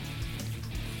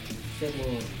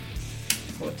 15.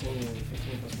 14.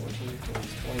 15 plus 14 equals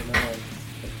 29.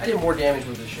 I did more damage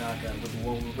with the shotgun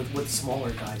with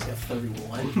smaller guys. I got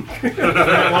 31. One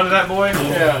to that boy?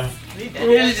 Yeah. He I did.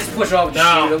 mean, you just push off and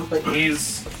No, shoot him.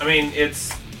 he's. I mean,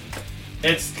 it's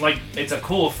like it's a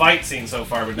cool fight scene so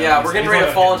far, but no, Yeah, he's- we're getting he's ready to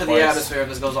not fall hitting into the twice. atmosphere if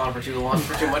this goes on for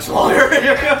too much longer.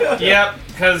 Yep,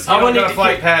 because I'm you gonna don't got need a to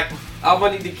flight kick- pack. I'm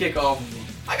gonna need to kick off.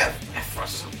 I got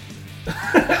thrust.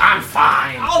 I'm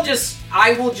fine.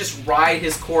 I will just ride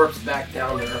his corpse back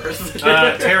down to earth.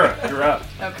 Tara, you're up.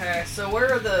 Okay, so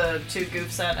where are the two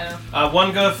goofs at now?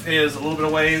 One goof is a little bit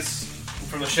of ways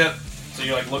from the ship. So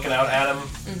you're like looking out at him.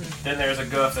 Then there's a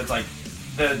goof that's like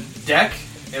the deck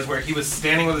is where he was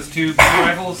standing with his two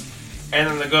rifles, and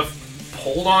then the goof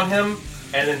pulled on him,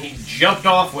 and then he jumped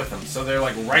off with them. So they're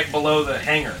like right below the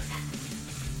hangar.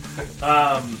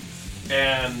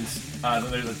 And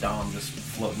then there's a Dom just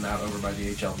floating out over by the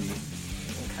HLV.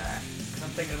 Okay. 'Cause I'm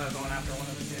thinking about going after one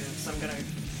of the goofs. I'm gonna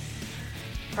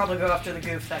probably go after the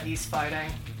goof that he's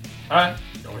fighting. Alright.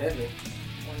 Don't hit me.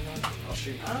 I'll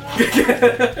shoot.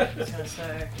 I was gonna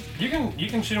say. You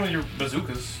can shoot him with your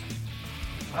bazookas.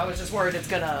 I was just worried it's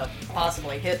gonna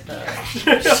possibly hit the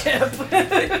ship.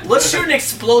 Let's shoot an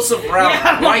explosive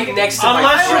round right next to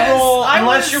my friend.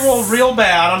 Unless you roll real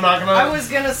bad, I'm not gonna. I was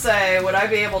gonna say, would I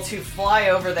be able to fly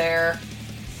over there,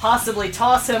 possibly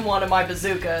toss him one of my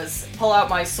bazookas, pull out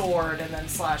my sword, and then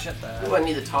slash at the... Ooh, I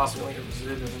need to toss me one of your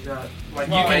bazookas. I've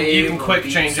got my You can quick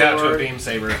beam change out to a sword. beam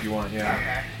saber if you want. Yeah.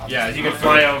 Okay. I'll Yeah, just- you can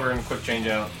fly over and quick change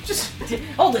out. Just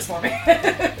hold this for me.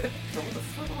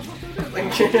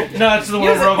 No, it's the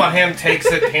little robot hand takes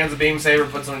it, hands the beam saber,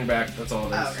 puts it on your back. That's all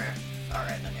it is. Okay.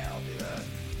 Alright, then yeah, I'll do that.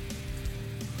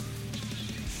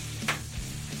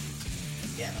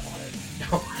 Yeah,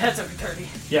 that'll hit. That's over 30.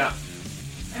 Yeah.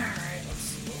 Alright, let's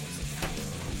see. What was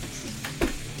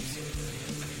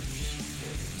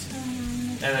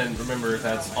it? And then remember,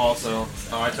 that's also.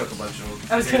 Oh, I took a bunch of them.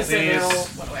 I was gonna say These. they're all...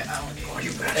 What do I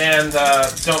allocate? And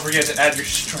don't forget to add your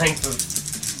strength of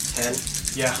 10.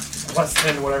 yeah, plus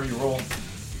 10 to whatever you roll.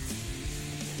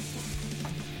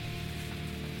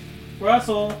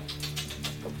 Russell.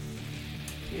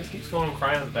 He just keeps going and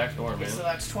crying at the back door, man. So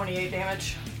that's 28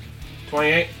 damage.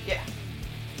 28? Yeah.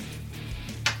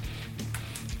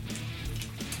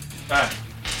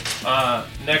 Alright.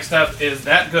 Next up is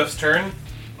that Goof's turn.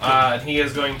 He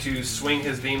is going to swing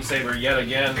his beam saber yet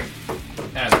again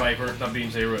at Viper. Not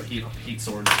beam saber, but heat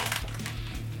sword.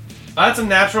 That's a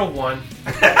natural 1.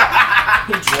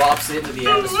 He drops into the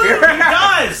atmosphere. He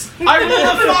does! I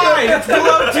rolled a 5! It's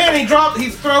below 10. He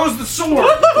throws the sword.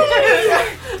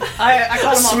 I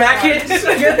caught him off Smack guard.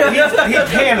 it. He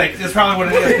panicked is probably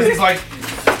what it is. Because he's like,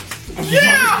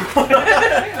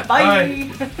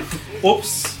 Bye!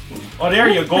 oops. Oh, there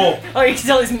you go. Oh, you can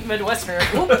tell he's Midwestern.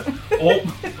 Oh.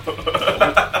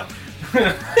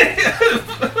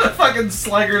 Fucking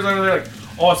slaggers over there like,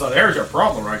 oh, so there's your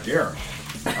problem right there.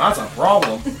 That's a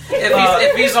problem.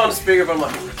 If he's on speakerphone, I'm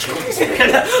like,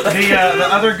 The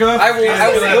other goof I is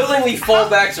will gonna- willingly fall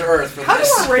back to earth for How do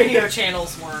this. our radio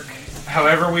channels work?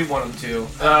 however we want him to.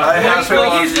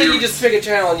 Well, usually you just pick a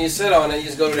channel and you sit on it and you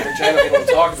just go to a different channel if you want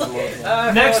to talk to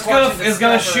them. Next goof is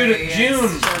gonna shoot at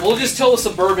June. We'll just tell the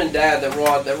suburban dad that we're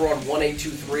on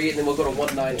 1823 and then we'll go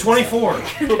to 19. 24.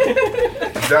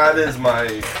 That is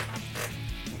my.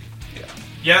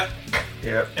 Yep.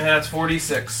 Yep. And that's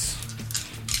 46.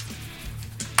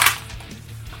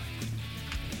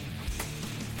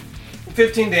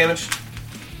 $15 damage.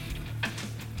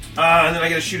 And then I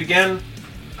get to shoot again.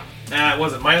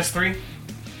 Was it -3?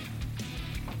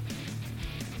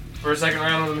 For a second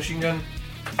round with a machine gun?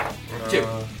 2.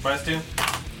 -2.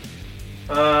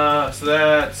 So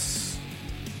that's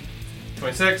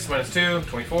 26, -2,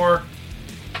 24.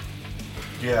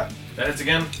 Yeah. That hits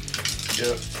again.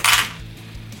 Yep.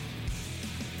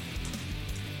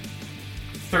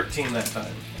 13 that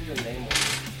time. Your name was.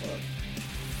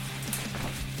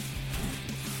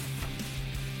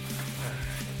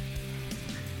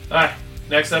 Alright,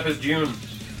 next up is June.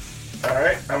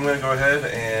 Alright, I'm gonna go ahead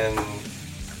and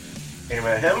aim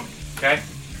at him. Okay?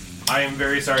 I am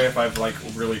very sorry if I've, like,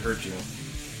 really hurt you.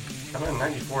 I'm at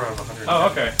 94 out of 100. Oh,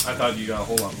 okay. I thought you got a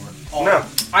whole lot more. Oh, No.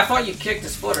 I thought you kicked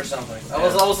his foot or something. I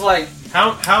was like,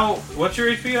 What's your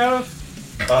HP out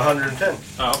of? 110.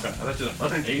 Oh, okay. I thought you was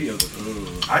 180. I was like,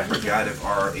 ooh. I forgot if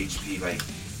our HP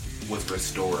was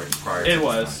restored prior. It to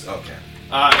was. Okay.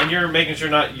 And you're making sure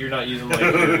you're not using, like,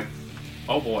 your...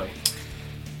 Oh, boy.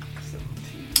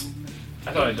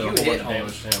 I thought I did a You whole bunch hit of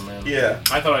damage to him, man. Yeah.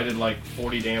 I thought I did, like,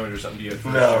 40 damage or something to you. For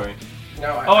No. Story.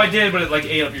 no. Oh, I did, but it, like,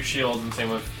 ate up your shield, and same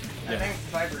with... I Yeah. think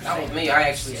Viper's Not with saying me. I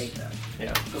actually ate that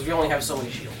Yeah. because we only have so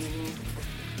many shields.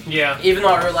 Yeah. Even though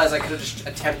I realized I could have just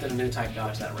attempted a new type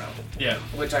dodge that round, Yeah.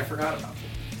 which I forgot about.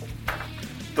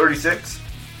 36.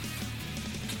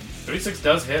 36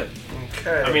 does hit.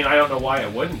 Okay. I mean, I don't know why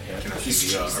it wouldn't hit. Can I see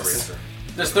the eraser?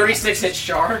 Does 36 hit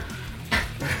Char?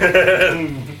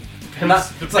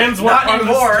 Depends like, what not part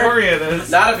anymore. of the story it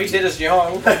is. Not if he did us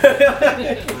young.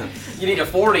 You need a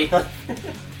 40.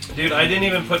 Dude, I didn't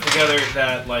even put together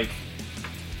that, like,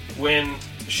 when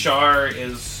Char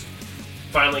is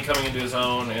finally coming into his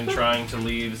own and trying to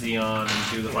leave Xeon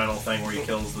and do the final thing where he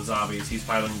kills the zombies, he's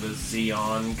piloting the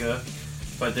Xeong,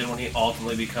 But then when he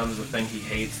ultimately becomes the thing he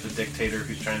hates, the dictator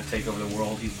who's trying to take over the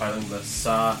world, he's piloting the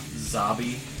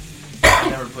Zabi. I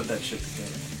never put that shit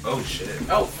together. Oh shit.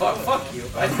 Oh, fuck you.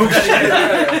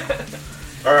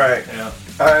 Alright. Yeah.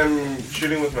 I'm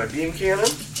shooting with my beam cannon.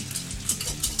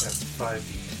 That's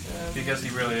 5d. Because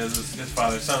he really is his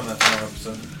father's son, that's another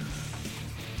episode.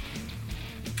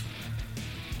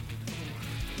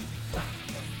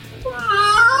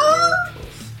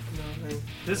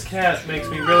 This cat makes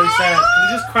me really sad.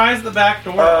 He just cries at the back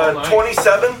door all night.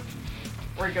 27.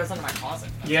 Or he goes into my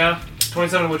closet. Yeah.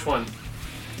 27, which one?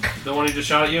 The one who just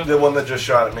shot at you? The one that just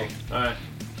shot at me. Alright.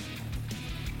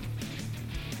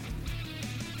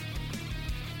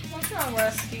 What's wrong,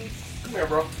 Rusty? Come here,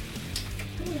 bro.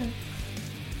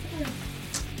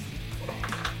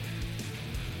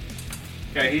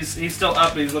 Okay, he's still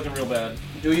up, but he's looking real bad.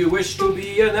 Do you wish to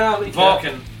be an alley cat?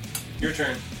 Vulcan, your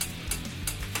turn.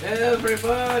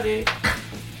 Everybody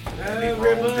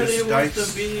roll this wants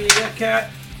dice. to be a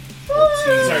cat.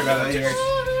 Sorry about that, Jerry.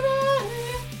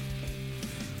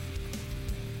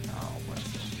 Oh, what?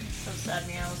 Those sad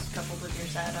meows coupled with your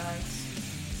sad eyes.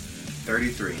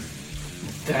 33.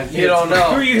 You don't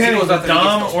know. Who are you hitting, Goes the out there and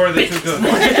Dom gets or the two cooks?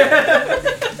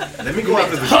 Let me go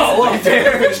after the Oh, up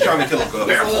there. Finish trying to kill a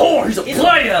ghost. Oh, he's a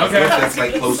player. Okay. That's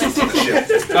like closest to the ship.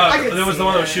 There was the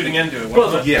one that was shooting into it,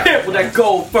 wasn't it? Yeah. With that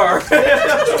gold fur.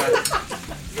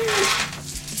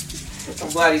 I'm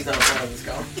glad he's not playing this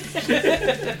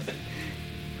game.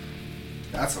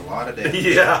 That's a lot of damage.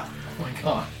 Yeah. Oh my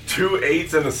god. 2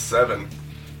 8s and a 7.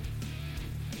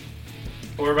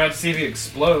 We're about to see if he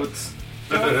explodes.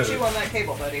 Don't chew on that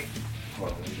cable, buddy.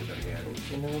 Hold on, let me do that again.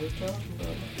 You know what we're talking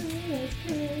about.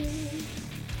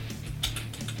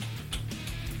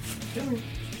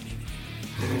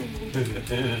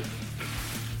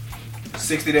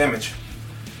 60 damage.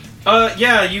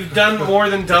 Yeah, you've done more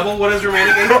than double what is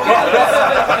remaining.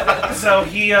 So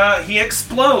he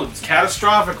explodes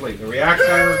catastrophically. The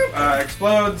reactor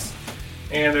explodes,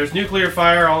 and there's nuclear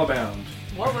fire all abound.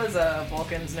 What was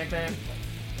Vulcan's nickname?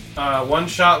 One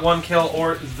shot, one kill,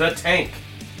 or the tank.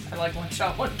 I like one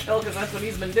shot, one kill because that's what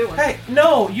he's been doing. Hey,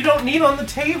 no, you don't need on the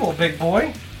table, big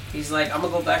boy. He's like, I'm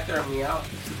gonna go back there and meow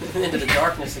into the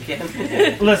darkness again.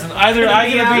 Listen, either I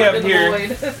get to be up here,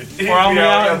 or I'll be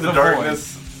out in the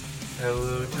darkness.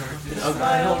 Hello, darkness.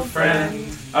 My old friend.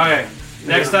 Okay,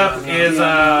 next up is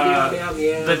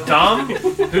the Dom,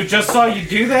 who just saw you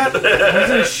do that. He's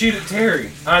gonna shoot at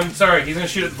Terry. I'm sorry, he's gonna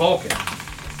shoot at Vulcan.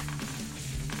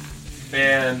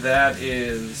 And that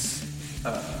is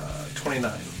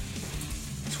 29.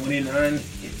 29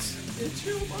 hits. It's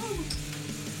your mom.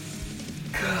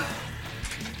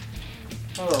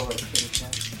 Oh, little kitty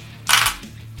cat.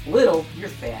 Little, you're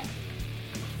fat.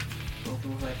 Don't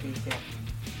move like kitty cat.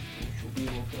 You should be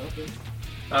able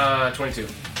to 22.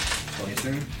 22?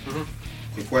 Mhm.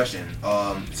 Quick question.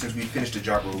 Since we finished the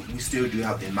job, we still do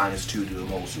have the -2 to the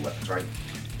mobile suit weapons, right?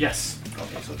 Yes.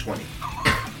 Okay, so 20.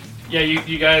 Yeah,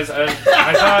 you guys. I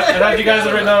thought you guys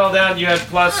had written that all down. You had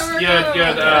plus. You had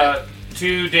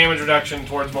 2 damage reduction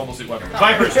towards mobile suit weapon.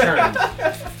 Viper's turn.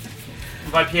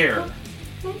 Viper.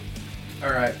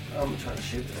 Alright, I'm trying to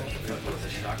shoot this. With a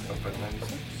shotgun, but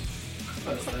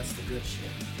 96. That's the good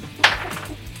shit.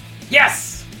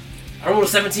 Yes! I rolled a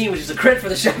 17, which is a crit for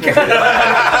the shotgun.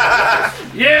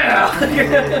 Yeah!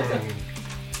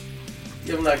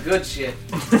 Give him that good shit.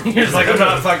 You're just like, I'm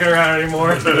not fucking around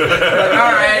anymore.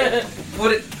 Alright,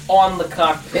 put it on the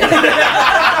cockpit.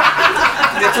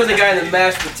 That's what the guy in the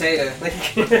mashed potato.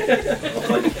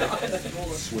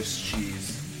 Swiss cheese.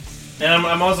 And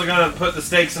I'm also going to put the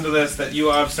stakes into this that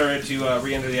you have started to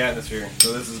re-enter the atmosphere.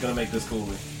 So this is going to make this cool.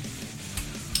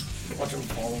 Watch him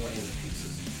fall away into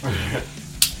pieces.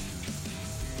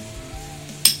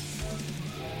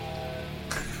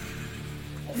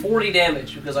 40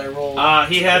 damage because I rolled.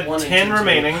 He had 1 and 10 2,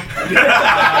 remaining.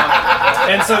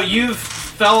 And so you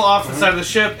fell off the side of the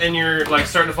ship and you're like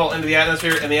starting to fall into the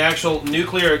atmosphere, and the actual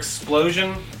nuclear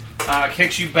explosion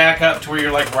kicks you back up to where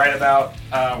you're like right about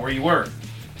where you were.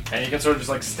 And you can sort of just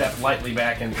like step lightly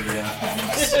back into the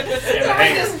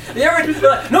hangar. You ever do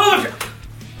that? No!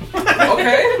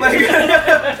 Okay. Like,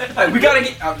 we gotta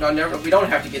get. Oh, no, never. We don't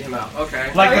have to get him out. Okay.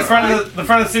 Like the front of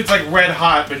the suit's like red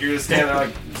hot, but you're just standing there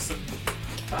like.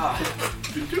 I'm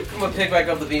gonna pick back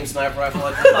up the beam sniper rifle.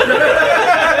 They're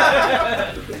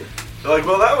like,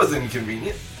 well, that was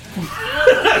inconvenient.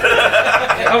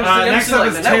 Next up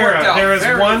is Tara. There is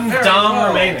one Dom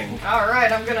remaining.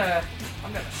 Alright, I'm gonna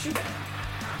shoot it.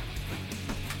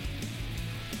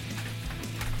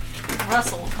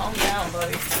 Russell, calm down,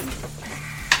 buddy.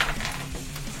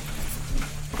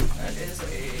 That is a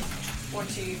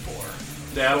 24.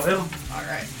 That'll hit him.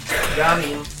 Alright. Got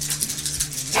him.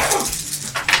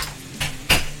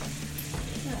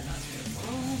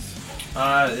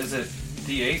 Is it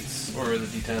D8s or is it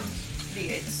D10s?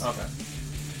 D8s. Okay.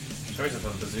 For some reason I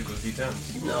thought the bazooka was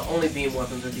D10s. No, only beam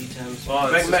weapons are D10s. Well,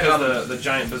 it's Meg- just Meg- because the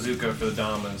giant bazooka for the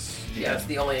Dom is Yeah, D10. it's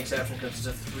the only exception because it's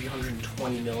a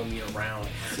 320 mm round.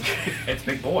 It's a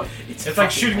big boy. It's It's like fucking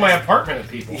shooting my apartment at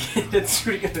people. It's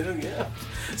freaking yeah.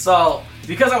 So,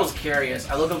 because I was curious,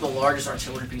 I looked up the largest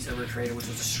artillery piece ever created, which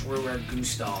was a Schrewer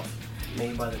Gustav,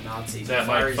 made by the Nazis. That It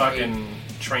like fires fucking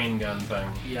train gun thing.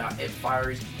 Yeah, it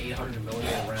fires 800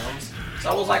 millimeter rounds.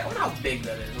 So I was like, I wonder how big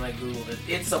that is, and I googled it.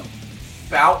 It's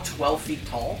about 12 feet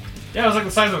tall. Yeah, it was like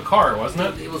the size of a car, wasn't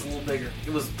it? It was a little bigger.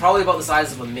 It was probably about the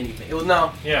size of a minivan. It was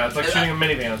no. Yeah, it's like shooting a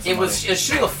minivan at somebody. It was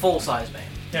shooting a full size van.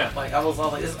 Yeah. Like I was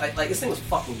like, this thing was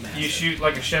fucking massive. You shoot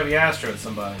like a Chevy Astra at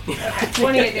somebody.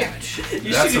 28 damage.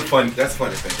 That's fun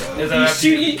to think of. Is that You after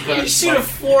shoot, you shoot a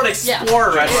Ford Yeah.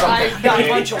 Explorer at something. I got a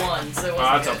bunch of ones. So it Oh,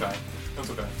 wasn't that's good. okay. That's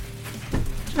okay.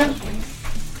 Man,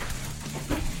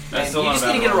 That's still you not just a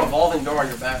need to bad get a roll. revolving door in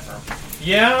your bathroom.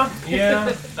 Yeah.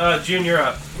 June, you're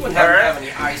up. You wouldn't have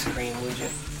any ice cream, would you?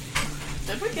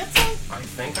 Did we get some? I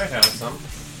think I have some.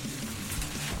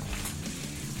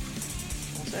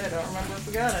 I don't remember if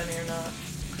we got any or not.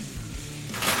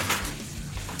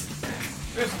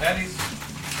 There's Eddie's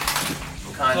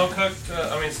Kind slow of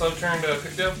cooked. Slow turned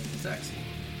cooked dough. sexy.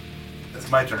 It's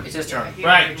my turn. It's his turn.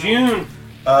 Right, June.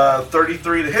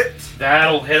 33 to hit.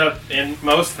 That'll hit up in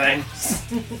most things.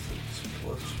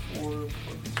 Plus 4, plus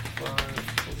 5,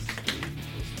 plus 3,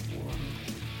 plus 1.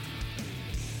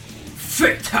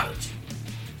 Fatality.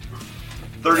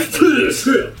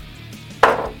 32.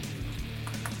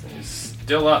 He's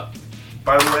still up.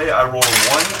 By the way, I roll a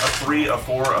 1, a 3, a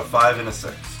 4, a 5, and a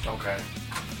 6. Okay.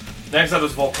 Next up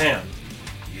is Volcan.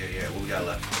 Yeah, what we got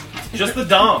left? Just the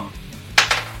Dom.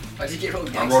 Why'd you get real I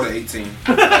gangster? rolled an 18.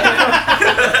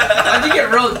 Why'd you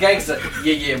get real gangster?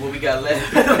 Yeah, what we got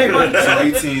left? So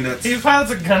 18, that's He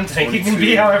pilots a gun tank. He can 22,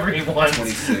 be however he wants.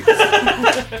 26.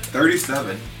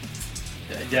 37.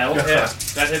 That'll hit.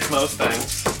 That hits most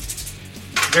things.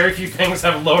 Very few things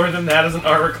have lower than that as an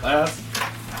armor class.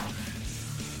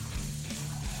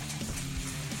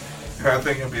 I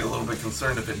think I'd be a little bit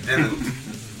concerned if it didn't.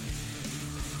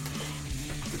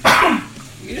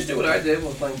 You just do what I did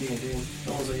while playing D&D.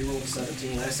 Almost like you rolled a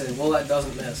 17. I said, well, that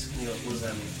doesn't miss. And he goes, what does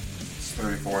that mean? It's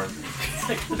 34.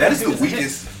 That is the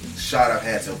weakest shot I've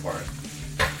had so far.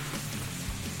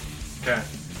 Okay.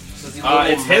 This is the little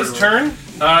It's his murderer.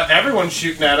 turn. Everyone's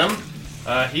shooting at him.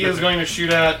 He is going to shoot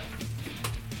at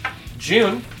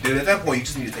June. Dude, at that point, you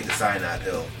just need to take the cyanide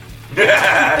pill.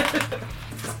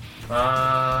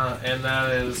 And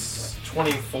that is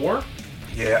 24.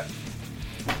 Yeah.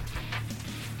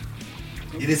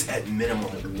 It is at minimum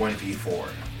 1d4.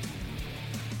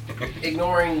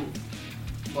 Ignoring,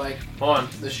 like, Hold on.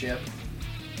 the ship.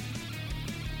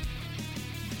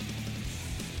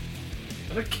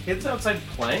 Are there kids outside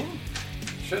playing?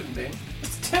 Shouldn't be.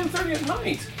 It's 10:30 at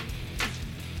night.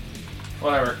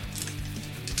 Whatever.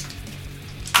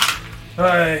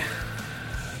 Alright.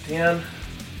 Dan.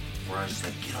 Where I was just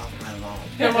like, get off my lawn.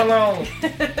 Get him alone.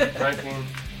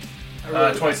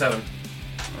 19. 27.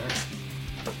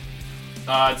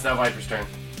 It's now Viper's turn.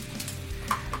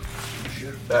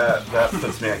 That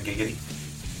puts me at giggity.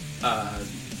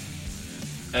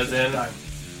 As in.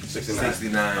 69.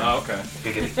 69. Oh, okay.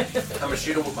 Giggity. I'm gonna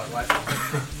shoot him with my rifle.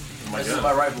 Oh my This is God.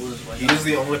 my rifle this way. He's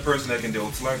the only person that can deal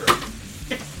with Slugger.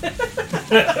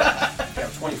 Yeah,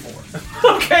 24.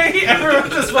 Okay,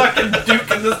 everyone's just fucking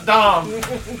duking this Dom.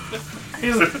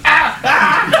 He's like, Is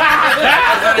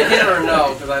that a hit or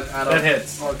no? Because I don't. that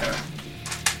hits. Okay.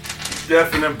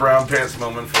 Definite brown pants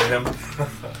moment for him.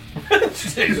 She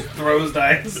just throws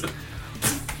dice.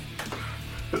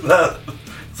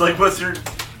 It's like, what's your...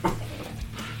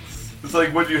 It's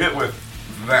like, what do you hit with?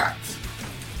 That.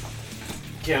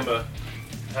 Kimba,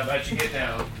 how about you get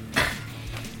down?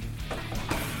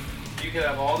 You can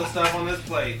have all the stuff on this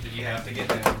plate that you have to get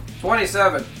down.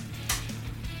 27.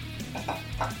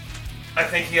 I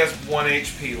think he has 1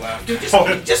 HP left. Dude,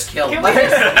 just kill him. Can Like, we-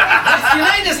 can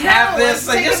I just have No, this? let's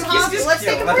Like, take just, him just, off- just let's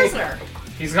kill take him. a Like, prisoner.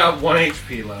 He's got 1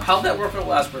 HP left. how'd that work for the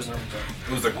last prisoner?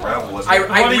 It was a gravel, wasn't I it?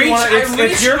 What do you want?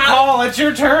 It's your call. It's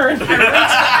your turn.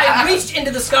 I reached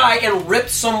into the sky and ripped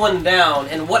someone down,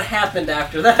 and what happened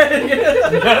after that?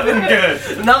 Nothing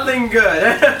good. Nothing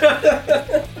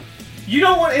good. You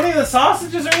don't want any of the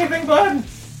sausages or anything, bud?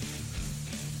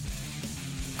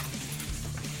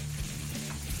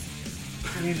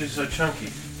 These are so chunky.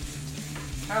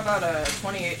 How about a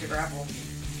 28 to grapple?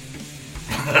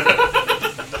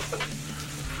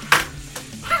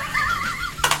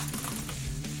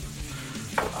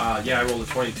 Yeah, I rolled a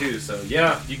 22, so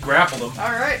yeah, you grappled him.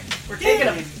 All right, we're taking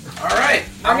him. All right,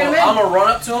 I'm Bring him gonna in. run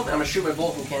up to him and I'm gonna shoot my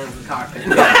Vulcan cannon into the cockpit.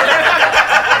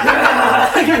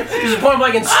 Just point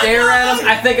blank and stare at him.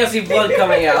 I think I see blood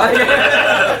coming out.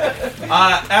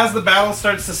 As the battle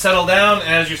starts to settle down,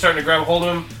 as you're starting to grab a hold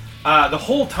of him, the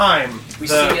whole time We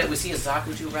see a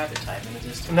Zakuju rabbit type in the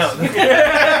distance. No, the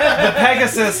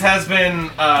Pegasus has been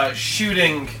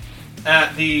shooting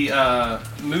at the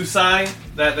Musai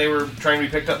that they were trying to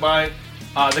be picked up by.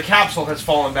 The capsule has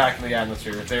fallen back in the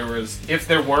atmosphere. If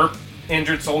there were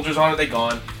injured soldiers on it, they're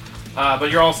gone.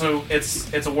 But you're also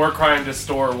it's a war crime to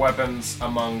store weapons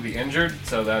among the injured,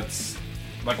 so that's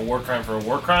like a war crime for a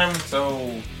war crime.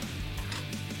 So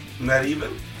Not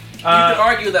even. You could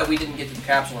argue that we didn't get to the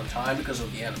capsule in time because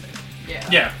of the enemy. Yeah.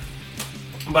 Yeah,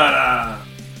 but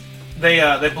they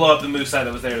blow up the Musai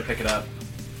that was there to pick it up.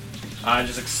 It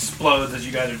just explodes as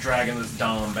you guys are dragging this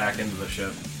dome back into the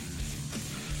ship.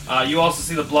 You also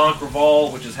see the Blanc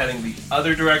Reval, which is heading the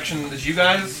other direction as you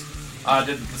guys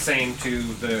did the same to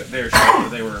their ship that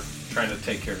they were trying to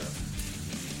take care of.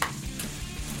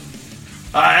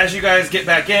 As you guys get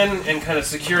back in and kind of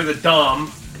secure the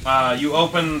dome, you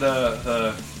open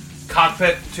the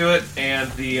cockpit to it,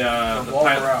 and the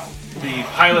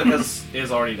pilot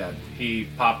is already dead. He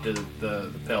popped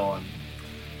the pill and.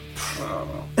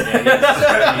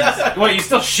 Yeah, what, you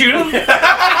still shoot him?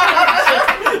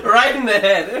 Right in the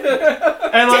head.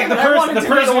 And like Damn it, I wanted the to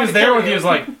person know who's what there Oh, to with do. you is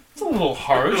like, it's a little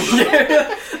harsh.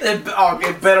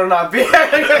 It better not be.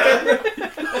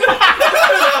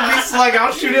 It's like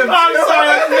I'll shoot him. I'm sorry,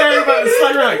 that's very much. It's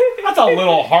like, really, that's a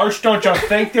little harsh, don't you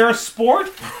think? They're a sport.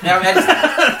 I'm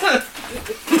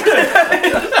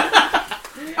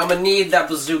gonna need that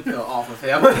bazooka off of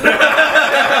him.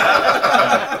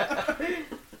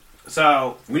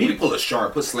 So We need to pull a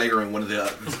shark. Put Slayer in one of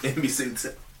the enemy suits.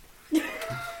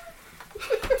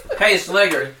 Hey,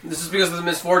 Slager, this is because of the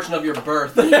misfortune of your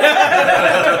birth. Like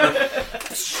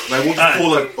we'll just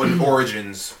pull an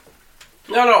Origins.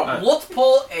 No, let's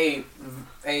pull a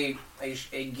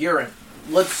Gurren.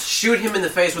 Let's shoot him in the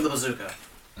face with a bazooka.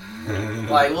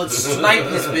 Like, let's snipe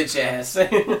his bitch ass.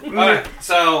 alright,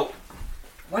 so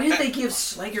Why didn't they give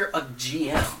Slager a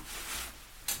GM?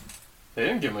 they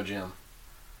didn't give him a gym.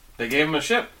 They gave him a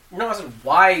ship No, I said,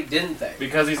 why didn't they?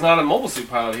 because he's not a mobile suit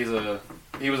pilot. He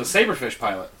was a Saberfish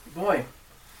pilot. Boy.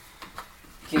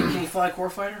 Can he fly a core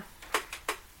fighter?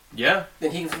 Yeah,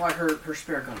 Then he can fly her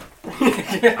spare gun.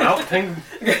 I don't think.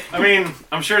 I mean,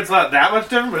 I'm sure it's not that much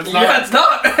different, but it's not. Yeah, it's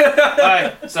not.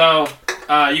 Alright, so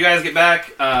you guys get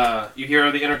back. You hear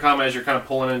the intercom as you're kind of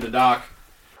pulling into dock.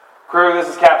 Crew, this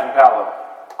is Captain Paolo.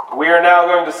 We are now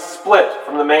going to split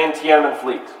from the main Tiananmen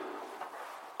fleet.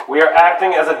 We are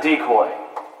acting as a decoy.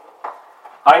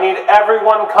 I need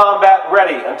everyone combat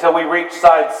ready until we reach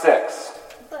side 6.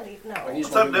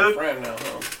 What's up, dude? Friend now,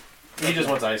 huh? He just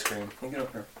wants ice cream. Get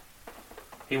up here.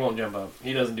 He won't jump up.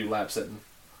 He doesn't do lap sitting.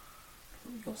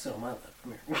 Don't sit on my lap.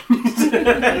 Come here.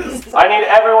 I need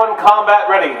everyone combat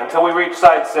ready until we reach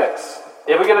side 6.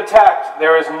 If we get attacked,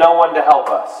 there is no one to help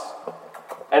us.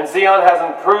 And Xeon has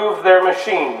improved their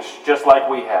machines just like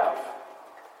we have.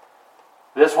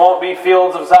 This won't be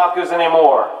fields of Zaku's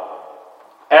anymore.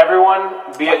 Everyone,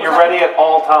 be at your ready at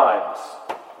all times.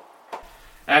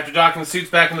 After docking the suits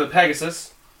back into the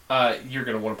Pegasus, you're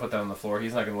going to want to put that on the floor.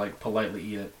 He's not going to, like, politely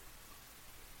eat it.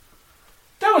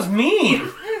 That was mean!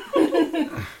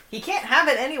 He can't have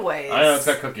it anyways. I know, it's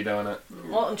got cookie dough in it.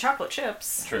 Well, and chocolate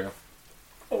chips. True.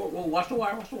 Oh, well, watch the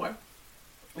wire.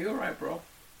 You alright, bro?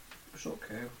 It's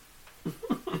okay.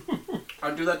 I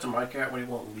do that to my cat when he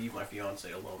won't leave my fiance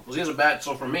alone. Because he has a bat,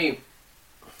 so for me,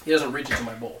 he doesn't reach into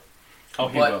my bowl. Oh,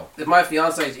 he But will. if my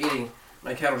fiance is eating,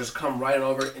 my cat will just come right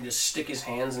over and just stick his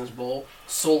hands in his bowl.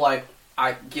 So, like,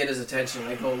 I get his attention,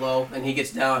 I go low, and he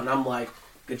gets down, and I'm like,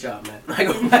 good job, man. I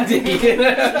go back to eating.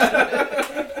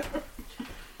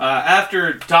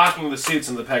 After docking the suits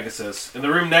in the Pegasus, in the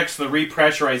room next to the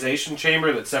repressurization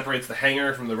chamber that separates the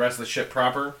hangar from the rest of the ship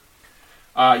proper,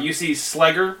 you see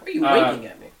Sleger Why are you winking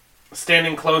at me?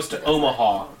 standing close to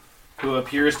Omaha, who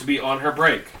appears to be on her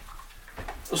break.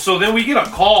 So then we get a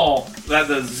call that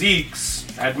the Zeeks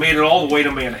had made it all the way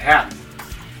to Manhattan.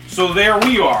 So there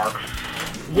we are,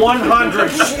 100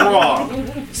 strong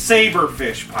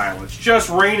Saberfish pilots, just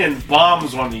raining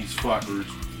bombs on these fuckers.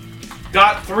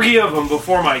 Got 3 of them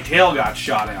before my tail got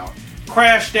shot out.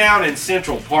 Crashed down in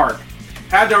Central Park.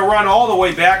 Had to run all the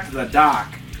way back to the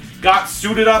dock. Got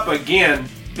suited up again.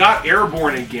 Got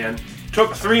airborne again.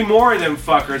 Took 3 more of them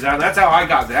fuckers out. That's how I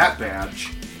got that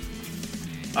badge.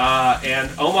 And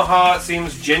Omaha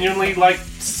seems genuinely, like,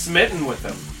 smitten with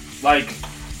him. Like,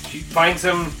 she finds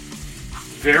him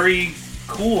very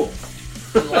cool.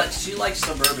 She likes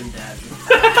suburban dad.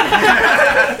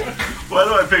 Why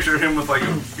do I picture him with like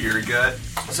a beer gut?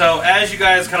 So as you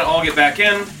guys kind of all get back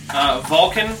in,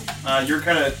 Vulcan, you're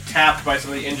kind of tapped by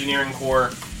some of the engineering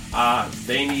corps.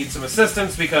 They need some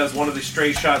assistance because one of the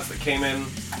stray shots that came in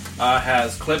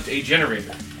has clipped a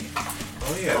generator.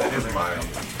 Oh yeah, that is mine.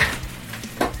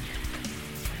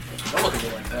 Don't look at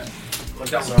me like that. Like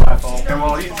that's not my fault. And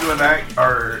while he's doing that,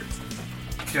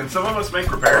 can some of us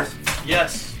make repairs?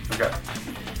 Yes, Okay.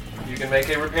 you can make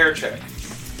a repair check.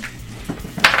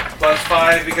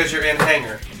 +5 because you're in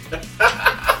hangar.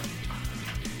 I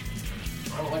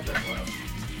don't like that one.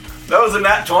 That was a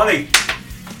nat 20.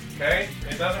 Okay,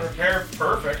 it doesn't repair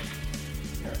perfect.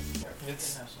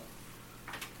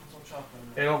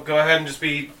 It'll go ahead and just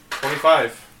be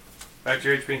 25. Back to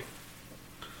your HP.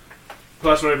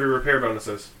 Plus whatever your repair bonus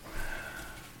is.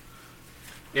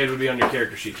 It would be on your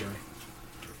character sheet, Joey.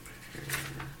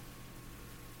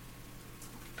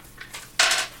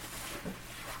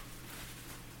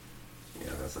 Yeah,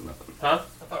 that's nothing. Huh?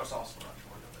 I thought it was also not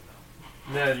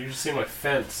No, you just seem like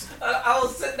fence. I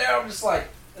was sitting there, I'm just like,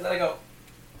 and then I go,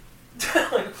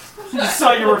 You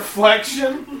saw your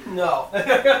reflection? no.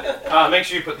 Make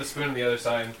sure you put the spoon on the other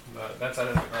side. That side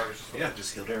has the garbage. Yeah,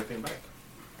 just healed everything back.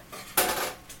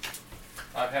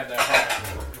 I've had that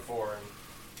happen before and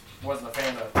wasn't a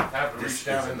fan of having to reach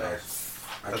down in there.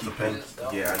 That's a pen.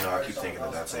 Yeah, I know. I keep thinking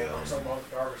that that's a. I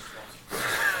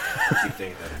keep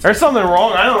thinking that it's There's something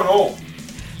wrong, I don't know.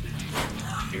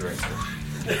 eraser.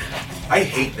 I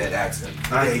hate that accent.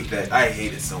 I hate that. I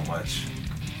hate it so much.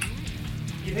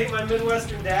 You hate my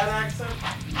Midwestern dad accent?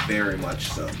 Very much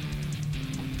so.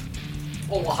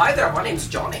 Oh, well, hi there. My name's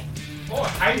Johnny. Oh,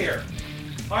 hi there.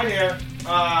 Hi there.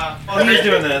 While he's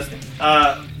doing this,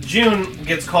 June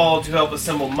gets called to help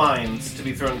assemble mines to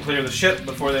be thrown clear of the ship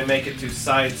before they make it to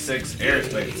Side 6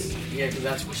 airspace. Yeah, because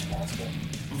that's responsible.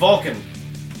 Vulcan,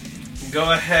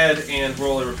 go ahead and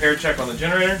roll a repair check on the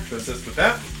generator to assist with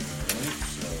that.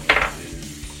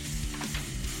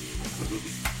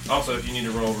 Also, if you need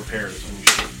to roll repairs, you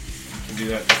can do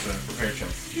that just a repair check.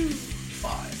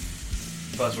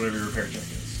 5. Plus whatever your repair check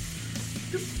is.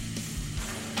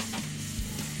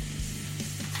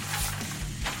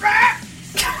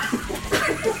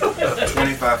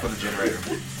 25 for the generator.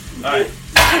 Alright.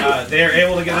 They are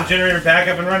able to get the generator back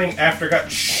up and running after it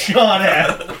got shot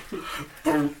at.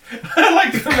 I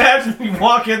like to imagine you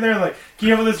walk in there and like, can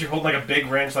you handle this? You're holding like a big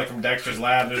wrench like from Dexter's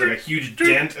Lab. There's like a huge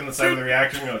dent in the side of the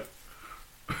reactor. And you're like,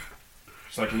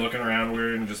 just like looking around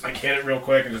weird and just like hit it real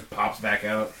quick and just pops back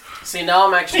out. See, now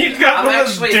I'm actually, You got one of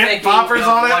those dent thinking poppers of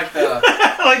on it? like the,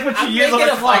 Like what you I'm use on thinking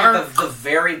a of car. like the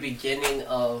very beginning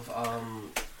of oh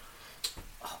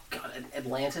god,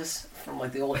 Atlantis from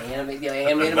like the old animated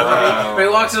movie. Where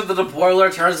he walks up to the boiler,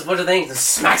 turns a bunch of things, and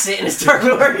smacks it in his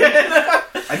turbine.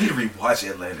 I need to rewatch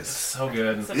Atlantis. So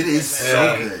good. It is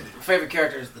so good. My favorite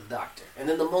character is the Doctor, and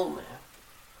then the Mole Man.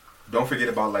 Don't forget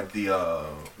about like the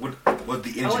what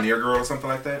the engineer girl or something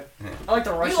like that. I like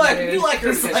the Russian dude. You like her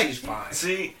He's because like, she's fine.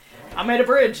 See, I made a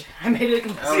bridge. I made it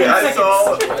in I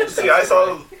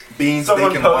saw Beans, someone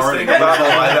bacon, posting lard. about a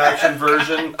live action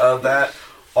version of that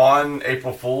on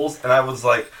April Fool's, and I was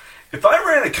like, if I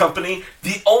ran a company,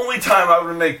 the only time I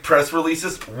would make press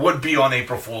releases would be on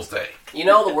April Fool's Day. You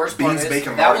know the worst part Beans, is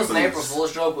bacon, that lard, was an booze. April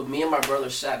Fool's joke, but me and my brother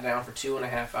sat down for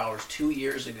 2.5 hours 2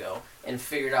 years ago and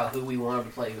figured out who we wanted to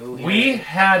play who. We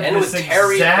had and this with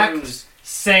Terry exact Crews.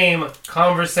 same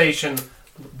conversation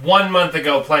 1 month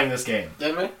ago playing this game.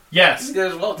 Didn't we? Yes. You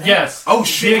guys well. Damn. Yes. Oh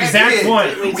shit! The exact one.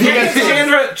 We Because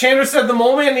did. Chandra said the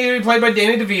Mole Man needed to be played by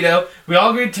Danny DeVito. We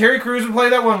all agreed Terry Crews would play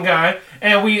that one guy,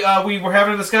 and we were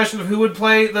having a discussion of who would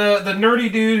play the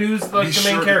nerdy dude who's like We the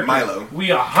main sure did character. Milo. We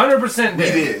 100% We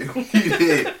did. did. We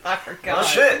did. I forgot.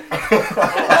 Shit.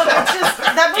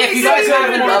 That If you movie's guys so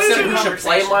haven't good. enough Two who should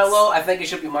play conversations. Milo, I think it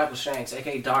should be Michael Shanks,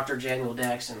 aka Dr. Daniel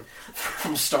Jackson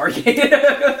from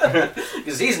Stargate.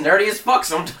 Because he's nerdy as fuck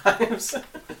sometimes.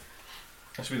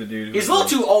 That should be the dude. Who He's a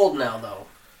was little too old now, though.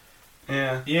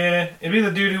 Yeah. Yeah, it'd be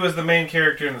the dude who was the main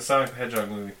character in the Sonic the Hedgehog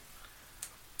movie.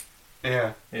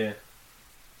 Yeah. Yeah.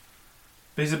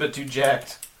 But he's a bit too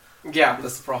jacked. Yeah,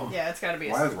 that's the problem. Yeah, it's gotta be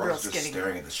Why a is real Ross just skinny.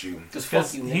 staring at the shoe? Because fuck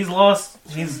Because you, Nick. he's lost.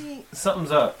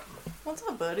 Something's up. What's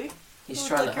up, buddy? He's Looks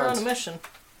trying like to you're on a hunt. mission.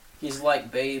 He's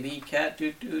like baby cat.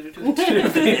 Doo, doo, doo, doo, doo,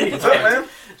 doo. What's up, man?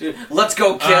 Dude, let's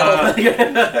go kill.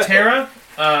 Tara,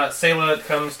 Sayla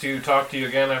comes to talk to you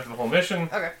again after the whole mission.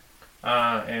 Okay.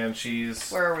 And she's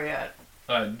Where are we at?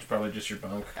 probably just your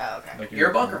bunk. Oh, okay. Like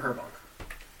Your bunk or her bunk?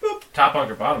 Top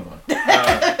bunk or bottom bunk?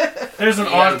 There's an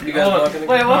You guys walking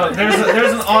Wait, what?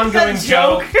 there's an ongoing Is that a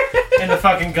joke in the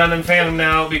fucking Gundam fandom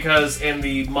now because in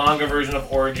the manga version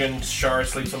of Origin, Char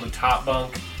sleeps on the top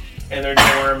bunk in their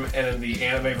dorm, and in the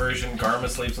anime version, Garma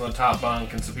sleeps on the top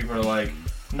bunk, and so people are like,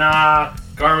 nah,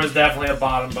 Garma's definitely a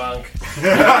bottom bunk.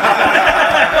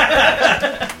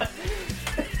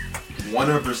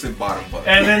 100% bottom bunk.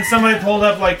 And then somebody pulled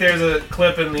up like there's a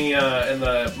clip in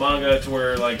the manga to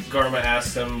where like Garma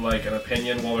asks him like an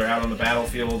opinion while they're out on the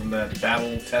battlefield in that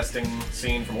battle testing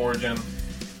scene from Origin.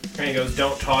 And he goes,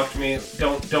 "Don't talk to me.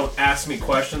 Don't ask me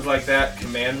questions like that.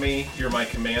 Command me. You're my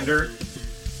commander."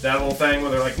 That whole thing where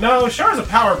they're like, "No, Char's a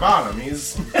power bottom.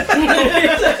 He's he's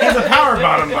a power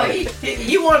bottom bottom."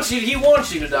 He wants you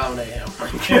to dominate him.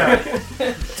 Yeah.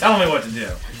 Tell me what to do.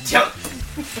 Tell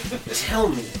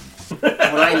me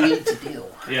what I need to do.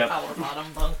 Yeah. Power bottom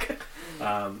bunk.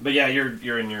 But yeah,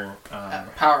 you're in your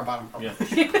Power bottom. yeah.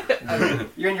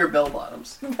 You're in your bell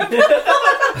bottoms. These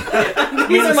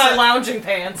are my lounging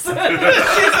pants. These are my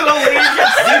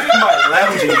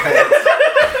lounging pants.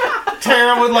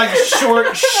 Tara with like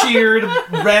short, sheared,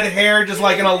 red hair, just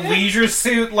like in a leisure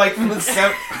suit, like from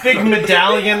the big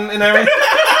medallion and everything.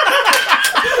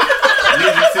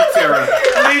 Leisure suit Tara.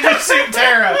 Leisure suit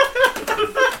Tara.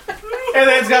 And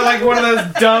then it's got like one of those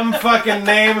dumb fucking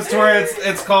names to where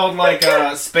it's called like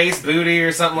Space Booty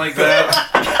or something like that.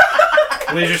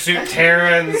 Leisure suit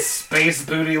Tara and Space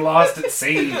Booty lost at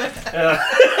sea.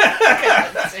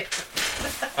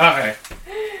 Okay.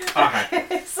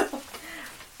 So,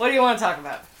 what do you want to talk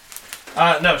about?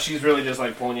 No, she's really just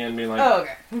like pulling you in and being like, Oh,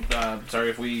 okay. sorry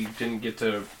if we didn't get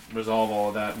to resolve all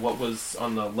of that. What was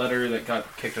on the letter that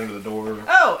got kicked under the door?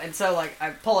 Oh, and so like I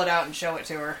pull it out and show it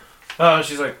to her. Oh,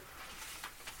 she's like,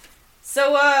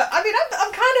 So, I mean,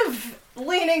 I'm kind of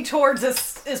leaning towards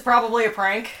this is probably a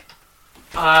prank.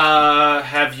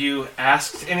 have you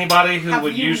asked anybody who Have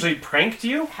would you- usually prank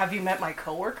you? Have you met my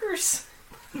coworkers?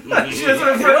 She doesn't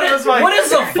refer to it as like, What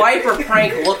does a Viper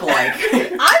prank look like?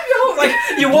 I don't Like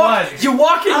you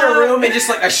walk in your room and just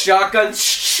like a shotgun on a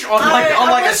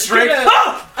string.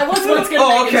 I was once gonna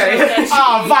Oh, make okay. a joke that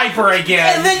ah, Viper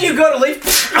again. And then you go to leave.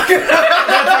 That's like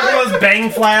those bang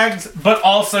flags, but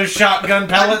also shotgun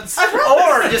pellets.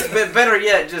 Or just better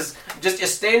yet, just a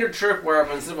standard trip where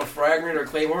instead of a fragment or a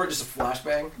claymore, just a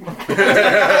flashbang. I did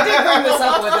bring this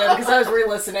up with him because I was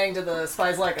re-listening to the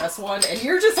Spies Like Us one, and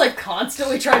you're just like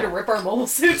constantly trying to rip our mobile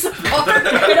suits apart,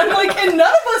 and I'm like, and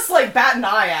none of us like bat an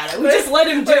eye at it. We just let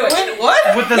him do it.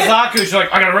 What? With the Zaku, she's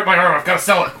like, I gotta rip my arm off, gotta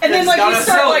sell it. And then like Gotta you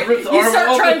start sell it, like rip the you arm start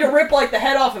off. trying to rip like the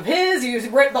head off of his. You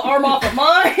rip the arm off of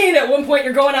mine. At one point,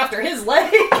 you're going after his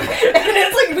leg, and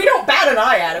it's like we don't bat an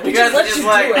eye at it. We You just guys let are you just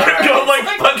like- do it. Go like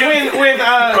fucking.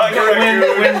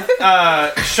 When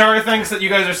Char thinks that you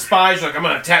guys are spies, you're like, I'm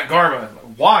gonna attack Garma.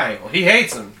 Why? Well, he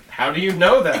hates him. How do you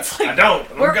know that? I don't.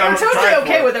 We're totally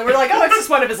okay with it. We're like, oh, it's just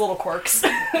one of his little quirks.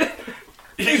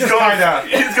 He's just going. find out.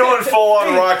 He's going full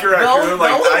on Rocky The Raccoon.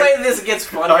 only way this gets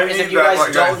I funny is need if you that guys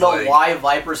one don't guy's know leg. why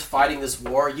Viper's fighting this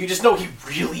war. You just know he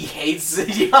really hates it.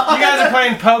 You guys are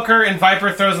playing poker, and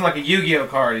Viper throws in like a Yu-Gi-Oh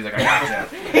card. He's like, I gotcha.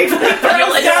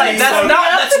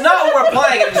 That's not what we're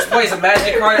playing. It just plays a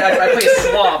magic card. I play a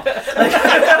swamp. That's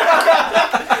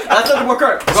not the more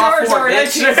card. Draw Char's four, already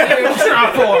bitch.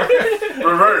 Draw 4.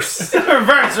 Reverse.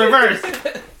 Reverse.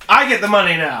 I get the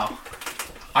money now.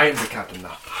 I am the captain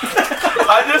now.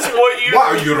 I just want you. Why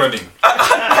are you running?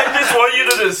 I just want you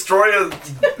to destroy a.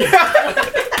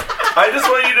 I just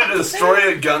want you to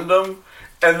destroy a Gundam,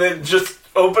 and then just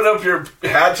open up your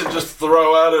hatch and just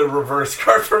throw out a reverse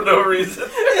card for no reason.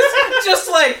 Just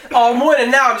like, oh, I'm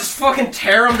winning now. Just fucking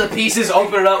tear them to pieces,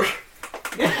 open it up.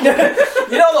 You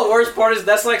know the worst part is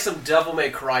that's like some Devil May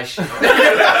Cry shit.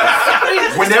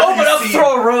 Whenever Open up, you see,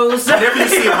 throw a rose. whenever you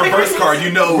see a reverse card,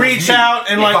 you know. Reach you- out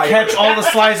and like Viper. catch all the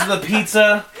slices of the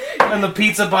pizza and the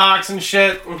pizza box and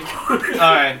shit.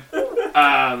 Alright.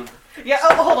 Yeah,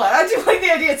 oh, hold on. I do like the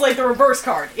idea. It's like the reverse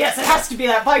card. Yes, it has to be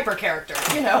that Viper character.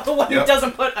 You know, the one who Yep.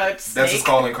 doesn't put a snake. That's his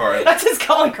calling card. That's his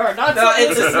calling card, not No, something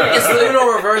it's with a snake. the Uno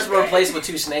reverse, but replaced with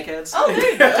 2 snake heads. Oh,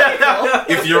 there you go. There you go.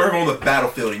 If you're on the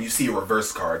battlefield and you see a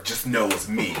reverse card, just know it's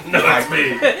me. No, it's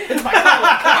me. It's my calling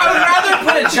card. I would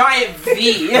rather put a giant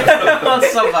V on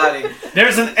somebody.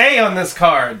 There's an A on this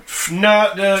card. No.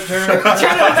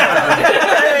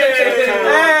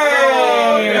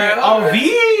 Hey! Oh,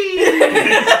 V!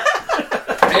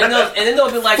 And then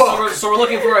they'll be like, Fuck. so we're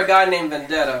looking for a guy named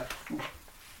Vendetta.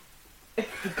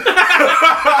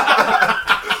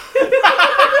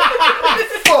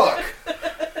 Fuck!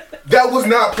 That was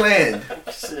not planned.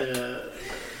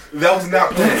 That was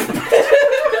not planned.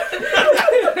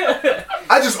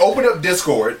 I just open up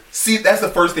Discord. See, that's the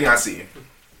first thing I see.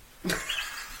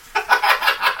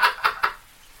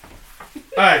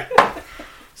 Alright.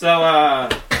 So,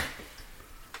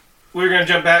 we're going to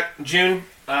jump back. June,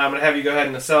 I'm going to have you go ahead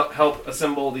and help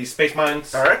assemble these space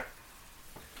mines. Alright.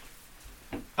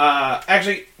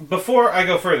 Actually, before I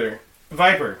go further,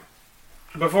 Viper,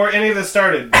 before any of this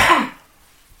started,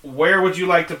 where would you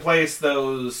like to place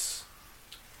those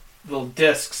little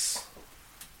discs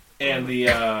and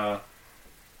the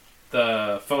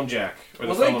phone jack? Or the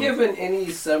Was I phone... given any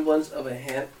semblance of a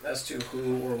hint as to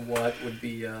who or what would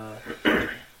be,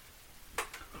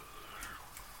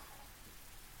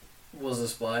 was the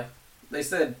spy? They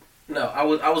said, no, I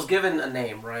was given a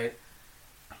name, right?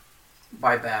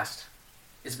 By Bast.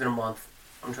 It's been a month.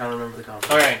 I'm trying to remember the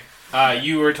conversation. Okay.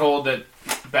 You were told that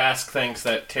Bask thinks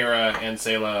that Terra and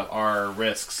Sayla are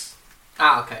risks.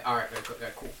 Ah, okay. All right.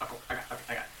 Cool. I got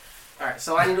it. All right.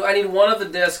 So I need one of the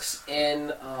discs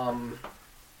in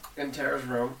Tara's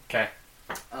room. Okay.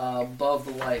 Above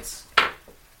the lights.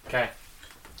 Okay.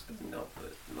 No,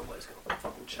 but nobody's gonna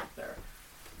fucking check there.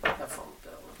 Have fun with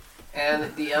that one.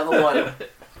 And the other one.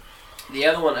 The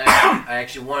other one, I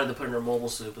actually wanted to put in her mobile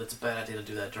suit, but it's a bad idea to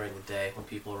do that during the day when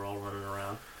people are all running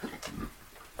around. I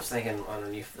was thinking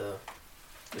underneath the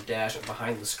dash or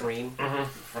behind the screen, the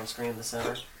front screen in the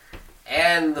center.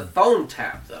 And the phone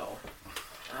tap, though.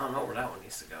 I don't know where that one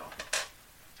needs to go.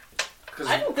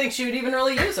 I don't think she would even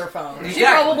really use her phone. She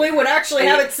Exactly. probably would actually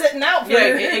have it sitting out for Yeah,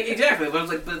 her. exactly. But it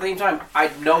was like, but at the same time, I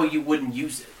know you wouldn't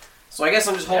use it. So I guess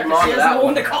I'm just holding Yeah, 'cause on she to has that no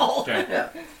one. one to call. Okay. Yeah.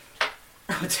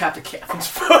 I would tap the captain's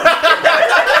phone.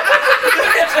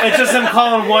 It's just him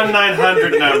calling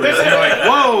 1-900 numbers. And you're like,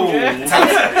 whoa!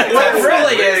 What it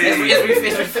really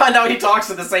is we find out he talks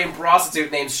to the same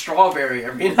prostitute named Strawberry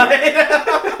every night.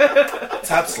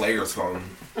 Tap Slayer's phone.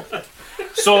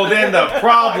 So then the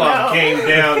problem came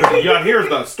down to, yeah, here's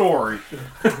the story.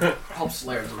 I hope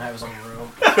Slayer doesn't have his own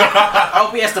room. I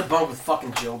hope he has to bunk with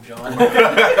fucking Job John.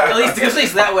 at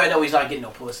least that way I know he's not getting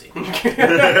no pussy.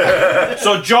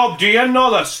 So, Job, do you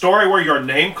know the story where your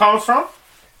name comes from?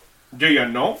 Do you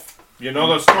know? You know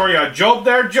the story of Job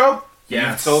there, Job?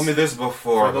 You've told me this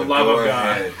before. For the but love go of God.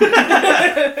 ahead. For the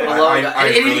love of God. I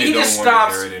And really he don't just wanna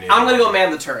stops. hear it anymore. I'm gonna go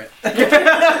man the turret.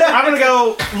 I'm gonna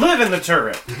go live in the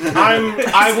turret. I will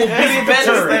be in the Ben is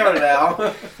turret. there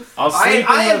now. I'll I sleep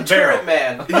am in the barrel. turret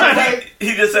man.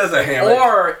 He just has a hammer.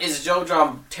 Or is Joe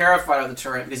John terrified of the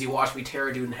turret because he watched me tear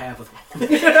a dude in half with one?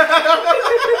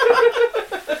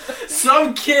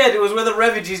 Some kid who was with the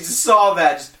refugees just saw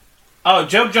that. Just, Oh,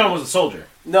 Job John was a soldier.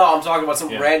 no, I'm talking about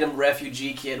some Yeah. random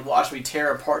refugee kid watched me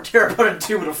tear apart a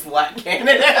dude with a flat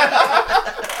cannon.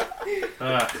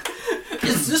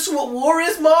 Is this what war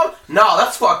is, Mom? No,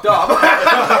 that's fucked up.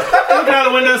 Looking out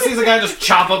the window, sees a guy just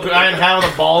chop up a guy in half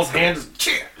with a ball's hand.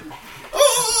 Just,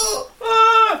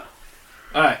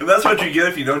 Alright. And that's what you get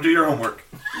if you don't do your homework.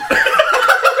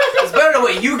 It's better than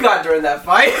what you got during that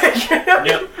fight.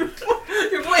 Yep.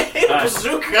 You're playing Alright.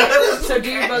 So bazooka.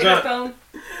 do you bug your phone?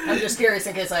 I'm just curious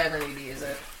in case I ever need to use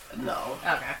it. No.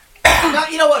 Okay. No,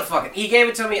 you know what? Fuck it. He gave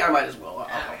it to me. I might as well.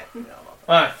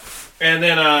 Alright. And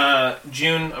then,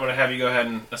 June, I'm going to have you go ahead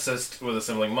and assist with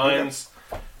assembling mines.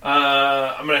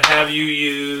 I'm going to have you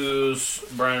use...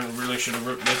 Brian really should have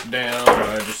written this down, but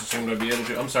I just assumed I'd be able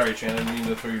to. I'm sorry, Chan. I didn't mean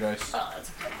to throw your dice. Oh, that's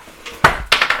okay.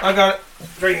 I got it.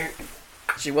 Right here.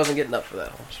 She wasn't getting up for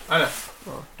that. I know.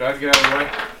 Do I have to get out of the way?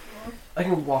 I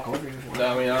can walk over you. No,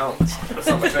 I mean, I don't. That's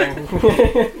not my thing.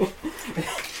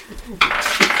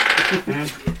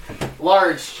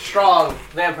 Large, strong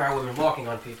vampire women walking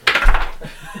on people.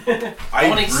 I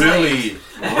Owning really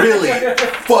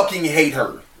fucking hate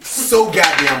her so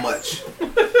goddamn much.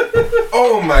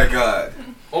 Oh my god.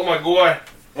 Oh my god.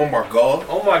 Oh my god.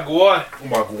 Oh my god. Oh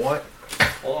my god.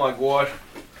 Oh my god.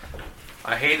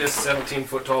 I hate this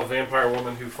 17-foot tall vampire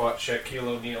woman who fought Shaquille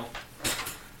O'Neal.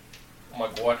 Oh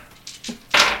my god.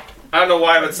 I don't know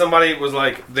why, but somebody was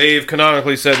like, they've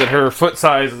canonically said that her foot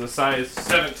size is a size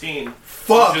 17.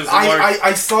 Fuck. Which is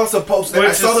I saw some post.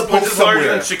 I saw the which post is larger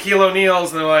somewhere. than Shaquille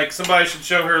O'Neal's, and they're like, somebody should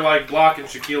show her like blocking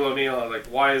Shaquille O'Neal. I was like,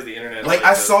 why is the internet Like,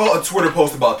 I saw a Twitter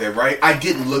post about that, right? I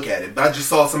didn't look at it, but I just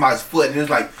saw somebody's foot, and it was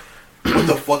like, what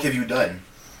the fuck have you done?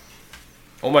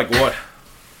 Oh my god.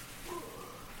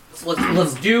 So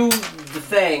let's do the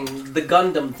thing, the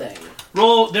Gundam thing.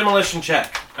 Roll demolition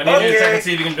check. I need you to Okay. check and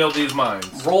see if you can build these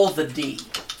mines. Roll the D.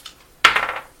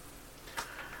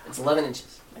 It's 11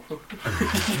 inches.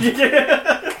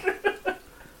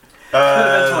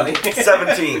 20.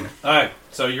 17. Alright,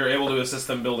 so you're able to assist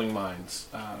them building mines.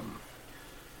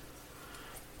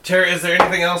 Tara, is there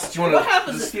anything else that you want to... What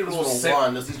happens if he rolls a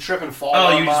 1? Does he trip and fall? Oh,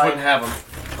 on you just mine? wouldn't have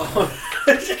them.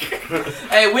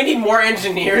 Hey, we need more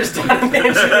engineers down in the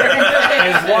engineering.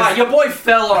 Why? Your boy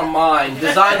fell on mine,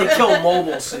 designed to kill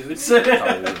mobile suits.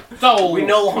 So We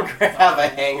no longer have a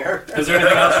hangar. Is there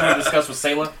anything else you want to discuss with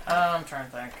Sayla? I'm trying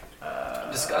to think.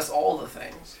 Discuss all the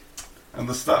things. And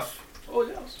the stuff. Oh,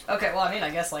 yes. Okay, well, I mean, I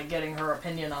guess, like, getting her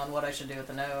opinion on what I should do with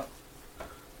the note.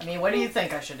 I mean, what do you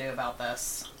think I should do about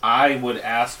this? I would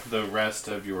ask the rest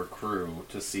of your crew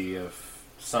to see if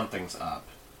something's up.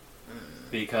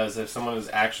 Because if someone is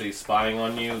actually spying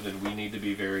on you, then we need to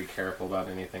be very careful about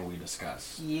anything we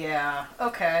discuss. Yeah,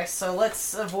 okay, so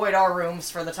let's avoid our rooms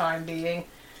for the time being.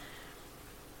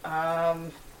 I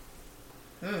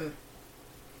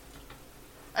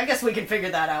guess we can figure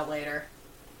that out later.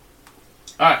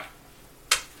 Alright.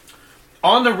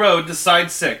 On the road to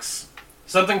Side 6,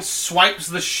 something swipes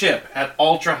the ship at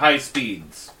ultra-high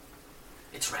speeds.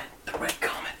 It's red. The red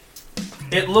comet.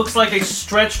 It looks like a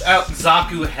stretched-out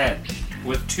Zaku head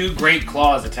with 2 great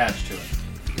claws attached to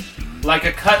it. Like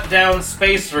a cut-down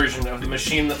space version of the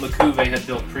machine that Makuve had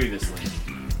built previously.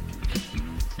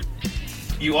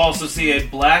 You also see a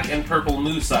black and purple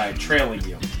Musai trailing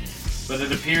you, but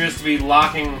it appears to be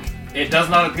locking... It does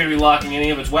not appear to be locking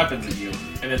any of its weapons at you,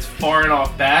 and it's far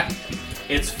enough back.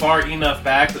 It's far enough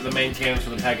back that the main cannons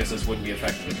from the Pegasus wouldn't be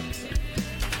effective against it.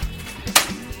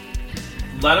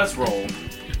 Let us roll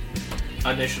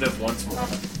initiative once more.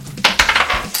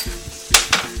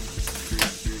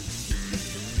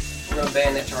 We're gonna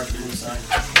ban that charge from the side.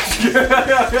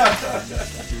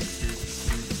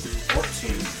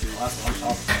 14. Well, that's what I'm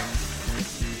talking about.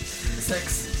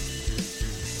 6.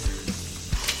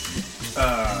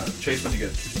 Chase, what'd you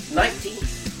get? 19.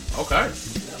 Okay.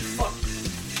 Fuck.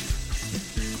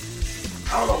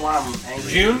 I don't know why I'm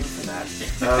angry June? for that.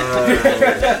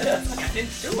 I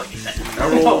didn't do anything. I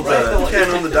rolled right. 10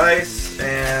 on the dice,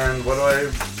 and what do I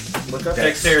look up?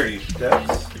 Dexterity.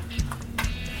 Dex.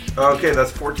 Okay,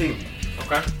 that's 14.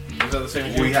 Okay. Is that the same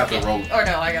as you? We have to roll. Or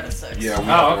no, I got a 6. Yeah, we Oh,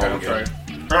 have okay. to roll I'm sorry.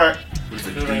 again. Alright. Was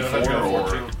it I thought you got D4 or?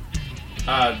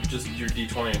 14. Just your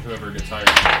D20 and whoever gets higher.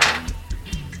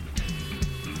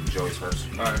 Joey's first.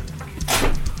 Alright.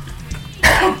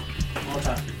 One more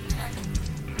time.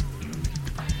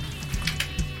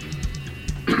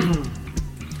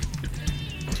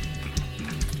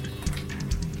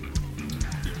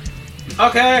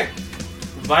 Okay.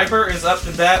 Viper is up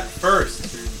to bat first.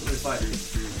 Who's fighting?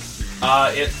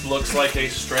 It looks like a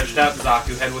stretched out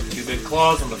Zaku head with 2 big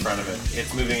claws on the front of it.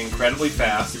 It's moving incredibly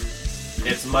fast.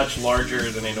 It's much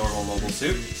larger than a normal mobile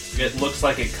suit. It looks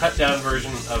like a cut down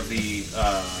version of the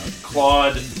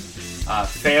clawed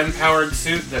fan powered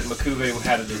suit that Makuve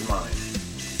had in his mind.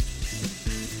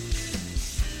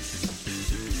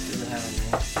 Does it have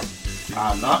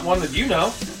a name? Not one that you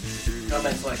know.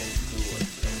 Comment so I can Google it.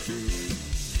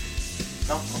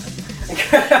 No?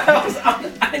 Okay.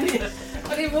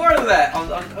 I need more of that.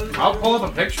 I'll pull up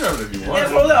a picture of it if you want.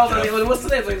 Yeah, what's the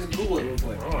name? So I can just Google it real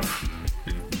quick.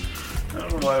 I don't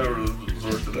know why I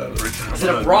resort to that every time. Is it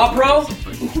a raw bro?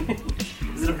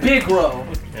 Is it a big row?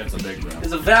 It's a big row.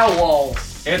 Is it a vowel wall?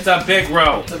 It's a big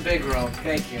row. It's a big row.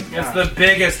 Thank you. It's the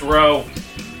biggest row.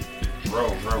 Bro,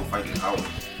 fight the hour.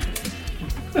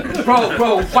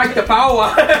 Bro, fight the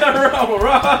power.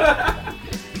 Row.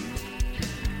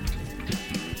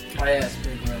 Oh yes,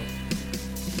 big row.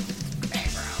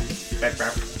 Big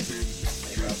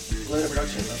row. Limited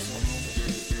production. That's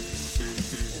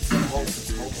so mobile. It's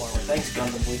mobile armor. Thanks,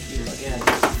 Gundam Wiki. Again,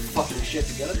 fucking shit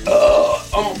together.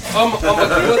 I'm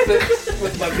with it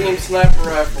with my beam sniper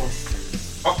rifle.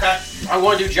 Okay. I'm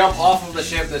going to jump off of the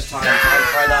ship this time.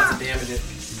 Try not to damage it.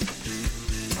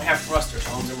 I have thrusters,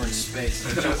 so I'm in space.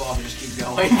 I jump off and just keep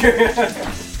going.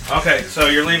 Okay, so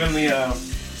you're leaving the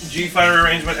G fighter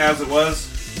arrangement as it was.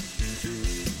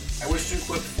 I wish to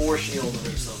equip 4 shields on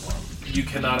each sub-arm. You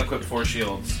cannot equip 4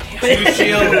 shields. 2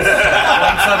 shields, 1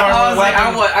 sub-armor weapon.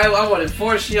 I wanted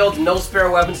 4 shields, no spare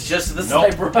weapons, just the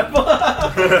Nope. sniper rifle.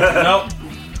 Nope.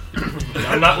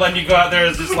 I'm not letting you go out there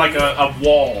as just like a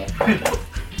wall.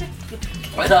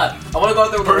 Why not? I want to go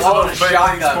out there with a wall and a Personal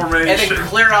shotgun, formation. and then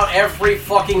clear out every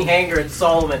fucking hangar in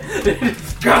Solomon.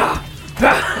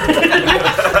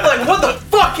 Like, what the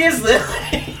fuck is this?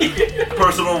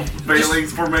 Personal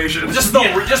phalanx formation. Just the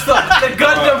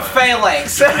Gundam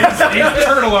phalanx. He's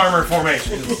turtle armor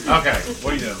formation. Okay,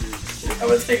 what are you doing? I'm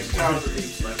gonna take a shot of the beam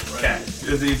sniper. Okay.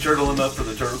 Is he turtle enough for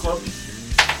the turtle club?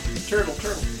 Turtle.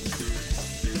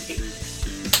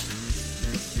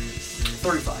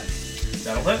 35.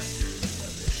 That'll hit.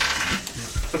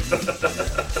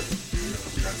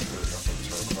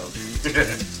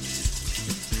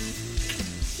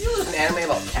 You know there's an anime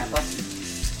about Kappa?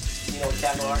 You know what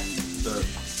Kappa are? The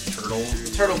turtle.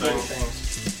 Turtle thing. blue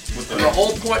things. The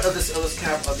whole point of these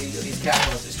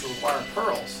capitals is to acquire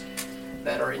pearls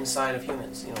that are inside of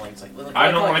humans. You know, like it's like. I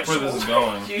don't like where this is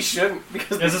going. You shouldn't,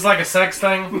 because Is this like a sex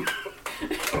thing?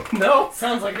 no.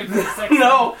 Sounds like a good sex.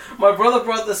 No, my brother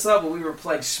brought this up when we were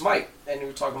playing Smite, and we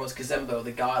were talking about Kazembo,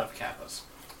 the god of Kappas.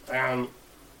 And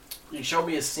he showed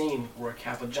me a scene where a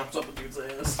Kappa jumps up a dude's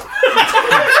ass.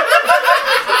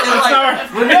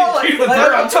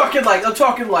 I'm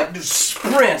talking like dude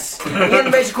sprints. The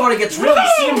animation quality gets real. You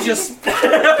see him just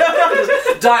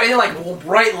dive in like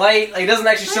bright light. Like, it doesn't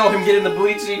actually show him getting the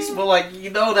booty cheeks, but like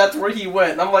that's where he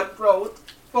went. And I'm like, bro, what the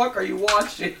fuck are you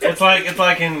watching? It's like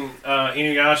in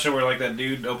Inuyasha where like that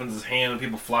dude opens his hand and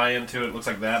people fly into it. It looks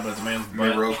like that, but it's a man's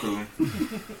butt. Miroku.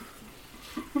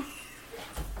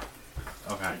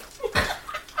 Okay.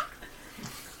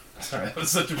 Sorry, that was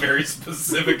such a very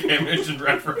specific image and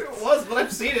reference. It was, but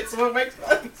I've seen it, so it makes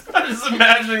sense. I'm just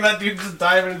imagining that dude just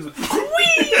diving into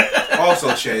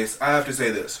Also, Chase, I have to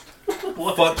say this.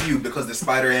 Fuck you, because the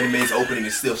Spider Anime's opening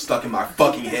is still stuck in my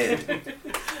fucking head.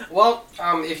 Well,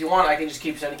 if you want, I can just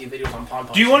keep sending you videos on Pom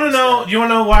Pom. Do you want to know? Do you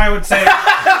want to know why I would say?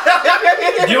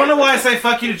 Do you want to know why I say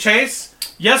fuck you to Chase?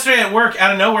 Yesterday at work,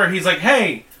 out of nowhere, he's like,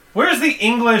 "Hey, where's the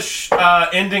English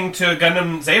ending to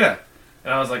Gundam Zeta?"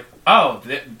 And I was like, "Oh,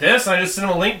 this." And I just sent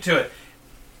him a link to it.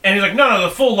 And he's like, "No, the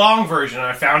full long version." And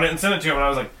I found it and sent it to him. And I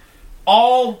was like,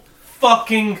 all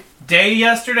fucking day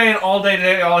yesterday and all day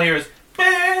today, all I hear is.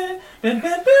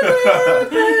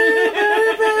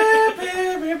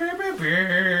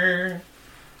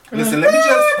 Listen, let me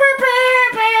just.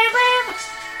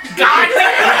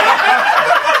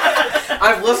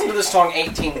 I've listened to this song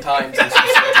 18 times since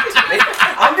you sent it to me.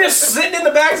 I'm just sitting in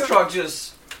the back of the truck,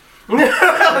 just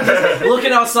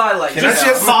looking outside like. Can I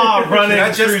just running Can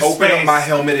I just through open space. up my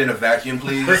helmet in a vacuum,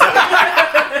 please? And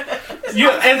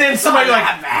then somebody like,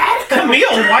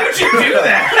 Camille, why would you do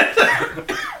that?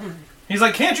 He's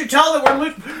like, can't you tell that we're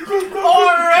losing? Oh,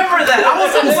 I remember that. I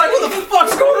was like, what the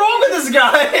fuck's going on with this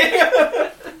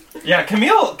guy? Yeah,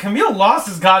 Camille lost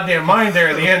his goddamn mind there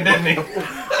at the end, didn't he?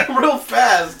 Real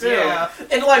fast, too. Yeah.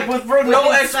 And like with no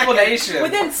Within explanation. seconds.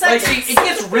 Within Like, seconds. see, it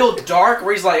gets real dark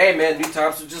where he's like, hey man, new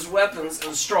times are just weapons,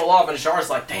 and stroll off, and Char's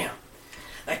like, damn,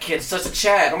 that kid's such a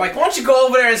Chad. I'm like, why don't you go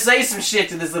over there and say some shit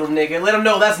to this little nigga and let him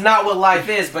know that's not what life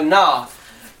is, but nah.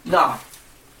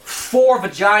 4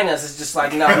 vaginas is just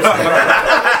like, no.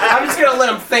 I'm just gonna let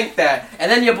him think that. And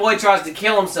then your boy tries to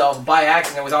kill himself by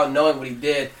accident without knowing what he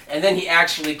did, and then he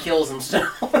actually kills himself.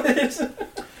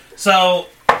 So,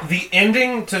 the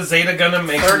ending to Zeta Gundam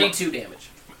makes 32 damage.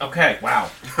 Okay, wow.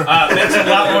 That's a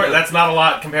lot more. That's not a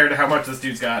lot compared to how much this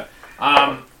dude's got.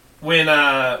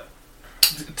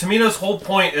 Tamino's whole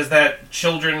point is that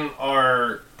children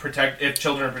are if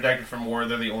children are protected from war,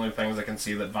 they're the only things that can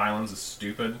see that violence is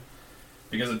stupid.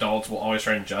 Because adults will always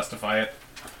try and justify it.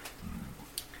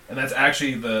 And that's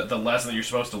actually the lesson that you're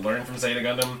supposed to learn from Zeta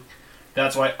Gundam.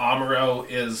 That's why Amuro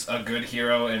is a good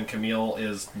hero and Camille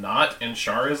is not, and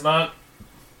Char is not.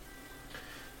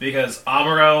 Because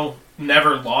Amuro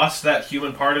never lost that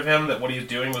human part of him, that what he was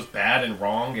doing was bad and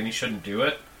wrong and he shouldn't do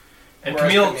it. And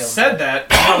Camille said that.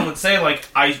 Camille would say, like,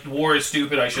 war is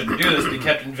stupid, I shouldn't do this, but he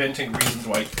kept inventing reasons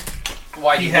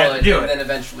why he had to do it. And then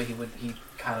eventually he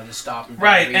kind of just stopped.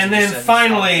 Right, and then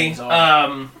finally,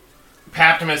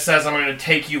 Paptimus says, I'm going to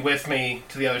take you with me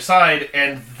to the other side,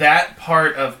 and that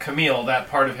part of Camille, that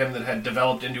part of him that had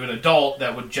developed into an adult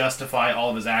that would justify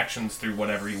all of his actions through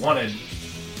whatever he wanted,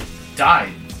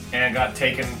 died, and got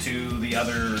taken to the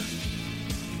other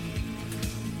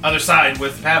side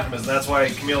with Paptimus, and that's why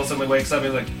Camille suddenly wakes up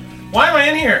and he's like, why am I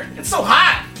in here? It's so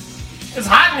hot! It's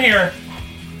hot in here!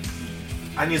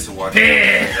 I need to watch.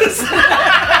 Piss!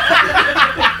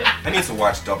 I need to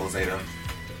watch Double Zeta.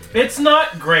 It's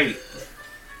not great.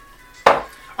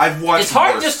 I've watched. It's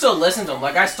hard worse. just to listen to them.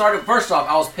 Like, I started. First off,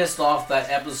 I was pissed off that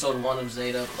episode 1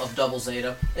 of Double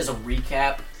Zeta is a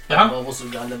recap of Mobile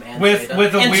Suit Gundam and Zeta.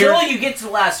 With a until you get to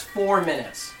the last 4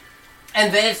 minutes,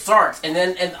 and then it starts. And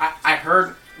I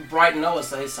heard Bright Noah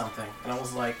say something, and I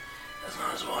was like, "That's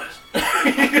not his voice."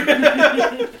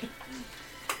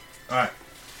 All right.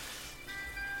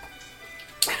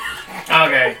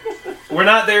 Okay, we're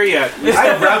not there yet.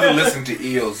 I'd rather listen to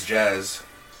Eels Jazz.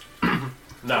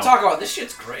 No, Talk about this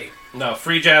shit's great. no.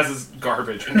 Free jazz is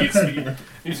garbage. It needs to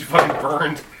be fucking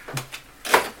burned.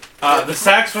 The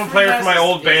saxophone player from my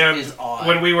old band, is odd.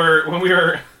 when we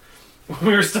were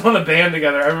still in a band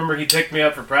together, I remember he picked me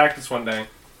up for practice one day.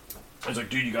 I was like,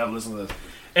 dude, you gotta listen to this.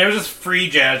 And it was just free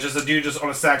jazz, just a dude just on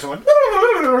a saxophone, like,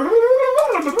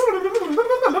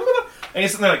 and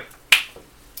he's sitting there like.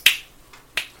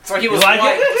 So he was You like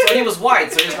white. it? So he was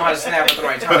white. So he doesn't know how to snap at the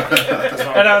right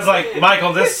time. And I was like,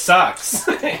 Michael, this sucks.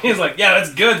 He's like, yeah,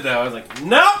 that's good though. I was like,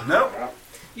 nope. Nope.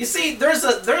 You see, there's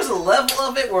a level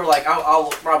of it where like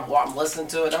I'm listening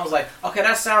to it and I was like, okay,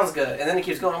 that sounds good, and then it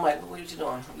keeps going. I'm like, what are you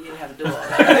doing? You didn't have to do all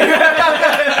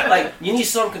that. Like, you need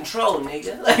some control,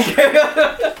 nigga.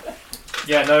 Like,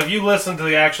 Yeah, no, if you listen to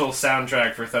the actual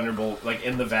soundtrack for Thunderbolt, like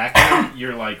in the vacuum,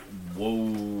 you're like,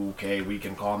 whoa, okay, we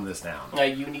can calm this down. yeah,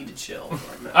 you need to chill.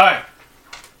 Alright.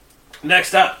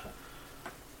 Next up.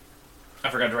 I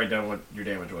forgot to write down what your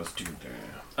damage was.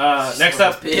 Next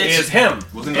up Bitch. is him.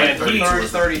 Wasn't it And he-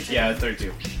 32. Yeah,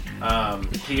 32.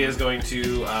 He is going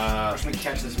to Let me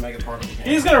catch this mega particle.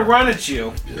 he's going to run at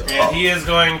you, and he is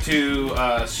going to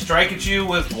strike at you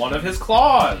with one of his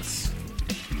claws.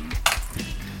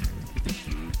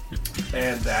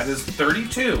 And that is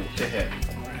 32 to hit.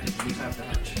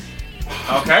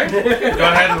 Okay, go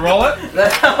ahead and roll it.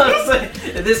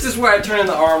 This is where I turn in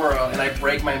the armor and I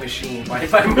break my machine by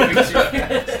moving too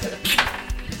fast.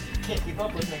 Can't keep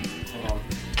up with me. Hold on.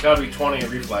 Gotta be 20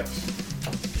 in reflex.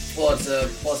 Well, it's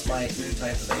plus my new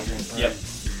type of agent. Right? Yep.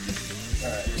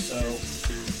 Alright, so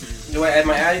do I add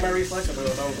my reflex, or do I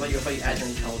add your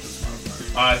intelligence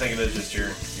modifier? I think it is just your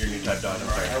new type dodge.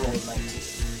 Alright, I rolled 19.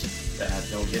 That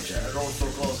don't get you. I rolled so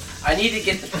close. I need to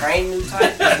get the trained new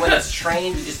type, because when it's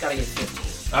trained, you just gotta get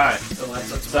 15. All right. So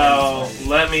that's So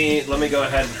let me go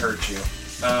ahead and hurt you.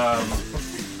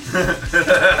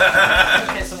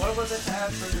 Okay, so what was it to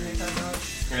add for the new type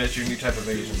dodge? That's your new type of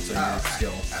Asian, so your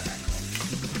skill.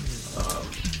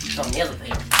 Tell me the other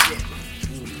thing.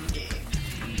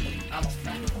 I almost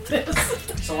found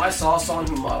this. So I saw someone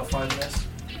who modified this,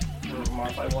 or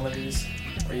modified one of these,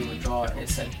 where you would draw it and it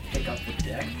said pick up the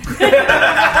deck.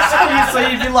 so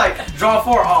you'd be like, draw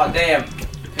 4, oh damn,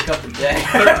 pick up the deck.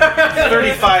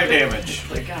 35 damage.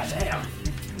 Like, god damn.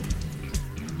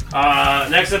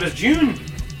 Next up is June.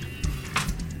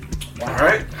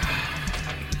 Alright.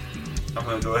 I'm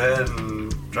gonna go ahead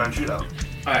and try and shoot out.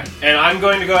 Alright, and I'm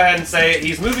going to go ahead and say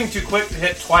he's moving too quick to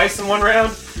hit twice in one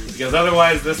round, because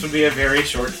otherwise this would be a very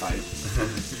short fight.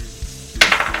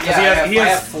 Yeah, he I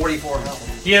has- have 44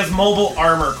 health. He has mobile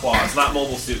armor claws, not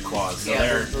mobile suit claws. So Yeah,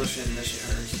 they're... this shit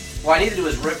hurts. What I need to do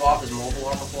is rip off his mobile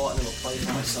armor claw and then replace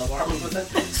my sub armor with it.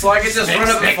 So I can just run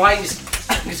up and fight and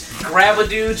just grab a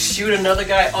dude, shoot another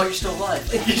guy. Oh, you're still alive.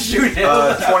 You shoot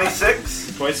him.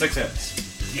 26. 26 hits.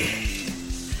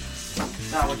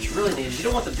 Now, what you really need is you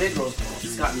don't want the big rose claw.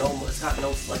 It's got no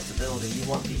flexibility. You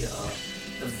want the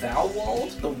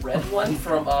Valwald, the red one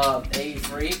from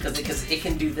A3, because it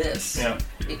can do this. Yeah.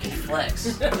 It can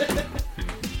flex.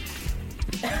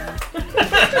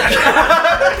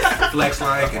 Flex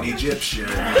like an Egyptian.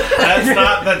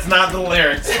 That's not the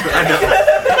lyrics.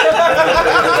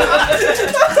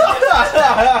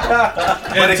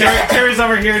 And Terry's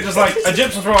over here just like,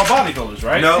 Egyptians were all bodybuilders,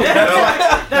 right? No, no.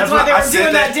 That's why they I were said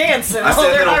doing that that- dance. I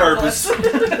said that on purpose.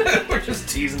 We're just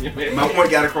teasing you, man. My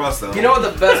point got across though. You know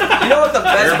what the best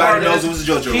Everybody part knows is? it was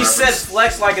a JoJo He reference. said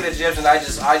flex like an Egyptian. I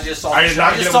just saw. I did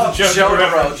not get it with the JoJo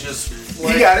Jotaro reference. just.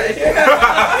 He got it.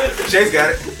 Chase got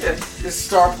it. This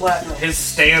Star Platinum. His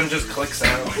stand just clicks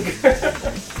out.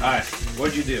 Alright,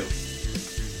 what'd you do?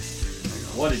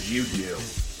 What did you do?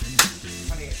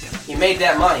 He made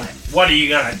that money. What are you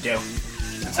gonna do?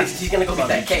 He's gonna go get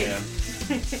that cake.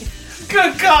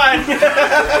 Good God!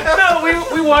 No,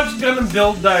 we watched Gundam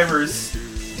Build Divers.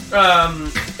 And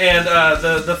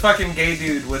the fucking gay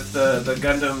dude with the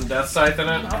Gundam Death Scythe in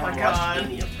it. Oh my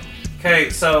god. Okay,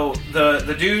 so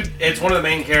the dude, it's one of the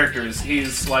main characters.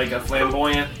 He's like a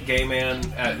flamboyant gay man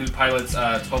who pilots,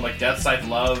 it's called like Death Scythe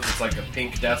Love. It's like a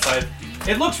pink Death Scythe.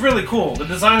 It looks really cool. The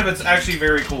design of it's actually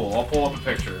very cool. I'll pull up a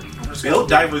picture. Build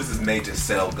Divers is made to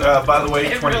sell guns. By the way,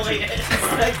 It 22. really is.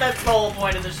 Like, that's the whole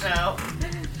point of the show.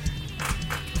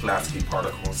 Lasky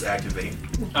particles activate.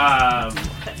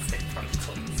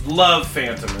 Love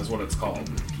Phantom is what it's called.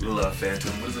 Love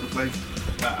Phantom. What is it like?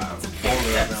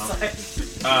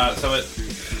 So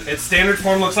its standard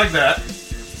form looks like that,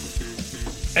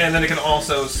 and then it can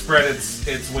also spread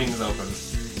its wings open.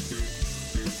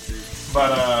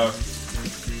 But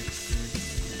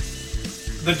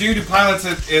the dude who pilots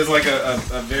it is like a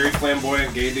very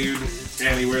flamboyant gay dude,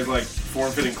 and he wears like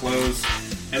form-fitting clothes,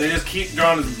 and they just keep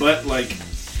drawing his butt like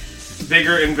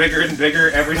bigger and bigger and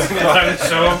bigger every single time they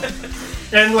show him.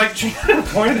 And like Tristan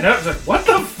pointed out, like, what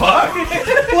the fuck?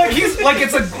 Like he's like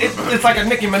it's like a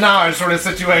Nicki Minaj sort of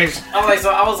situation.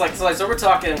 So we're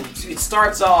talking. It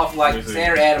starts off like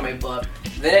standard anime, but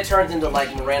then it turns into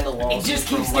like Miranda Lawson. It just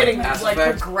from, keeps getting, Mass like,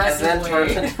 Effect, progressively- and then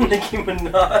turns into Nicki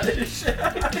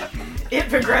Minaj. It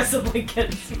progressively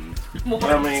gets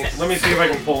Let me see if I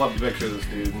can pull up a picture of this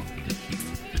dude.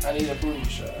 I need a booty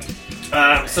shot.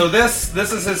 So this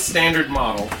is his standard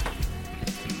model.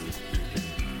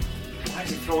 Why is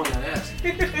he throwing that ass?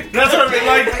 That's what I mean.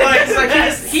 Like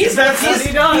he's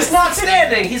not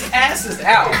standing. His ass is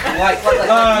out. Like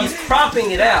he's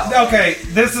propping it out. okay,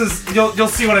 this is you'll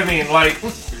see what I mean. Like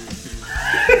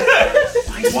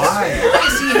Why? Why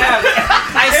does he have it?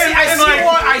 I see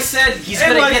why I said he's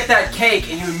gonna get that cake,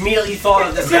 and you immediately thought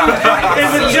of this guy.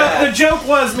 and the joke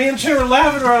was, me and Chin were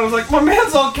laughing around. I was like, my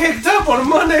man's all caked up on a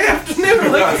Monday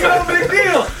afternoon. Like, it's no big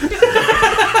deal.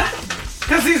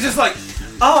 Because he's just like,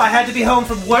 oh, I had to be home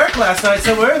from work last night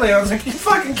so early. I was like, you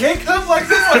fucking caked up like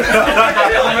this? Like, it's no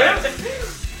big deal, man.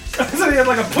 So he had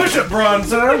like a push-up bra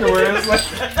instead of underwear. It's like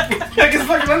his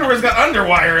fucking underwear's got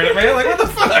underwire in it, man. Like, what the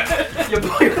fuck? Your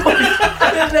boy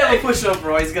doesn't have a push-up,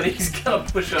 bro. He's got a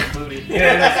push-up booty.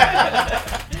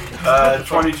 Yeah.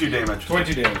 22 damage.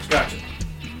 22 damage. Gotcha.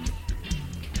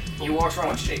 He walks around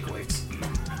with shake weights.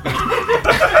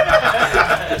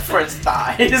 For his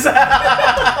thighs.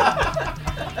 I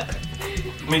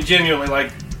mean, genuinely,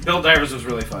 like, Bill Divers was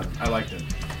really fun. I liked it.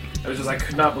 I was just, I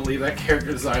could not believe that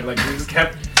character design. Like, he just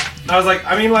kept. I was like,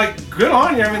 I mean, like, good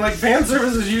on you. I mean, like, fan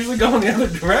service is usually going the other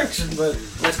direction, but.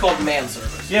 It's called man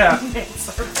service. Yeah.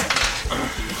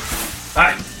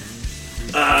 Alright.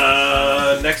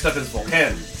 Next up is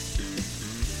Volcan.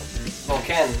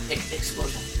 Volcan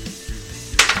explosion.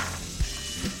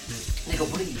 Nigga,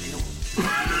 what are you doing?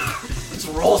 Just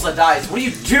rolls the dice. What are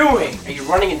you doing? Are you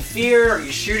running in fear? Are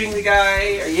you shooting the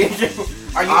guy? Are you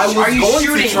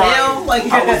shooting him? Like,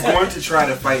 I was going to try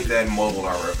to fight that mobile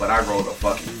armor, but I rolled a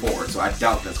fucking 4, so I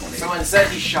doubt that's going to hit. So instead,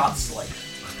 he shot Slate.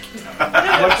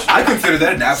 I consider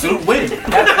that an absolute win.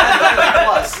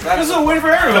 Plus, This is a win for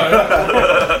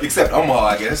everyone. Except Omaha,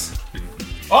 I guess.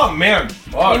 Oh, man.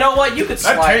 Oh, you know what? You could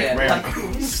That slide tape, in. man.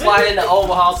 Like, slide into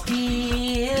Omaha's.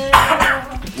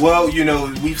 Well, you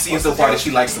know, we've seen so far that she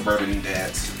likes suburban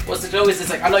dads. What's the joke? Is this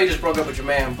like, I know you just broke up with your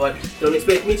man, but don't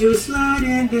expect me to slide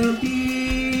in down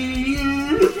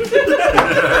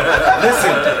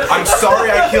Listen, I'm sorry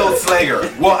I killed Slayer.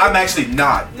 Well, I'm actually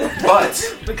not, but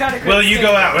Will you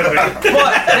go out with me? But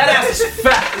that ass is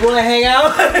fat. You wanna hang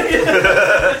out?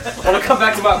 Wanna come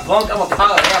back to my bunk? I'm a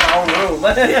pilot. I got my own room.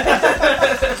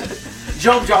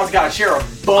 Joe John's got a chair of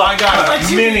bunk. I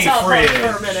got a mini fridge.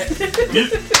 For a minute.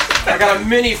 I got a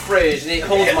mini fridge and it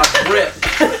holds my grip.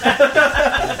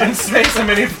 In space, a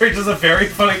mini fridge is a very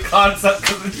funny concept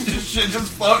because it's just shit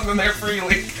just floating in there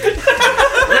freely.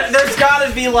 There's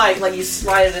gotta be like you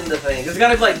slide it in the thing. There's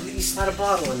gotta be like you slide a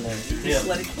bottle in there. You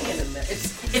slide a can in there.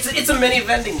 It's a mini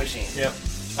vending machine. Yep.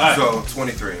 Alright. so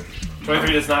 23.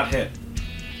 23 does not hit.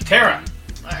 Tara.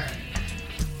 Alright.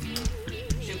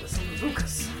 Shoot with some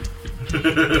bazookas.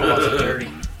 Almost 30.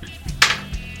 I'm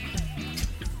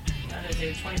gonna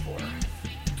do 24.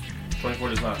 24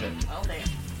 does not hit. Oh, damn.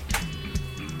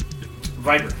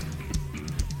 Viper.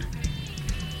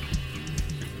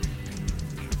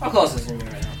 How close is he to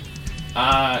me right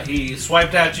now? He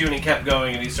swiped at you and he kept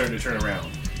going and he started to turn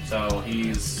around. So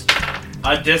he's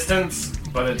a distance,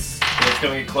 but it's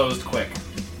going to get closed quick.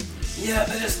 Yeah,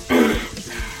 it just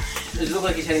looks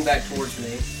like he's heading back towards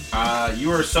me.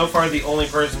 You are so far the only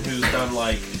person who's done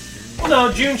like. Well,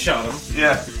 no, June shot him.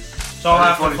 Yeah. So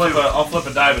I'll have to flip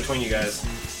a die between you guys.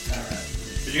 Alright.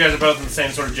 But you guys are both in the same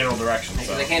sort of general direction. Because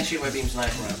So. I can't shoot my beam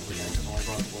sniper rifle again because I only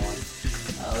brought one.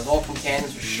 The Vulcan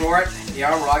cannons are short. The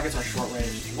arm rockets are short range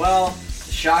as well.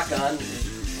 The shotgun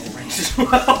is short range as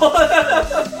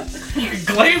well. You can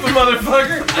glaive the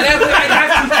motherfucker. I'd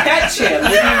have to catch him.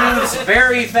 He moves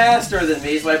very faster than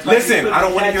me, so I probably Listen, couldn't I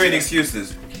don't want to catch hear any him.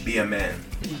 excuses. Be a man.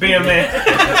 Be a man.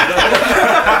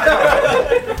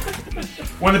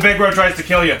 When the big bro tries to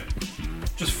kill you,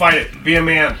 just fight it. Be a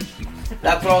man.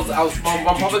 That's what what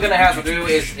I'm probably gonna have to do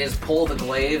is pull the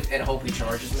glaive and hope he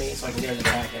charges me so I can get an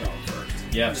attack in on him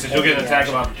first. Yeah, so you'll get an attack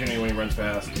of opportunity when he runs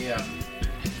fast. Yeah.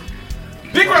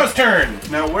 Big bro's turn.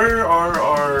 Now, where are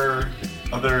our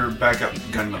other backup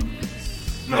gunmen?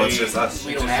 No, it's just us.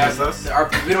 We don't Just have us?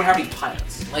 we don't have any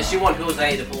pilots unless you want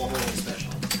Jose to pull a whole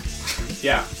special.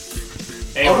 Yeah.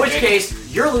 In which case,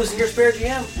 you're losing your spare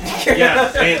GM. Yeah,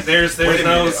 there's Wait a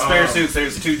no minute, spare suits.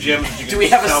 There's 2 gyms. That you can Do we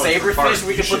have a salvage for parts. saberfish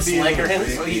we can put Slanger in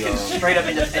so he can straight up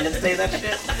Independence Day that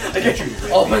shit?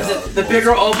 Opens it, the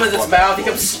bigger opens its mouth, he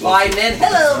comes sliding in.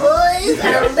 Hello, boys,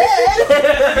 I'm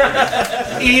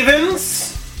dead.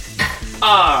 Evens,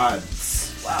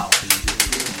 odds. Wow.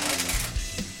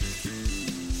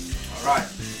 Alright.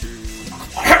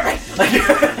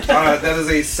 That is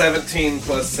a 17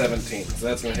 plus 17, so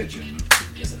that's gonna hit you.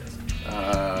 Yes, it is.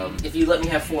 Um, If you let me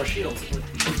have 4 shields, it would.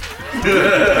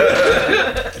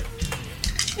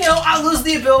 I lose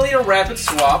the ability to rapid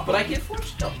swap, but I get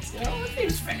force stones. You know, it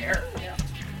seems fair. Yeah.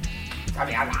 I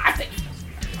mean, I think it's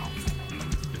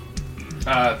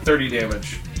fair. 30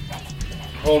 damage.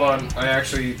 Hold on.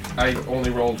 I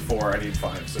only rolled 4. I need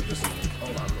 5, so just a minute.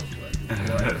 Hold on real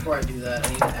quick. Before I do that, I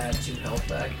need to add 2 health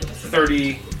back.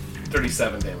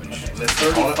 37 damage. Okay,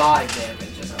 35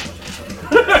 damage is how much I'm saying.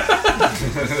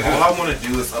 All I want to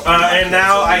do is up. And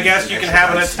now I guess you can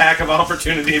have an attack of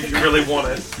opportunity if you really want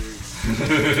it. Yeah,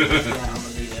 I'm gonna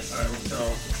need it. Alright, so.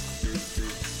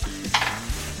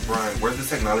 Brian, where's the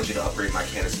technology to upgrade my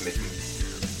cannons to make me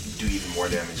do even more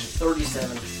damage?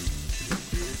 37.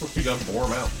 You got 4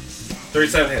 them out.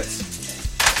 37 hits.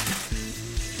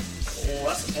 Oh,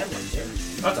 that's a 10 right there.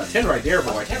 That's a 10 right there,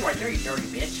 boy. 10 right there, you dirty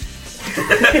bitch.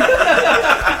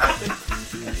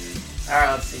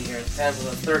 Alright, let's see here. 10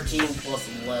 plus 13 plus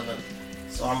 11.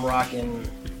 So I'm rocking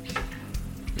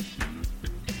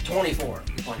 24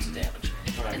 points of damage.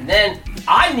 And then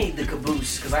I need the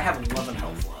caboose because I have 11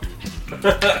 health left.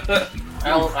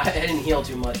 I didn't heal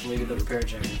too much. Maybe the repair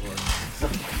check will work.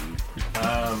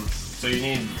 So you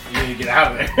need to get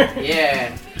out of there.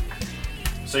 Yeah.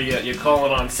 So you're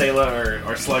calling on Sayla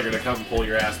or Slugger to come and pull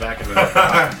your ass back into the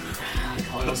I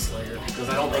call him Slayer because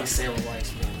I don't think Sailor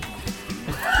likes me.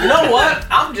 You know what?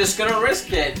 I'm just gonna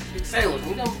risk it. Sailor, can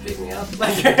you come pick me up?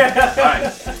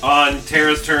 Alright. On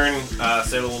Terra's turn,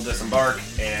 Sayla will disembark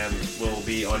and will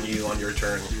be on you on your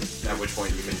turn, at which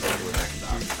point you can take your attack and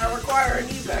dock. I require a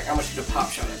knee back. I want you to pop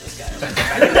shot at this guy.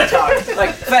 I need to talk.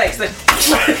 Like, thanks.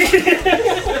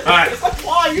 Alright.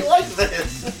 Why you like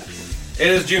this? It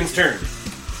is June's turn.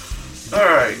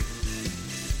 Alright.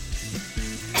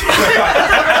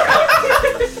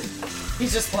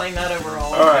 He's just playing that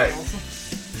overall. All right.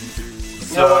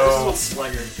 No, this is what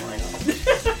Slugger is playing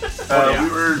on. We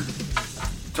were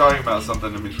talking about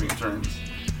something in between turns.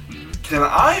 Can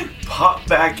I pop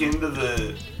back into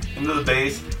the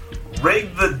base,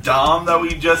 rig the Dom that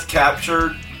we just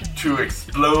captured to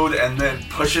explode, and then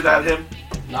push it at him?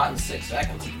 Not in 6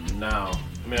 seconds. No.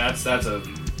 I mean, that's a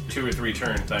 2 or 3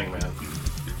 turn thing, man.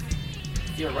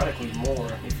 Theoretically more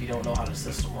if you don't know how the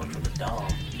system works with the Dom.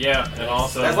 Yeah, and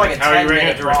also, That's like a how are you rigging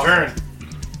 10-minute it to return?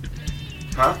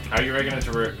 Huh? How are you rigging it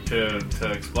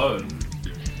to explode?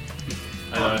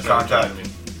 I know that's Contact. what you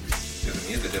mean. Because it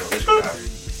means the demolition guy.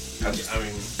 I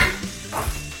mean,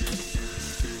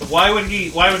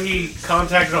 why would he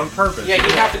contact it on purpose? Yeah,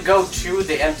 you have to go to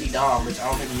the empty Dom, which I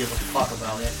don't think he gives a fuck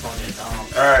about. That's fucking Dom.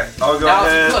 Alright, I'll go Now,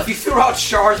 ahead. if you threw out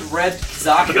Char's red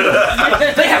Zaku,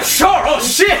 they have Char! Oh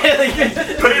shit! Paint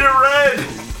it red!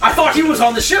 I thought he was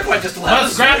on the ship I just left.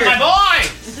 Let's grab my boy!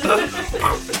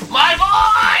 My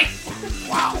boy!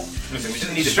 Wow. Listen, we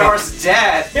just need to Char's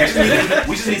dead.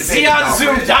 we just need to pay Sion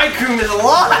Zoom Daikun is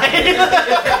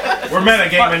alive! We're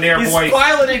metagaming there, He's boys.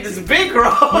 piloting this big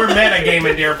roll. We're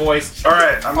metagaming there, boys.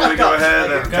 Alright, I'm gonna go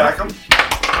ahead and attack him.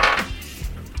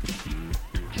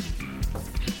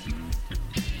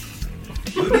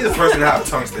 Who'd be the first to have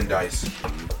tungsten dice?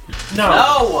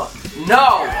 No!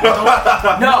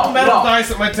 Metal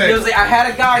dice at my It was table. like, I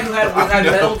had a guy who had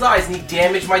metal dice and he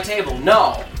damaged my table.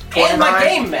 No. And my 29.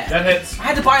 game mat. That hits. I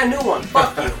had to buy a new one.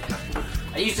 Fuck you.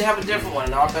 I used to have a different one,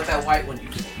 and now I've got that white one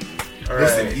you see.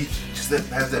 Listen, Alright. he just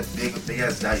has that big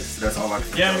ass dice. That's all I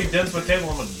can Yeah, think we of. dents my table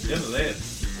on the end of the head.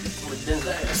 With Din's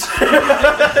ass.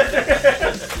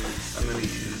 I'm gonna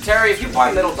use. Terry, if you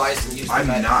buy metal dice and use them I'm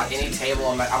at not. any table,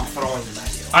 I'm throwing them at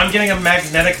you. I'm getting a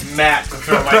magnetic mat to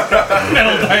throw my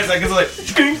metal dice at, because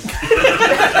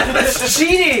It's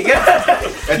cheating!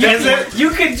 Is it? You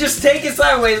could just take it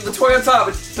sideways, the toy on top,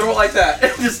 and throw it like that.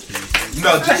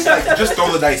 No, just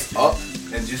throw the dice up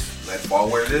and just let it fall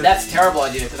where it is. That's a terrible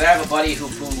idea, because I have a buddy who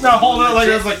No, hold it like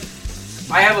legit- this,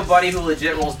 like... I have a buddy who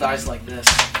legit rolls dice like this,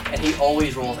 and he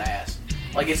always rolls ass.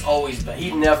 Like, it's always bad.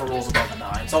 He never rolls above a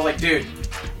 9. So I was like, dude,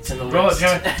 it's in the Roll it,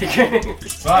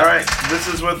 list. Alright, this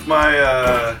is with my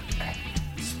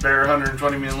spare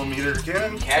 120mm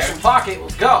cannon. Cash in pocket,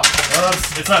 let's go. Well,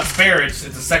 it's not spare, it's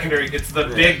a secondary. It's the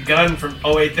big gun from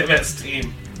 08 MS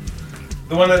team.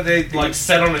 The one that they like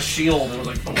set on a shield and was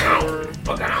like,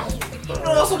 I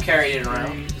also carried it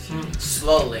around.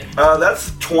 Slowly.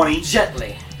 That's 20.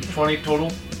 Gently. 20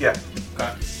 total. Yeah,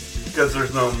 Okay. because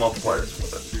there's no multipliers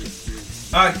with it.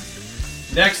 Alright.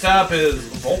 Next up is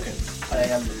Vulcan. I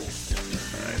am the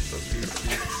Alright, so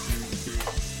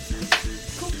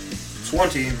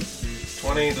 20.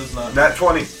 20 does not. Nat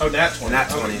 20. Oh, nat 20. Nat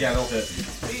 20. Okay, yeah, they'll hit.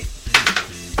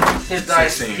 His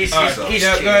dice. 16. He's Alright, he's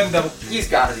yeah, cheating. go ahead and double. He's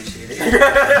gotta be cheating.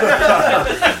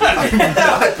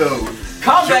 Not though.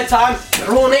 Combat time.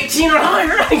 Roll an 18 or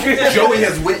higher. Joey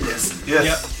has witnessed. Yes.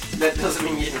 Yep. That doesn't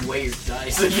mean you didn't weigh your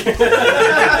dice.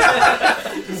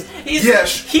 He's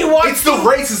Yes. He watched. It's the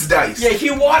racist dice. Yeah, he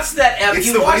watched that. It's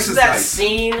He the watched racist that dice.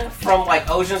 scene from like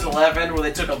Ocean's 11 where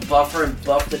they took a buffer and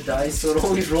buffed the dice so it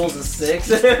always rolls a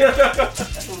 6. I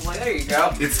was like, there you go.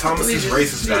 It's Thomas's These are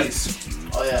racist cheap. dice.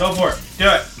 Oh yeah. Go for it. Do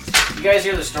it. You guys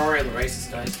hear the story of the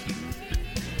racist dice?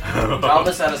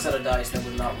 Thomas had a set of dice that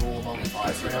would not roll above a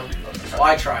 5 for him. So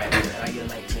I try it, and I get a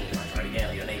 19. I try it again,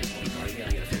 I get an 18. I try it again,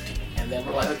 I get a 15. And then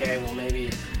we're like, okay, well maybe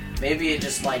it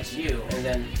just likes you. And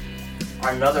then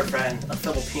another friend, a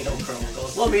Filipino girl,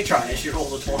 goes, let me try it. She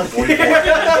rolls a 20.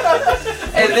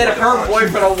 And then her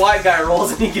boyfriend, a white guy,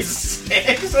 rolls and he gets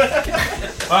 6.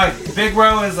 Alright, Big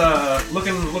Row is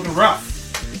looking rough.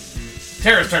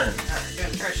 Tara's turn. Alright,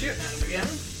 gonna try shooting at him again.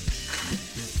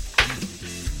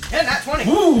 Yeah, not 20.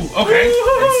 Woo! Okay. And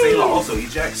Sayla also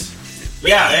ejects.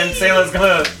 Yeah, and Sayla's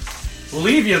gonna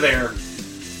leave you there.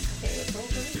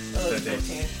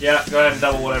 15. Yeah, go ahead and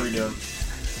double whatever you're doing.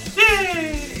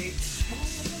 Yay!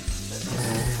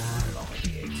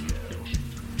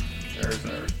 There.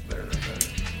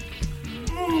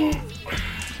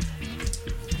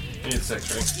 You need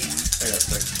 6, right? I got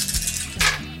 6.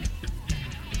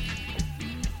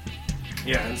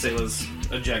 Yeah, and Sayla's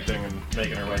ejecting and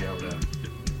making her way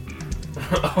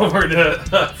over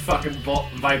to fucking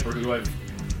Viper, who I've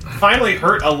finally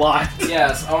hurt a lot.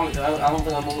 Yes, I don't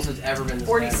think a Moses has ever been this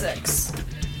 46.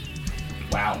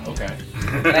 Wow, okay.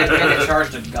 bad. And I get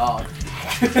charged to God.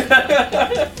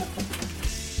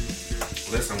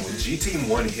 Listen, when G-Team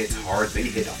 1 hits hard, they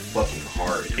hit fucking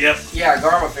hard. Yep. Yeah,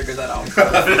 Garma figured that out.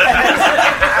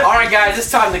 Alright guys, it's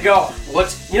time to go.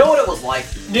 You know what it was like?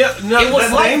 Yeah, no, It was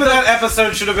the like name of that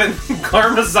episode should have been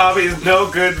Karma Zombie's No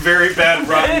Good, Very Bad,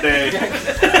 Rotten Day.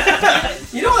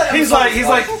 You know what He's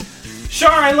like,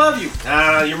 Char, I love you.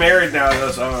 You're married now,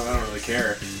 though, so I don't really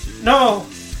care. No.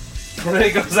 And then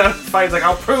he goes out and fights, like,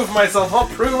 I'll prove myself, I'll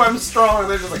prove I'm strong. And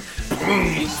they're just like,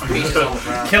 He just pieces on the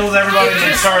ground. kills everybody,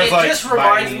 and Char's like, It just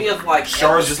reminds bye. me of like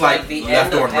Char's just like the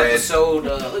left end on of red. episode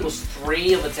I think it was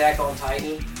 3 of Attack on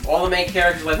Titan. All the main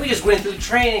characters were like, we just went through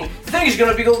training. Things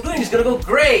gonna go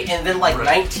great, and then like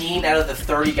 19 out of the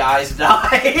 30 guys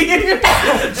die,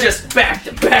 just back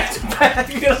to back to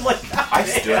back. You're like, God I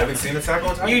damn. still haven't seen Attack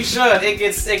on Titan. You should.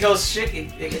 It goes shit.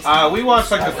 We watched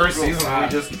like the first real season and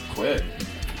we fast. just quit.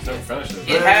 Never finished it.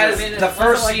 It has I mean, it the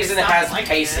first wasn't like season. it It has stopped liking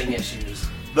pacing it. issues.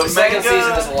 The The second manga-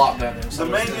 season is a lot better. So the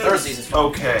the manga's third season's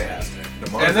okay. fantastic. The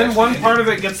manga's And then actually one ended. part of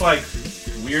it gets like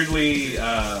weirdly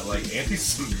like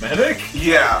anti-Semitic.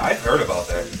 Yeah. I've heard about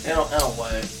that. In a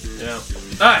way. Yeah.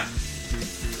 Alright.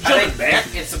 I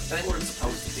think it's what it's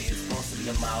supposed to be. It's supposed to be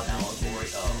a mild allegory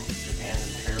of Japan's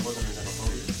imperialism and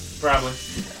xenophobia. Probably.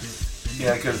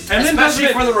 Yeah, because And then Especially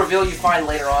doesn't for the reveal you find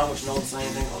later on, which no one's saying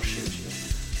anything. I'll shoot you.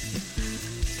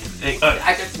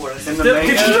 I could swear. in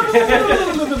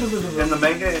the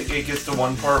manga, it gets to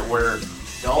one part where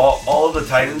Don't. all of the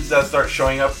Titans that start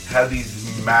showing up have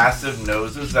these massive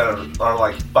noses that are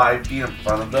like 5 feet in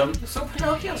front of them. So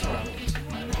Pinocchio's around.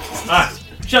 Ah,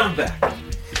 jump back.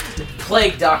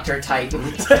 Plague Doctor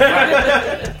Titan.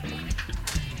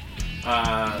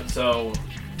 So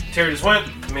Terry just went.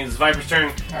 It means it's Viper's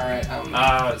turn. Alright,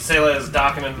 Sayla is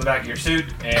docking into the back of your suit,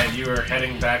 and you are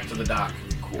heading back to the dock.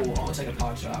 cool. I'm gonna take a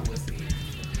pot shot with the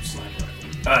sniper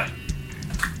rifle. Alright.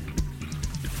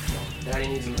 Daddy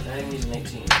needs an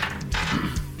 18.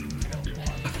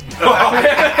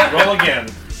 Roll again.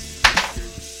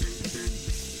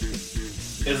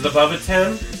 Is it above a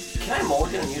 10? Can I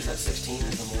mulligan and use that 16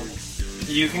 as a mulligan?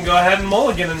 You can go ahead and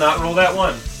mulligan and not roll that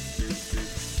one.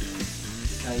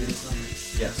 Can I use this number?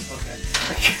 Yes. Okay.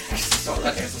 so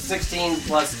 16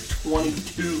 plus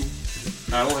 22.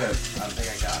 I will hit. I think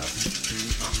I got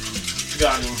it.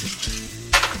 Got him.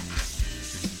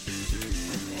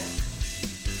 Damn.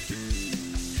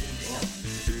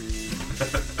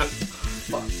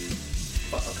 Fuck.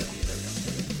 Okay, there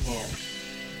we go.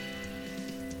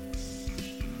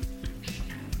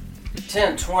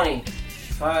 10, 20,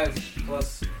 5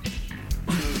 plus 2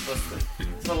 plus 3.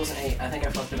 So it was an 8. I think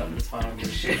I fucked it up in this final gear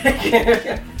shit.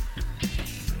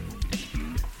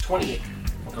 28.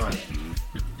 Go ahead.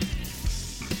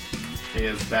 He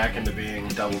is back into being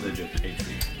double-digit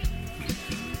HP.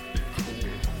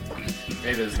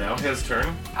 It is now his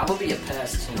turn. I'm gonna be a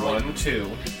pest. You know? 1, 2,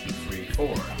 3, 4.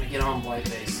 I'm gonna get on white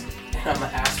base. And I'm gonna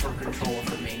ask for control of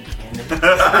the main cannon.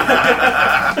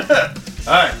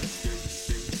 Alright.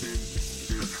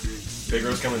 Big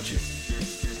Rose coming at you.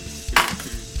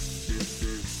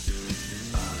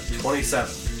 27.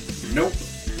 Nope.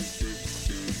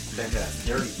 Fantastic.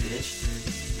 Dirty bitch.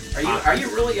 Are you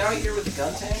really out here with the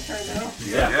gun tank right now?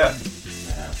 Yeah.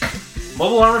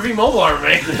 Mobile armor v mobile armor,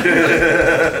 man.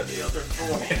 The other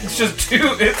toy. It's just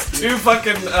two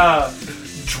fucking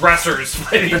dressers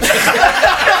fighting each other.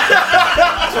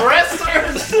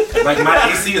 Dressers. Like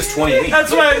my AC is 28.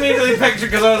 That's what I immediately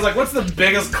pictured because I was like, what's the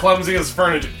biggest, clumsiest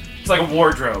furniture? It's like a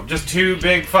wardrobe. Just two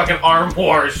big fucking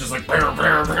armoires, just like brr,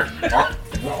 brr, brr.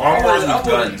 Armors with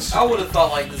guns. I would have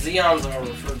thought like the Xeons are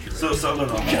refrigerated. So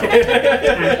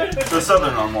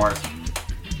Southern Armors.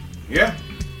 Yeah.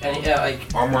 And yeah, like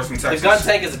Armors from the Texas. gun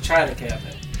tank is a China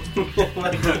cabinet.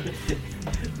 Like,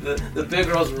 the big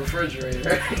girl's a refrigerator.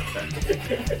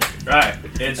 Right.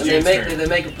 It's And Jude's they turn.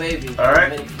 make a baby. All right.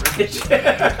 They make a fridge.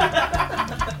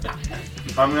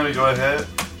 I'm gonna go ahead.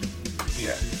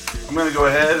 Yeah. I'm gonna go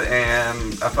ahead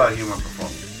and I thought human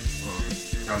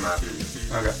performance. I'm not.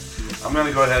 Okay. I'm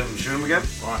gonna go ahead and shoot him again.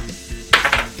 I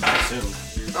assumed.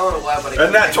 I don't know why, but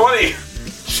And that 20.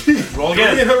 Roll In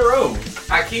again. a row.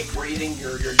 I keep reading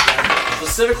your jacket.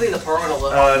 Specifically the part on the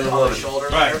left the on the loaded. shoulder.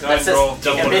 Right, there, go that ahead and roll says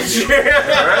double damage.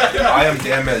 I am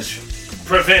damaged.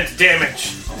 Prevent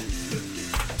damage.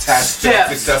 Task Steps.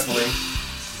 successfully.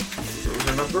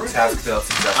 Task failed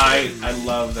successfully. I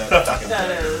love that fucking That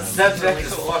thing. is That deck really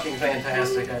is cool. fucking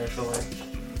fantastic, actually.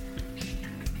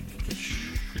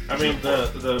 I mean,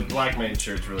 the Black Mage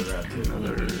shirt's really rad too.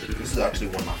 This is actually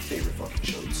one of my favorite fucking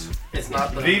shows. It's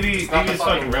not the Vivi, it's not the Vivi's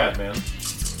fucking rad, man.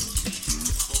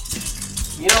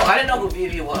 You know, I didn't know who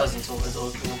Vivi was until it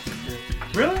was cool.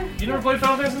 Really? You never played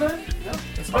Final Fantasy 9? No.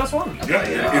 It's the best one. I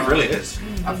played, It really is.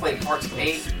 I played parts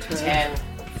 8, 10,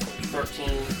 13.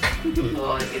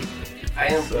 I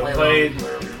didn't play played-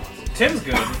 whatever it was. 10's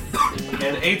good,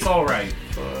 and 8's alright.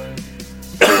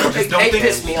 Just don't 8 think,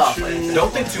 pissed me off.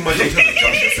 don't think too much into the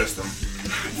junction system.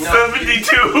 You know,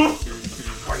 72.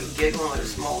 are you giggling like a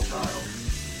small child?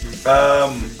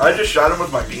 I just shot him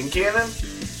with my beam cannon.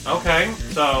 Okay,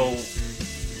 so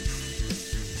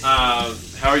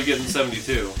how are you getting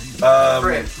 72?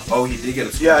 Crit. Oh, he did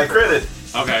get a Yeah, I critted.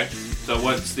 Okay, so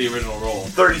what's the original roll?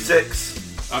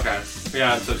 36. Okay,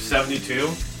 yeah, so 72.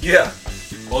 Yeah.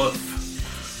 Well,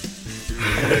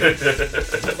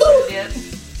 Idiot.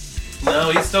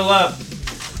 no, he's still up.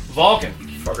 Vulcan.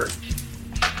 Fucker.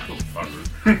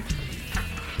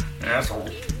 Asshole.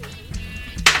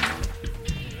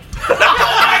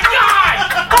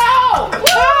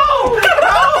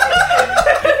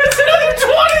 It's another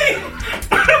 20!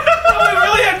 Oh, we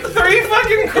really had 3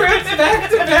 fucking crits back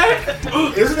to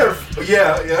back? Isn't there?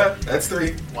 Yeah, that's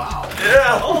 3. Wow.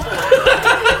 Yeah.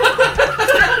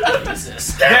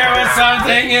 Jesus. There was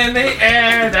something in the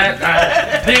air that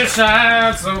night. You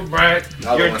shine so bright.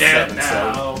 Another You're one's dead 7,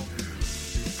 now.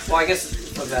 Well, I guess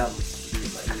for them.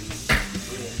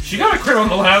 She got a crit on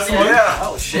the last one. Yeah.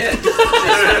 Oh shit.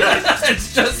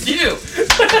 It's just you.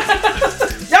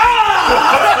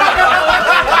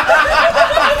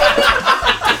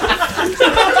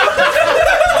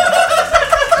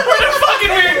 Fucking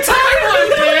weird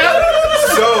timeline, man.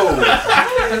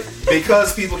 So,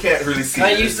 because people can't really see Can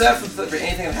I this, use that for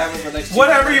anything that happens for the next?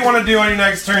 Whatever you want to do on your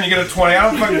next turn, you get a 20. I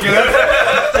don't fucking get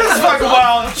it. This is fucking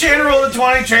wild. Shane rolled a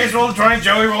 20, Chase rolled a 20,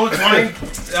 Joey rolled a 20,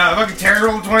 fucking Terry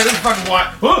rolled a 20. This is fucking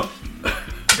wild. Whoa.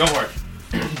 Go for it.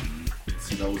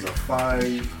 so that was a 5.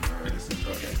 Alright,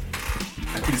 okay.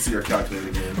 I can see your calculator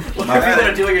again. Well, My if you're bad.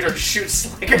 gonna do it, you're gonna shoot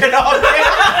Slicker and all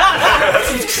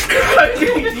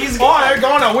He's Oh, they're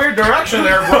going a weird direction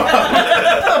there, bro.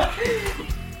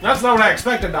 That's not what I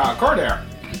expected to occur there.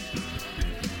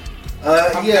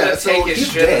 I'm yeah, gonna so take his he's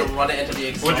shit dead. and run it into the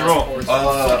exhaust What'd you roll? ports.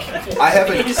 I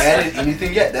haven't added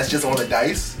anything yet. That's just on the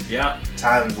dice. Yeah.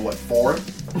 Times what, 4?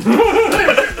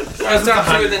 That's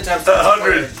not 2, then times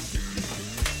 100.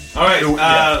 All right.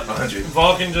 Yeah, 100.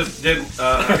 Vulcan just did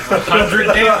 100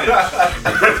 damage.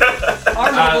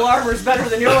 Our mobile armor's better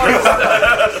than yours.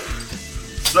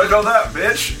 Suck on that,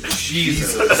 bitch.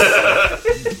 Jesus.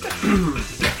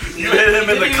 You hit him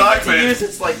in the Use cockpit.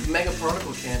 its like mega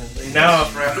particle cannon. They No.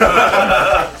 just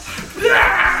wrap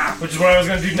it Which is what I was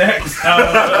gonna do next.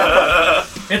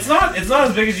 It's not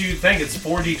as big as you think. It's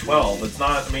 4d12. It's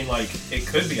not. I mean, like it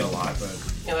could be a lot, but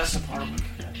Yeah, that's the particle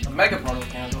cannon. The mega particle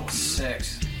cannon was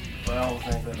 6. But I don't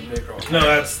think that the big girl. no,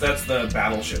 that's the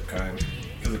battleship kind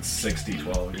because it's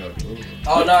 6d12. You're like, ooh.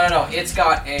 Oh no! It's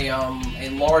got a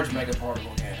large mega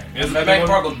particle cannon. Is it A the big mega one?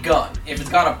 particle gun. If it's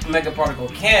got a mega particle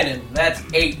cannon, that's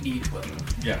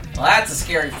 8d12. Yeah. Well, that's a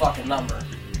scary fucking number.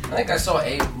 I think I saw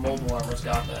a mobile armor's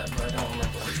got that, but I don't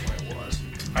remember which one it was.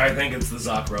 I think it's the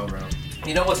Zoc Railroad.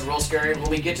 You know what's real scary? When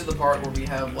we get to the part where we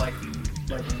have like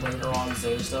later on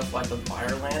Zeta stuff, like the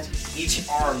Firelands, each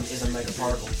arm is a mega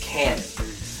particle cannon.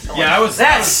 Yeah,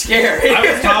 That's scary.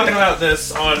 I was talking about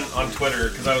this on Twitter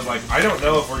because I was like, I don't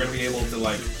know if we're gonna be able to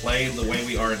like play the way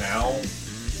we are now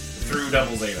through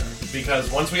Double Zeta, because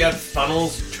once we add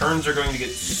funnels, turns are going to get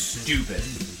stupid.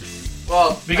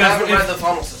 Well, Because I haven't if- read the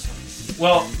funnel system.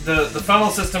 Well, the funnel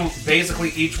system,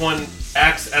 basically each one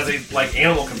acts as a like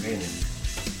animal companion.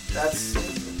 That's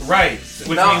Right.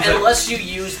 Which no, means that, unless you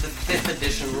use the 5th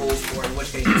edition rules for it, in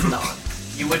which case it's not.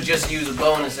 You would just use a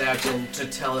bonus action to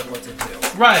tell it what to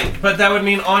do. right, but that would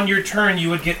mean on your turn you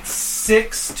would get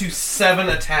 6 to 7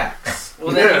 attacks.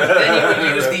 Well, then you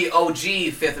would use the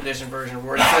OG 5th edition version,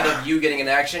 where instead of you getting an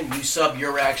action, you sub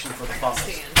your action for the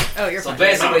funnels. Oh, you're So fine.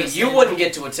 basically, you wouldn't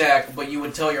get to attack, but you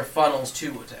would tell your funnels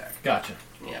to attack. Gotcha.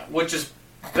 Yeah, which is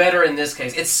better in this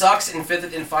case. It sucks in 5th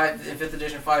edition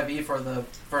 5e for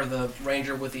the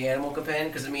ranger with the animal companion,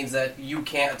 because it means that you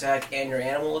can't attack and your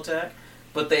animal attack.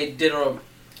 But they did a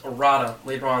errata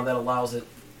later on that allow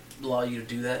you to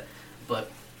do that. But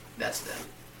that's them.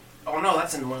 Oh no,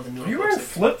 that's in one of the newer Are you books. wearing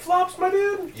flip flops, my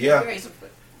dude? Yeah.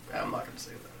 I'm not gonna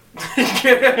say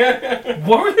that.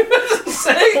 What were you about to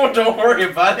say? Oh, don't worry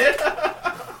about it.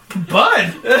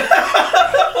 Bud!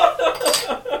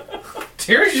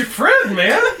 Terry's your friend,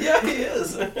 man! Yeah, he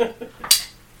is. Yeah,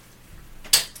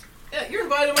 you're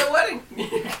invited to my wedding.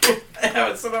 I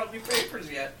haven't sent out new papers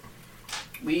yet.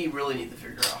 We really need to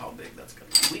figure out how big that's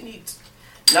going to be. We need...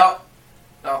 No.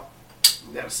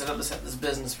 We gotta set up this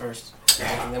business first.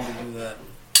 And then we do that.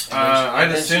 I'd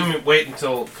assume you wait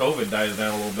until COVID dies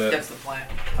down a little bit. That's the plan.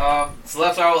 So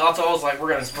that's all I was like,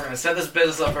 we're gonna set this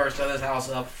business up first, set this house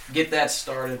up, get that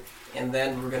started, and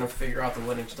then we're gonna figure out the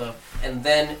wedding stuff. And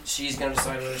then she's gonna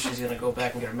decide whether she's gonna go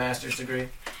back and get her master's degree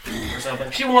or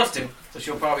something. She wants to, so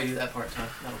she'll probably do that part time.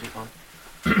 That'll be fun.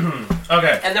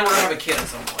 Okay. And then we're gonna have a kid at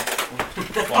some point.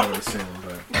 Well, I would assume,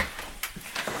 but...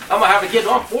 I'm gonna have a kid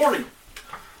when I'm 40.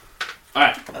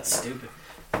 Alright. That's stupid.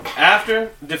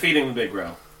 After defeating the Big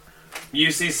Row, you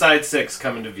see Side 6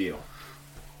 come into view.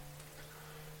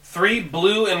 3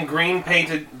 blue and green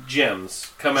painted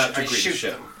gems come out to I greet shoot the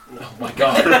ship. them. Oh my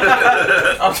god.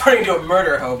 I'm turning into a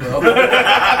murder hobo. We're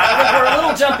a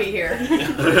little jumpy here.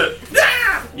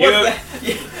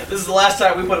 This is the last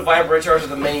time we put a vibrate charge in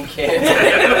the main cannon.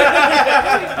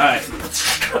 Alright.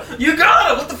 You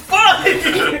got him! What the fuck?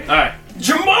 Alright.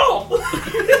 Jamal!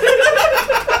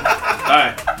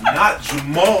 Alright. Not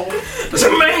Jamal.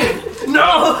 Jermaine!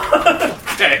 No!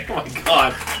 Okay, oh my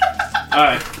god.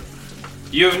 Alright.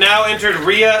 You have now entered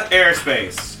Rhea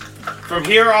airspace. From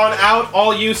here on out,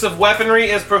 all use of weaponry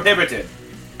is prohibited,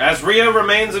 as Rhea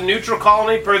remains a neutral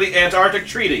colony per the Antarctic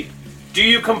Treaty. Do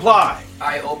you comply?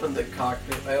 I open the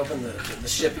cockpit, I open the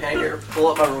ship hangar, pull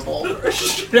up my revolver.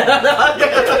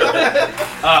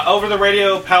 Over the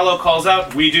radio, Paolo calls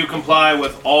out, "We do comply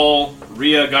with all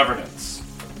Rhea governance."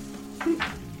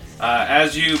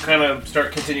 As you kind of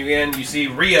start continuing in, you see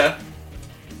Rhea,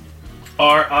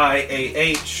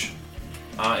 RIAH,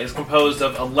 is composed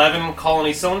of 11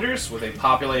 colony cylinders with a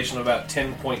population of about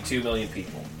 10.2 million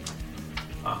people.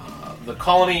 The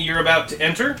colony you're about to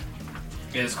enter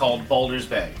is called Baldur's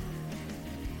Bay.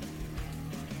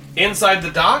 Inside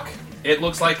the dock, it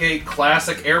looks like a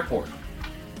classic airport.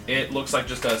 It looks like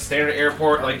just a standard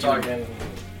airport. Are we Like talking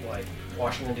like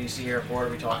Washington D.C. airport? Or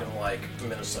are we talking like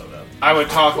Minnesota? I would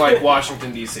talk like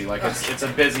Washington D.C. Like it's a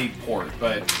busy port,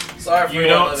 but Sorry for you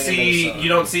anyone don't living in see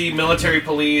Minnesota. military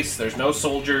police. There's no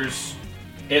soldiers.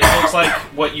 It looks like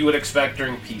what you would expect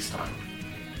during peacetime.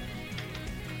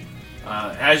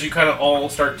 As you kind of all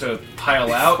start to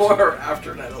pile out, Or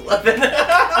after 9/11.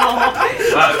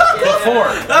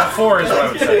 before is what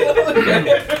I would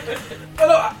say.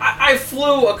 I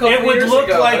flew a couple It would years look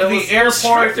ago, like but it the was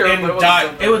airport stricter, in but it Die.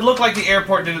 wasn't It would look like the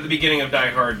airport did at the beginning of Die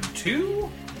Hard 2.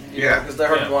 Yeah. Because Die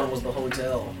Hard Yeah. 1 was the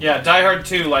hotel. Yeah, Die Hard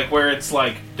 2, like where it's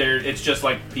like there, it's just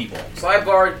like people.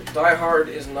 Sidebar: Die Hard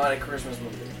is not a Christmas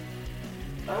movie.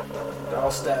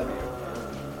 I'll stab you.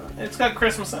 It's got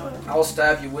Christmas in it. I'll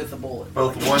stab you with a bullet.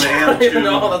 Both 1 I and don't even 2.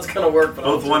 know how that's gonna work, but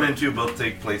Both I'll 1 and 2 both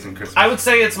take place in Christmas. I would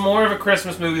say it's more of a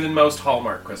Christmas movie than most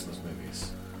Hallmark Christmas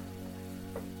movies.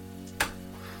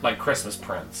 Like Christmas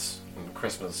Prince, and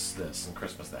Christmas this, and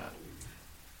Christmas that.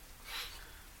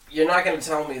 You're not gonna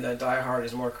tell me that Die Hard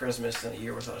is more Christmas than A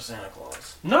Year Without a Santa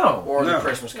Claus No. or No. The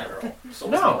Christmas Carol. So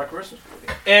No. it's not a Christmas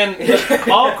movie.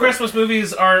 And all Christmas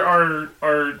movies are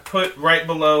put right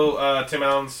below Tim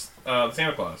Allen's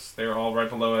Santa Claus. They're all right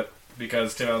below it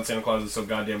because Tim Allen's Santa Claus is so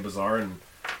goddamn bizarre and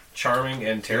charming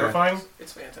and terrifying.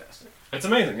 It's fantastic. It's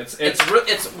amazing. It's It's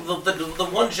the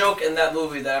one joke in that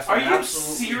movie that I find Are you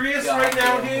absolutely serious right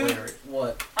now, goddamn dude? hilarious.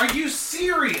 What? Are you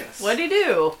serious? What'd he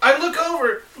do? I look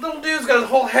over, little dude's got his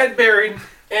whole head buried,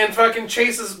 and fucking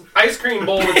Chase's ice cream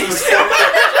bowl that's in his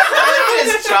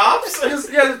His chops.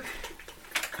 yeah.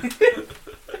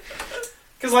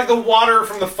 Because like the water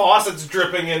from the faucet's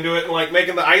dripping into it and like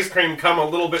making the ice cream come a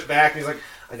little bit back. And he's like,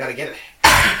 I gotta get it.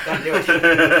 Gotta do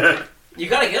it. You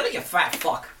gotta get it, you fat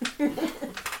fuck.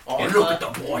 Oh, look at the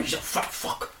boy, he's a fat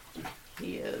fuck.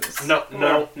 He is. No.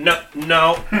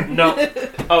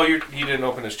 Oh, you didn't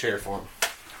open his chair for him.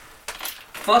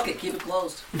 Fuck it, keep it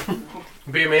closed.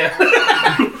 Be a man.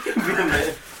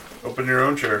 Open your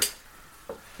own chair.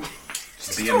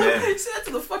 Just be a man. He said that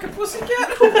to the fucking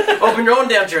pussycat. Open your own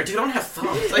damn chair. Dude, I don't have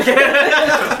thumbs.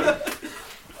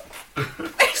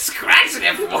 He's scratching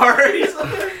it for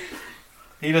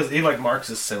He like marks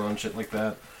his sin on shit like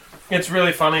that. It's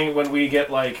really funny when we get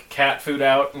like cat food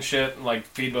out and shit, and, like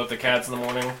feed both the cats in the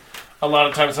morning. A lot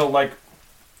of times he'll like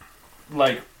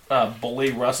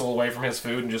bully Russell away from his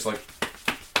food and just like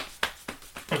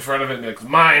in front of it and be like,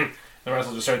 mine. And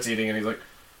Russell just starts eating and he's like,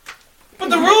 but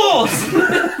the rules!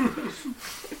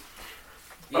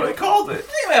 Oh, they called it. I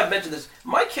think I have mentioned this.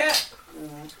 My cat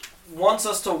wants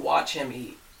us to watch him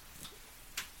eat.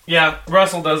 Yeah,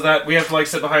 Russell does that. We have to like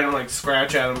sit behind him and like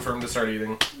scratch at him for him to start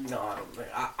eating. No, I don't think.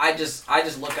 I just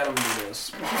look at him and do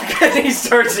this. And he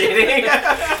starts eating.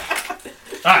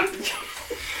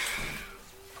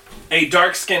 A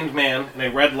dark-skinned man in a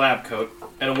red lab coat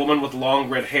and a woman with long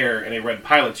red hair in a red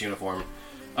pilot's uniform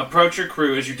approach your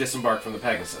crew as you disembark from the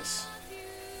Pegasus.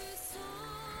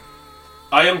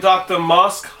 I am Dr.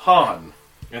 Mosk Hahn,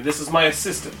 and this is my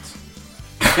assistant,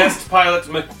 guest pilot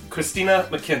Christina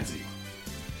McKenzie.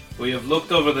 We have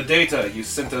looked over the data you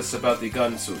sent us about the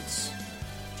gun suits,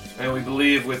 and we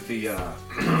believe with the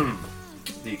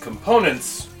the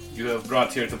components you have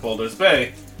brought here to Boulders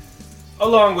Bay,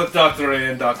 along with Dr. Ray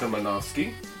and Dr.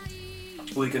 Manovsky,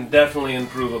 we can definitely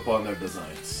improve upon their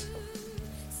designs.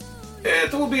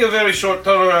 It will be a very short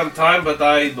turnaround time, but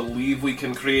I believe we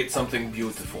can create something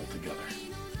beautiful together.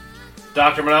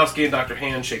 Dr. Manovsky and Dr.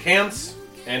 Han shake hands,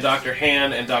 and Dr.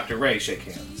 Han and Dr. Ray shake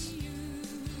hands.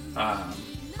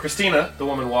 Christina, the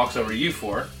woman, walks over to you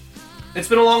four. It's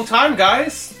been a long time,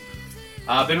 guys.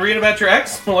 I've been reading about your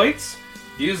exploits.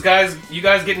 You guys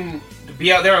getting to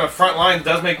be out there on the front line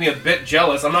does make me a bit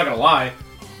jealous, I'm not gonna lie.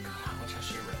 Oh god, how much has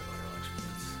she read about our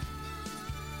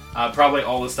exploits? Probably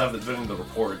all the stuff that's been in the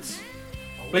reports.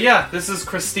 But yeah, this is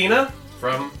Christina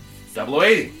from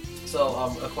 0080. So,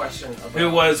 a question about...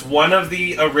 Who was one of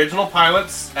the original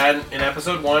pilots in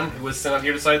episode 1 who was sent out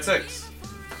here to Side 6.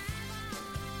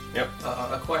 Yep.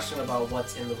 A question about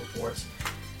what's in the reports.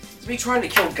 Is me trying to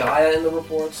kill Gaia in the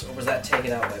reports, or was that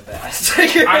taken out by Bast?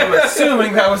 I'm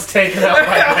assuming that was taken out by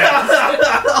Bast.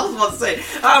 I was about to say,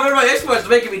 remember my exploits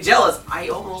making me jealous. I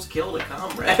almost killed a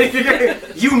comrade.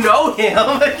 You know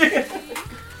him.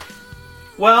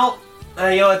 Well,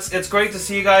 it's great to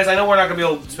see you guys. I know we're not going to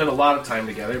be able to spend a lot of time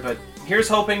together, but here's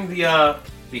hoping the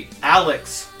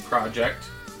Alex project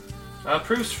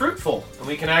proves fruitful, and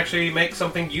we can actually make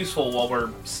something useful while we're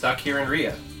stuck here in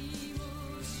Rhea.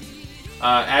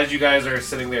 As you guys are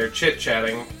sitting there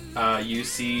chit-chatting, you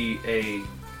see a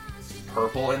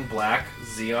purple and black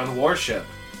Xeon warship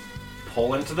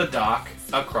pull into the dock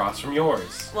across from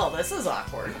yours. Well, this is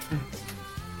awkward.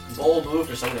 Bold move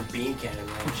for someone in beam cannon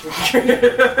range.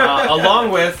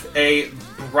 Along with a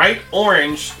bright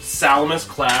orange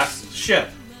Salamis-class ship,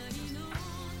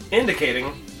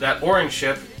 indicating that orange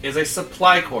ship is a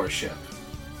supply corps ship.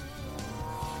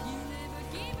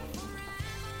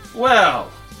 Well,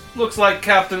 looks like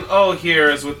Captain O here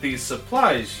is with the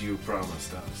supplies you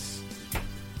promised us.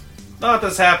 Not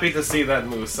as happy to see that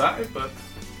move aside, but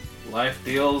life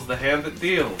deals the hand that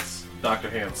deals, Dr.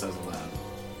 Han says aloud.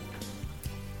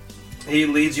 He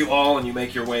leads you all, and you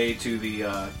make your way to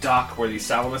the dock where the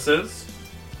Salamis is.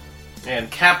 And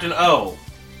Captain O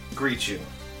greets you.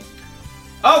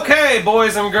 Okay,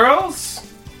 boys and girls,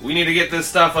 we need to get this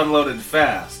stuff unloaded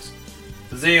fast.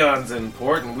 Xeon's in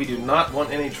port, and we do not want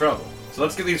any trouble. So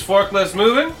let's get these forklifts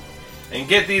moving, and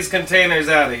get these containers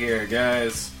out of here,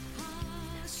 guys.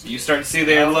 You start to see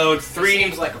they unload 3...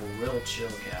 Seems like a real chill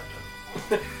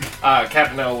captain.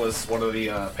 Captain O was one of the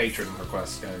patron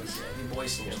requests, guys. Yeah, you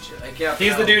boys seem chill. Hey, Captain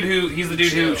He's the O, dude who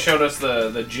chill. showed us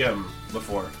the gym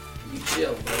before. You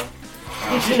chill, bro.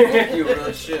 You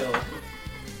really chill.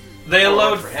 They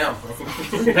unload for him.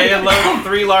 They unload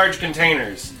 3 large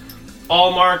containers,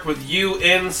 all marked with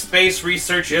UN Space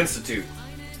Research Institute.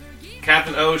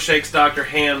 Captain O shakes Dr.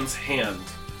 Han's hand.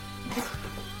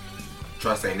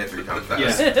 Try saying that 3 times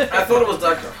fast. Yeah. I thought it was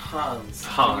Dr. Hans.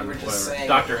 Han, You were just whatever. saying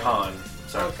Dr. it. Han.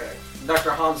 Sorry. Okay.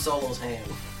 Dr. Han Solo's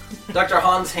hand. Dr.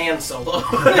 Hans hand solo.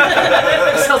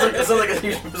 it sounds like a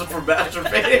huge music for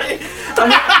masturbating. I'm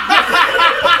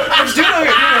doing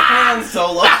a hand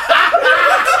solo.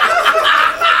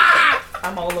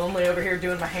 I'm all lonely over here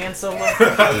doing my hand solo.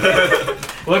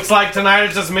 Looks like tonight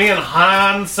it's just me and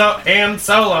Han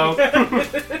Solo.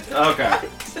 Okay.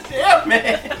 Yeah,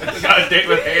 man. Got a date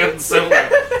with Han Solo.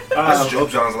 That's Job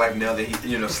John's life now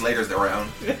that Slater's around.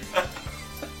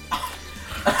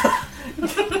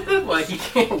 Like he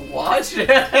can't watch it.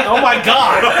 Oh my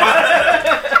god!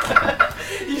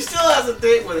 He still has a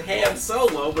date with Han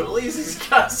Solo, but at least he's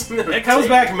got some. It comes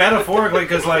back metaphorically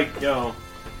because,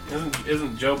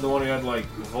 isn't Job the one who had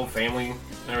his whole family and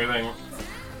everything?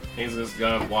 He's just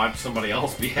gonna watch somebody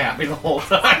else be happy the whole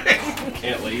time.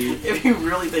 Can't leave. If you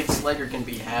really think Slater can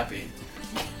be happy.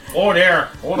 Oh there!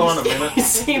 Hold on a minute. He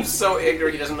seems so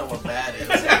ignorant he doesn't know what that is.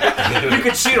 You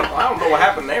could shoot him. I don't know what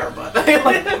happened there, but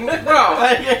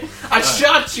I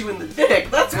shot you in the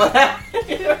dick. That's what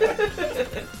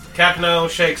happened. Capno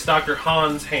shakes Dr.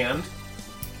 Han's hand.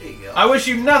 There you go. I wish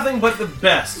you nothing but the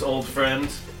best, old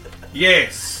friend.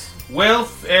 Yes,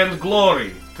 wealth and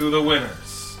glory to the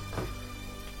winners.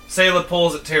 Sayla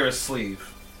pulls at Terra's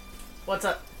sleeve What's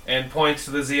up? and points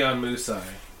to the Zeon Musai.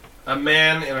 A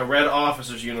man in a red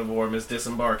officer's uniform is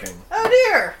disembarking, Oh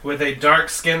dear! with a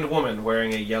dark-skinned woman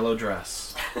wearing a yellow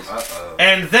dress. Uh-oh.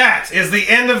 And that is the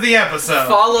end of the episode.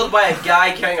 Followed by a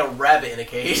guy carrying a rabbit in a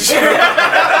cage. And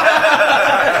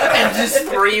just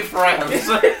 3 friends.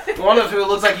 One of who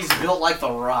looks like he's built like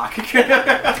The Rock. Like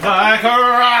a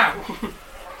rock.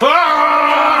 Like a rock.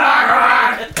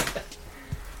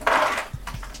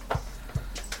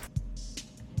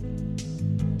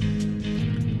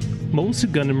 Mobile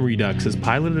Suit Gundam Redux is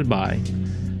piloted by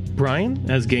Brian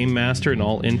as Game Master and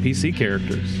all NPC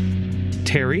characters,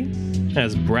 Terry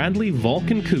as Bradley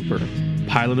Vulcan Cooper,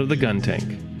 pilot of the gun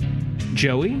tank,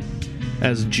 Joey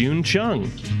as June Chung,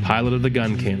 pilot of the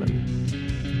gun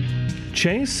cannon,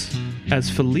 Chase as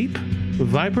Philippe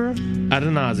Viper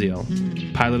Adanazio,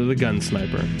 pilot of the gun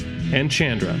sniper, and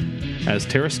Chandra as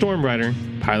Terra Stormrider,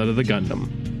 pilot of the Gundam.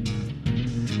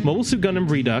 Mobile Suit Gundam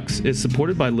Redux is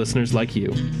supported by listeners like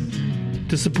you.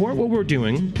 To support what we're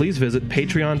doing, please visit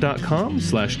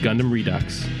patreon.com/Gundam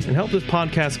Redux and help this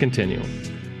podcast continue.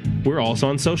 We're also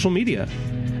on social media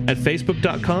at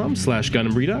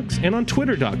facebook.com/Gundam Redux and on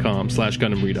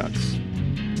twitter.com/Gundam Redux.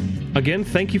 Again,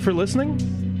 thank you for listening,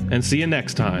 and see you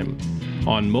next time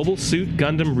on Mobile Suit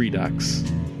Gundam Redux.